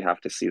 they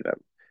have to see them.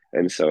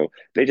 And so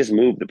they just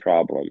move the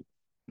problem.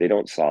 They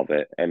don't solve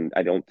it. And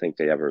I don't think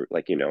they ever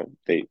like,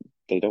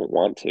 they don't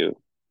want to.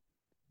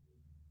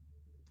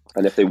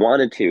 And if they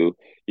wanted to,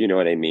 you know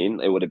what I mean?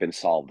 It would have been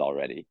solved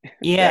already,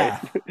 right?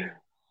 Yeah.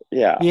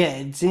 Yeah. Yeah,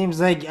 it seems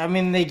like I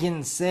mean they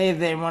can say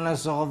they want to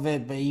solve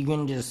it, but you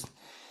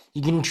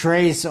can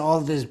trace all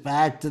this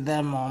back to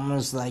them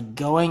almost like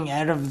going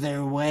out of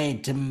their way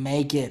to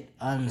make it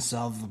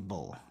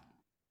unsolvable.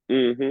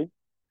 Hmm.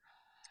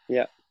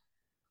 Yeah.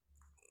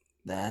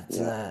 That's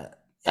Yeah.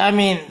 I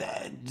mean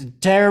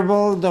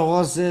terrible the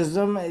whole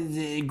system.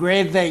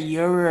 Great that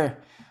you're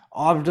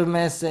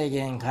optimistic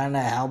and kind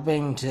of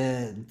helping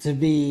to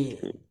be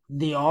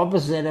the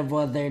opposite of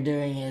what they're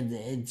doing.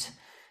 It's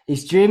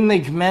extremely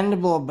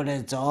commendable, but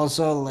it's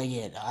also like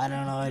I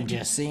don't know. It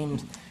just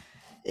seems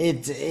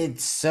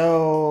it's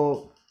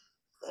so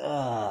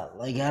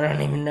like I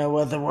don't even know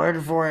what the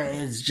word for it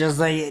is. Just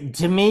like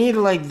to me,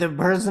 like the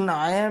person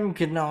I am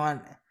could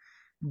not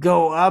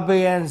go up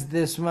against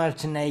this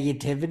much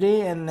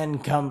negativity and then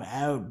come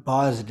out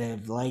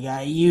positive. Like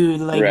you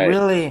like Right.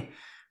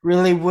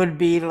 really would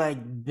be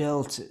like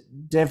built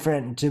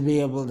different to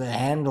be able to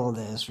handle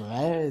this,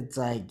 right? It's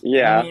like I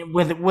Yeah. mean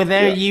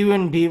without Yeah. you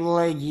and people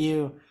like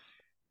you,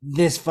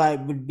 this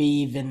fight would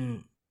be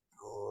even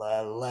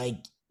like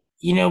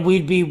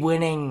we'd be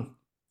winning.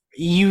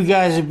 You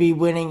guys would be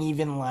winning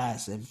even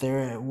less if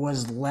there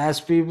was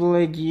less people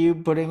like you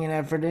putting an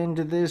effort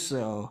into this.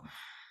 So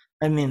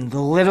I mean,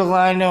 the little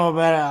I know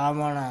about it, I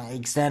want to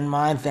extend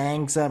my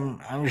thanks.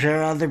 I'm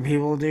sure other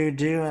people do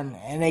too.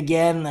 And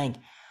again, like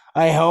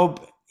I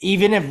hope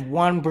even if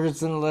one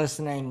person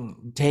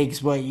listening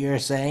takes what you're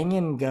saying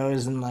and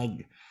goes and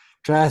like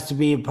tries to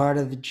be a part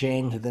of the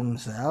change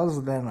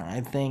themselves, then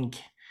I think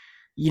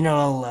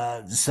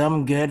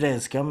some good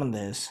has come of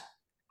this.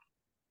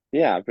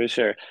 Yeah, for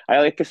sure. I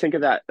like to think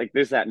of that like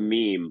there's that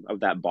meme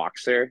of that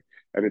boxer,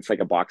 and it's like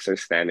a boxer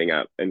standing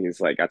up, and he's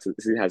like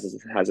he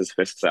has his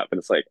fists up, and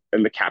it's like,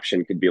 and the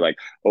caption could be like,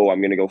 "Oh,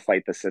 I'm gonna go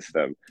fight the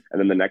system," and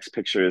then the next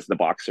picture is the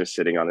boxer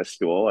sitting on a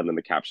stool, and then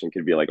the caption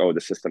could be like, "Oh,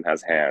 the system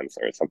has hands,"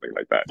 or something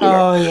like that.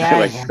 Oh I yeah,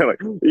 like yeah. to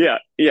like, yeah,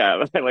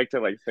 yeah. I like to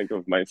like think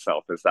of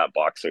myself as that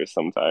boxer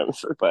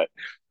sometimes, but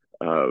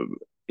um,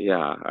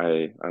 yeah,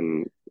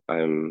 I'm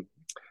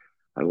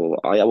I will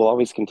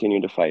always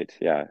continue to fight.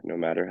 Yeah, no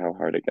matter how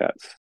hard it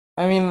gets.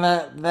 I mean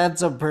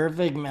that's a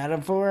perfect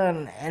metaphor,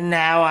 and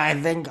now I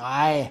think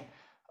I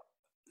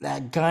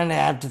kind of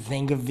have to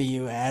think of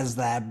you as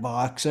that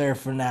boxer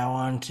from now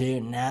on too.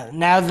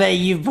 Now that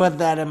you've put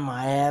that in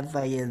my head,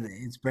 like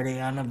it's pretty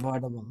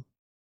unavoidable.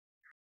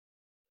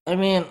 I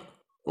mean,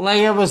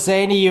 like I was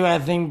saying to you, I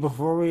think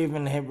before we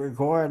even hit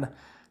record,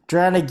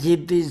 trying to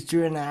keep these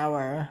to an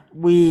hour.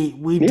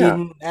 We Yeah,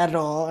 didn't at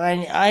all.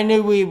 I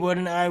knew we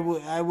wouldn't.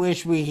 I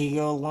wish we could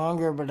go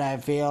longer, but I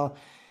feel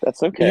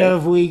that's okay.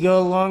 if we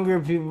go longer,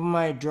 people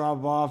might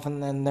drop off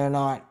and then they're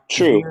not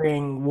True.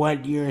 hearing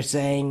what you're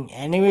saying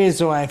anyway.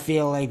 So I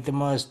feel like the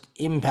most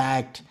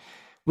impact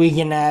we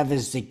can have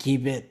is to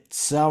keep it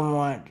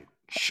somewhat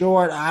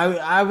short.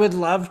 I would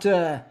love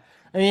to.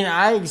 I mean,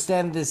 I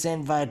extend this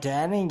invite to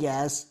any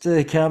guest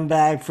to come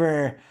back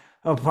for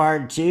a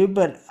part two,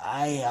 but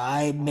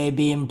I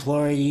maybe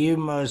implore you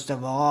most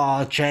of all.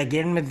 I'll check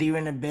in with you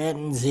in a bit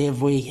and see if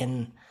we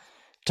can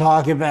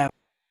talk about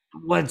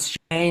what's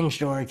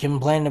changed or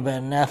complain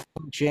about nothing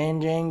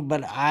changing,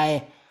 but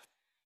I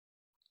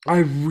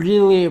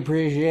really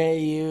appreciate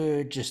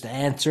you just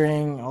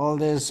answering all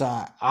this.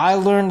 I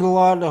learned a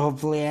lot.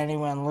 Hopefully,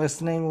 anyone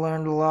listening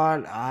learned a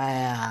lot.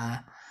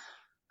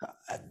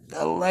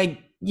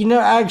 Like,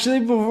 actually,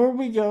 before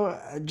we go,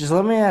 just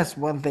let me ask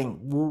one thing.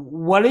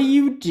 What do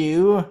you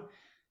do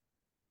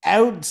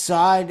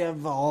outside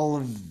of all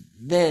of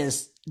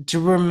this to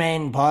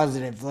remain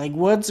positive? Like,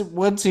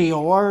 what's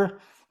your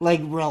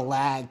like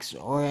relax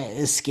or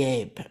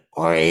escape,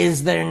 or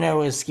is there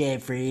no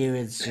escape for you?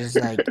 It's just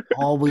like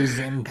always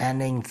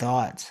impending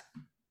thoughts.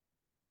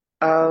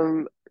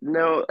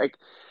 No, like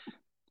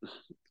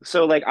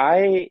so like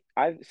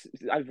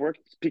I've worked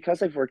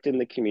because I've worked in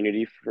the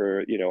community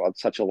for,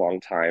 such a long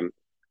time.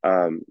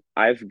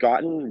 I've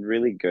gotten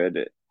really good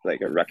at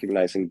like at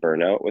recognizing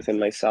burnout within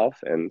myself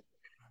and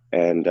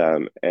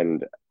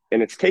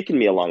and it's taken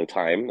me a long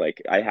time.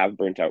 Like I have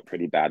burnt out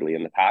pretty badly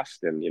in the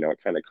past and it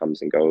kind of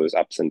comes and goes,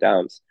 ups and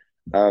downs.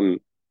 Um,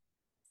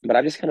 but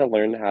I've just kind of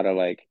learned how to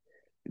like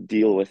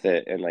deal with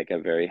it in like a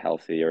very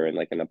healthy or in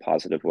like in a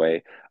positive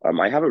way.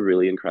 I have a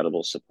really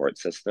incredible support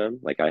system.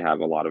 Like I have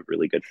a lot of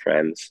really good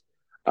friends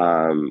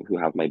who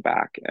have my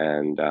back,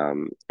 and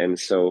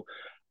so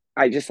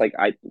I just like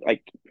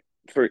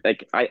for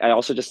like I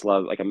also just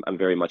love like I'm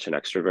very much an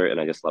extrovert and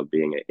I just love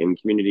being in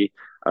community.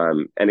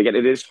 And again,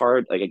 it is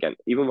hard. Like again,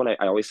 even when I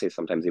always say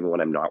sometimes even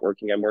when I'm not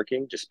working, I'm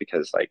working just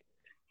because like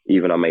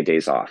even on my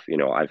days off,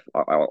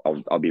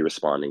 I'll be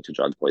responding to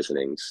drug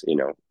poisonings,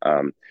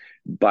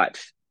 but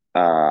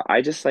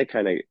I just like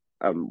kind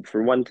of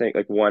for one thing,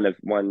 like one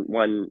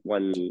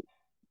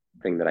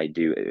thing that I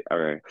do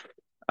or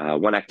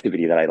one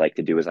activity that I like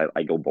to do is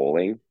I go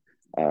bowling.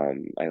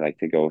 I like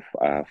to go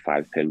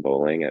 5-pin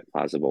bowling at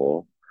Plaza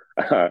Bowl,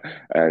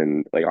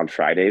 and like on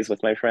Fridays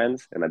with my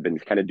friends, and I've been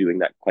kind of doing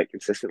that quite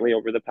consistently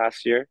over the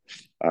past year.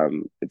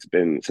 It's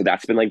been so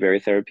that's been like very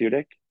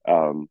therapeutic.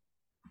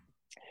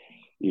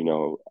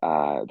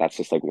 That's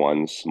just like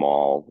one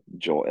small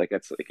joy. Like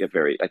that's a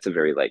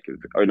very like,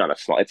 or not a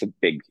small, it's a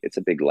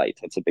big light.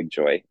 It's a big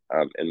joy,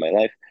 in my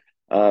life.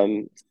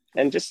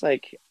 And just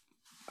like,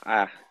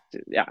 ah,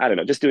 yeah, I don't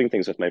know, just doing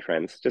things with my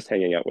friends, just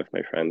hanging out with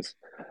my friends.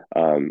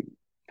 Um,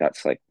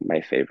 that's like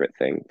my favorite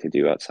thing to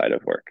do outside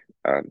of work.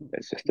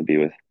 Is just to be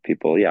with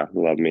people, yeah,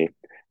 who love me,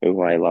 and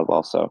who I love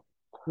also.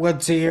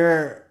 What's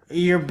your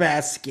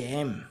best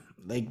game?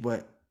 Like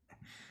what?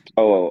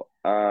 Oh,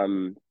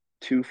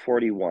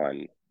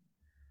 241.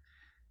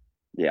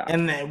 Yeah,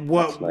 And then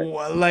that's my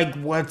like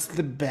what's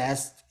the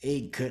best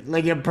it could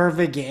like a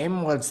perfect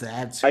game? What's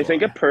that I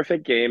think a score?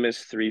 perfect game is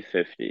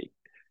 350.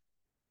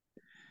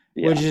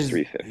 Which Yeah, is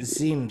 350.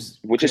 seems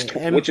Which is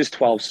pretty. tw which is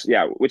 12,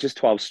 yeah, which is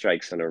 12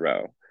 strikes in a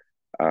row.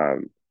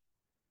 Um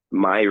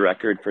my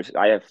record for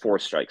I have 4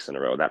 strikes in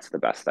a row. That's the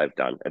best I've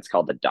done. It's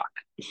called the duck.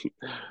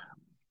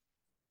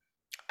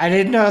 I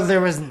didn't know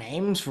there was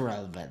names for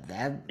all of it.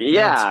 That's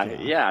Yeah, cool.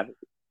 yeah.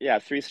 Yeah,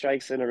 3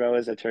 strikes in a row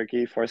is a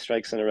turkey, 4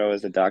 strikes in a row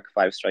is a duck,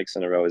 5 strikes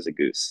in a row is a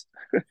goose.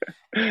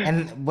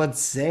 And what's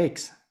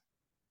six?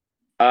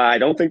 I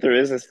don't think there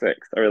is a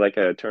sixth or like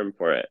a term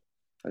for it.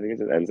 I think it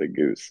just ends at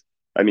goose.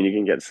 I mean, you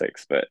can get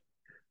six, but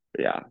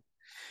yeah.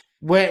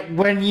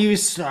 When you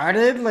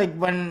started, like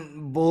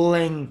when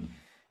bowling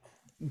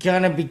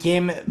kind of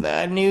became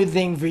a new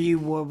thing for you,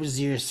 what was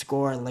your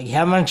score? Like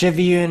how much have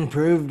you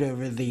improved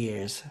over the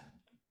years?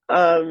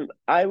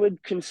 I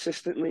would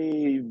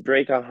consistently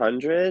break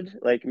 100,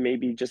 like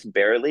maybe just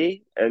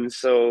barely. And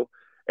so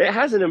it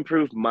hasn't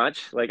improved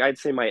much. Like I'd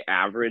say my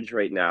average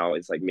right now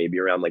is like maybe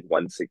around like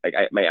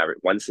my average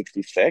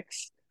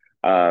 166.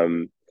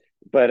 Um,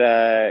 but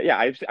yeah,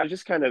 I've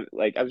just kind of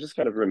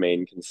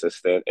remained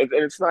consistent. And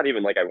it's not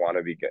even like I want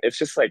to be good. It's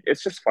just like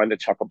it's just fun to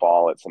chuck a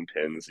ball at some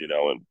pins,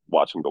 and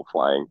watch them go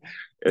flying.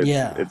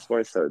 Yeah. It's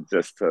more so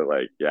just to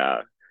like,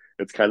 yeah,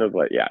 it's kind of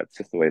like, yeah, it's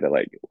just a way to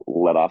like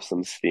let off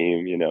some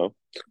steam.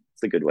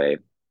 It's a good way.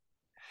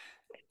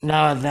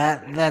 No,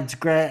 that's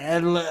great.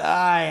 And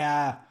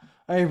I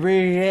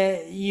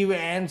appreciate you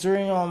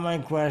answering all my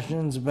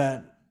questions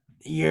about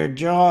your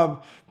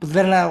job, but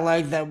then I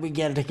like that we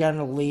get to kind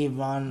of leave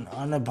on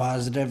a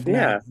positive note.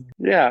 Yeah.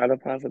 Yeah, on a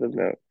positive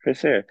note, for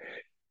sure.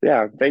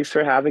 Yeah, thanks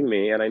for having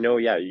me. And I know,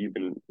 yeah, you've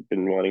been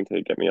wanting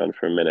to get me on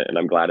for a minute, and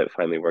I'm glad it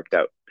finally worked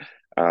out.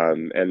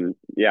 And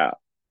yeah,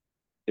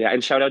 yeah,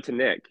 and shout out to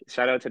Nick.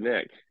 Shout out to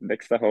Nick.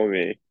 Nick's the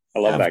homie. I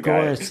love Of that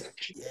guy. course.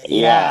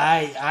 Yeah,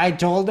 Yeah. I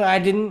told her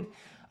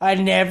I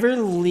never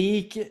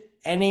leak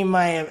any of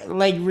my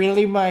like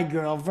really my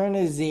girlfriend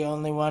is the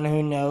only one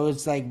who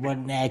knows like what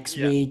next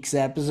Yeah. week's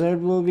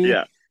episode will be.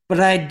 Yeah. But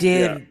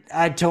Yeah.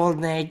 I told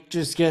Nick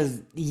just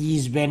because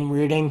he's been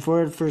rooting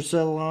for it for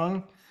so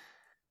long.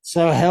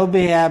 So he'll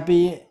be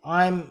happy.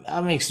 I'm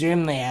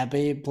extremely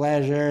happy.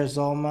 Pleasure is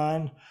all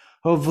mine.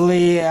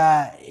 Hopefully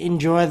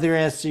enjoy the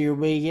rest of your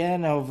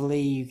weekend.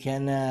 Hopefully you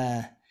can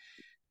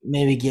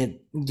maybe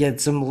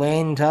get some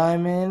lane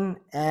time in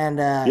and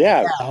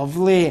Yeah. yeah,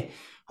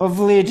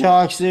 hopefully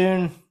talk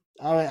soon.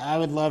 I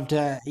would love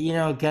to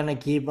kind of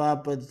keep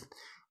up with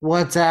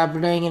what's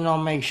happening, and I'll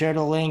make sure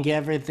to link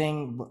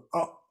everything.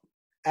 Oh,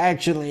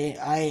 actually,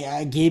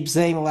 I keep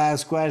saying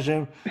last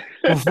question.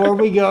 Before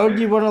we go,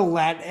 do you want to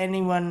let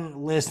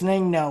anyone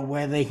listening know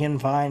where they can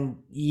find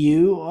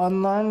you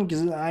online?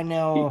 Because I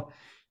Y- know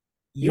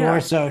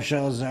your Yeah,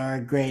 socials are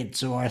a great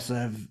source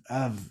of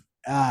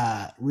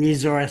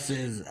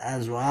resources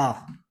as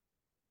well.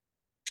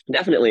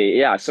 definitely.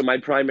 Yeah. So my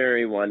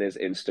primary one is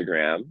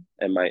Instagram,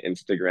 and my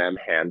Instagram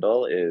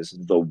handle is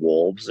the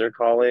Wolves are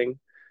calling.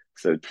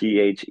 So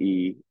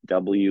TheWolvesARETHE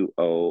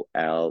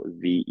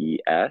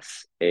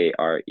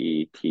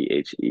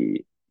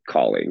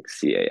calling,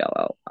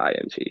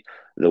 CALLING.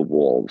 The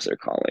Wolves are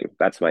calling.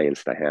 That's my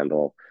Insta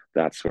handle.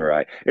 That's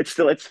where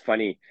it's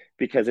funny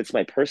because it's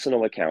my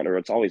personal account, or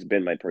it's always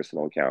been my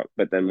personal account.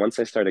 But then once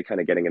I started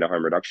kind of getting into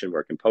harm reduction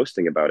work and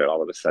posting about it,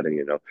 all of a sudden,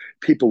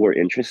 people were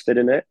interested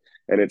in it,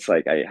 and it's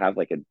like I have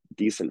like a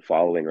decent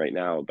following right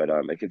now. But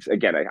like it's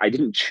again, I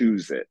didn't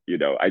choose it,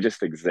 I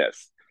just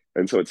exist.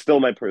 And so it's still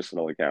my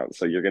personal account.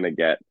 So you're gonna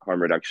get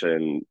harm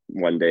reduction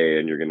one day,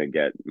 and you're gonna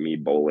get me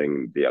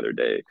bowling the other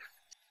day.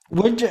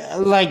 Which,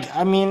 like,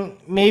 I mean,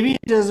 maybe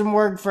it doesn't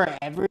work for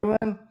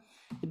everyone.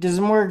 It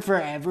doesn't work for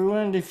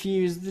everyone to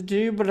fuse the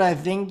two, but I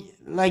think,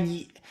 like,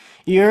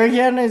 your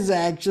account is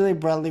actually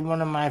probably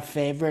one of my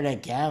favorite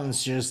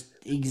accounts just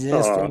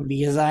Oh, existing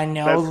because I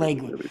know, that's like,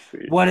 really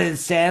sweet. what it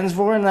stands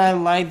for, and I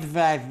like the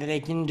fact that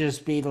it can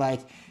just be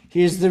like,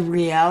 here's the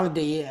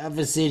reality of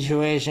a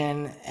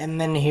situation, and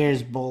then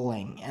here's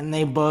bowling, and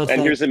they both, And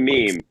like, here's a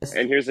meme. exist.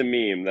 And here's a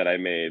meme that I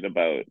made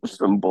about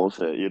some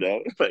bullshit,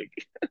 like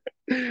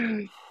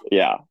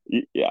yeah,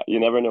 yeah, you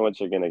never know what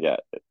you're gonna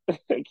get.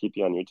 Keep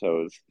you on your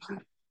toes.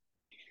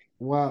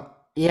 Well,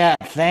 yeah,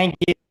 thank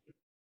you.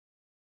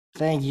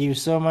 Thank you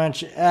so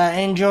much.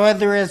 Enjoy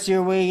the rest of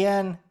your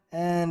weekend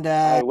and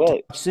I talk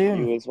will. soon.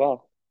 You as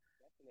well.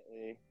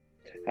 Definitely.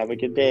 Have a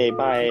good day.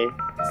 Bye.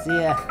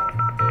 See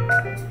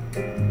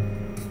ya.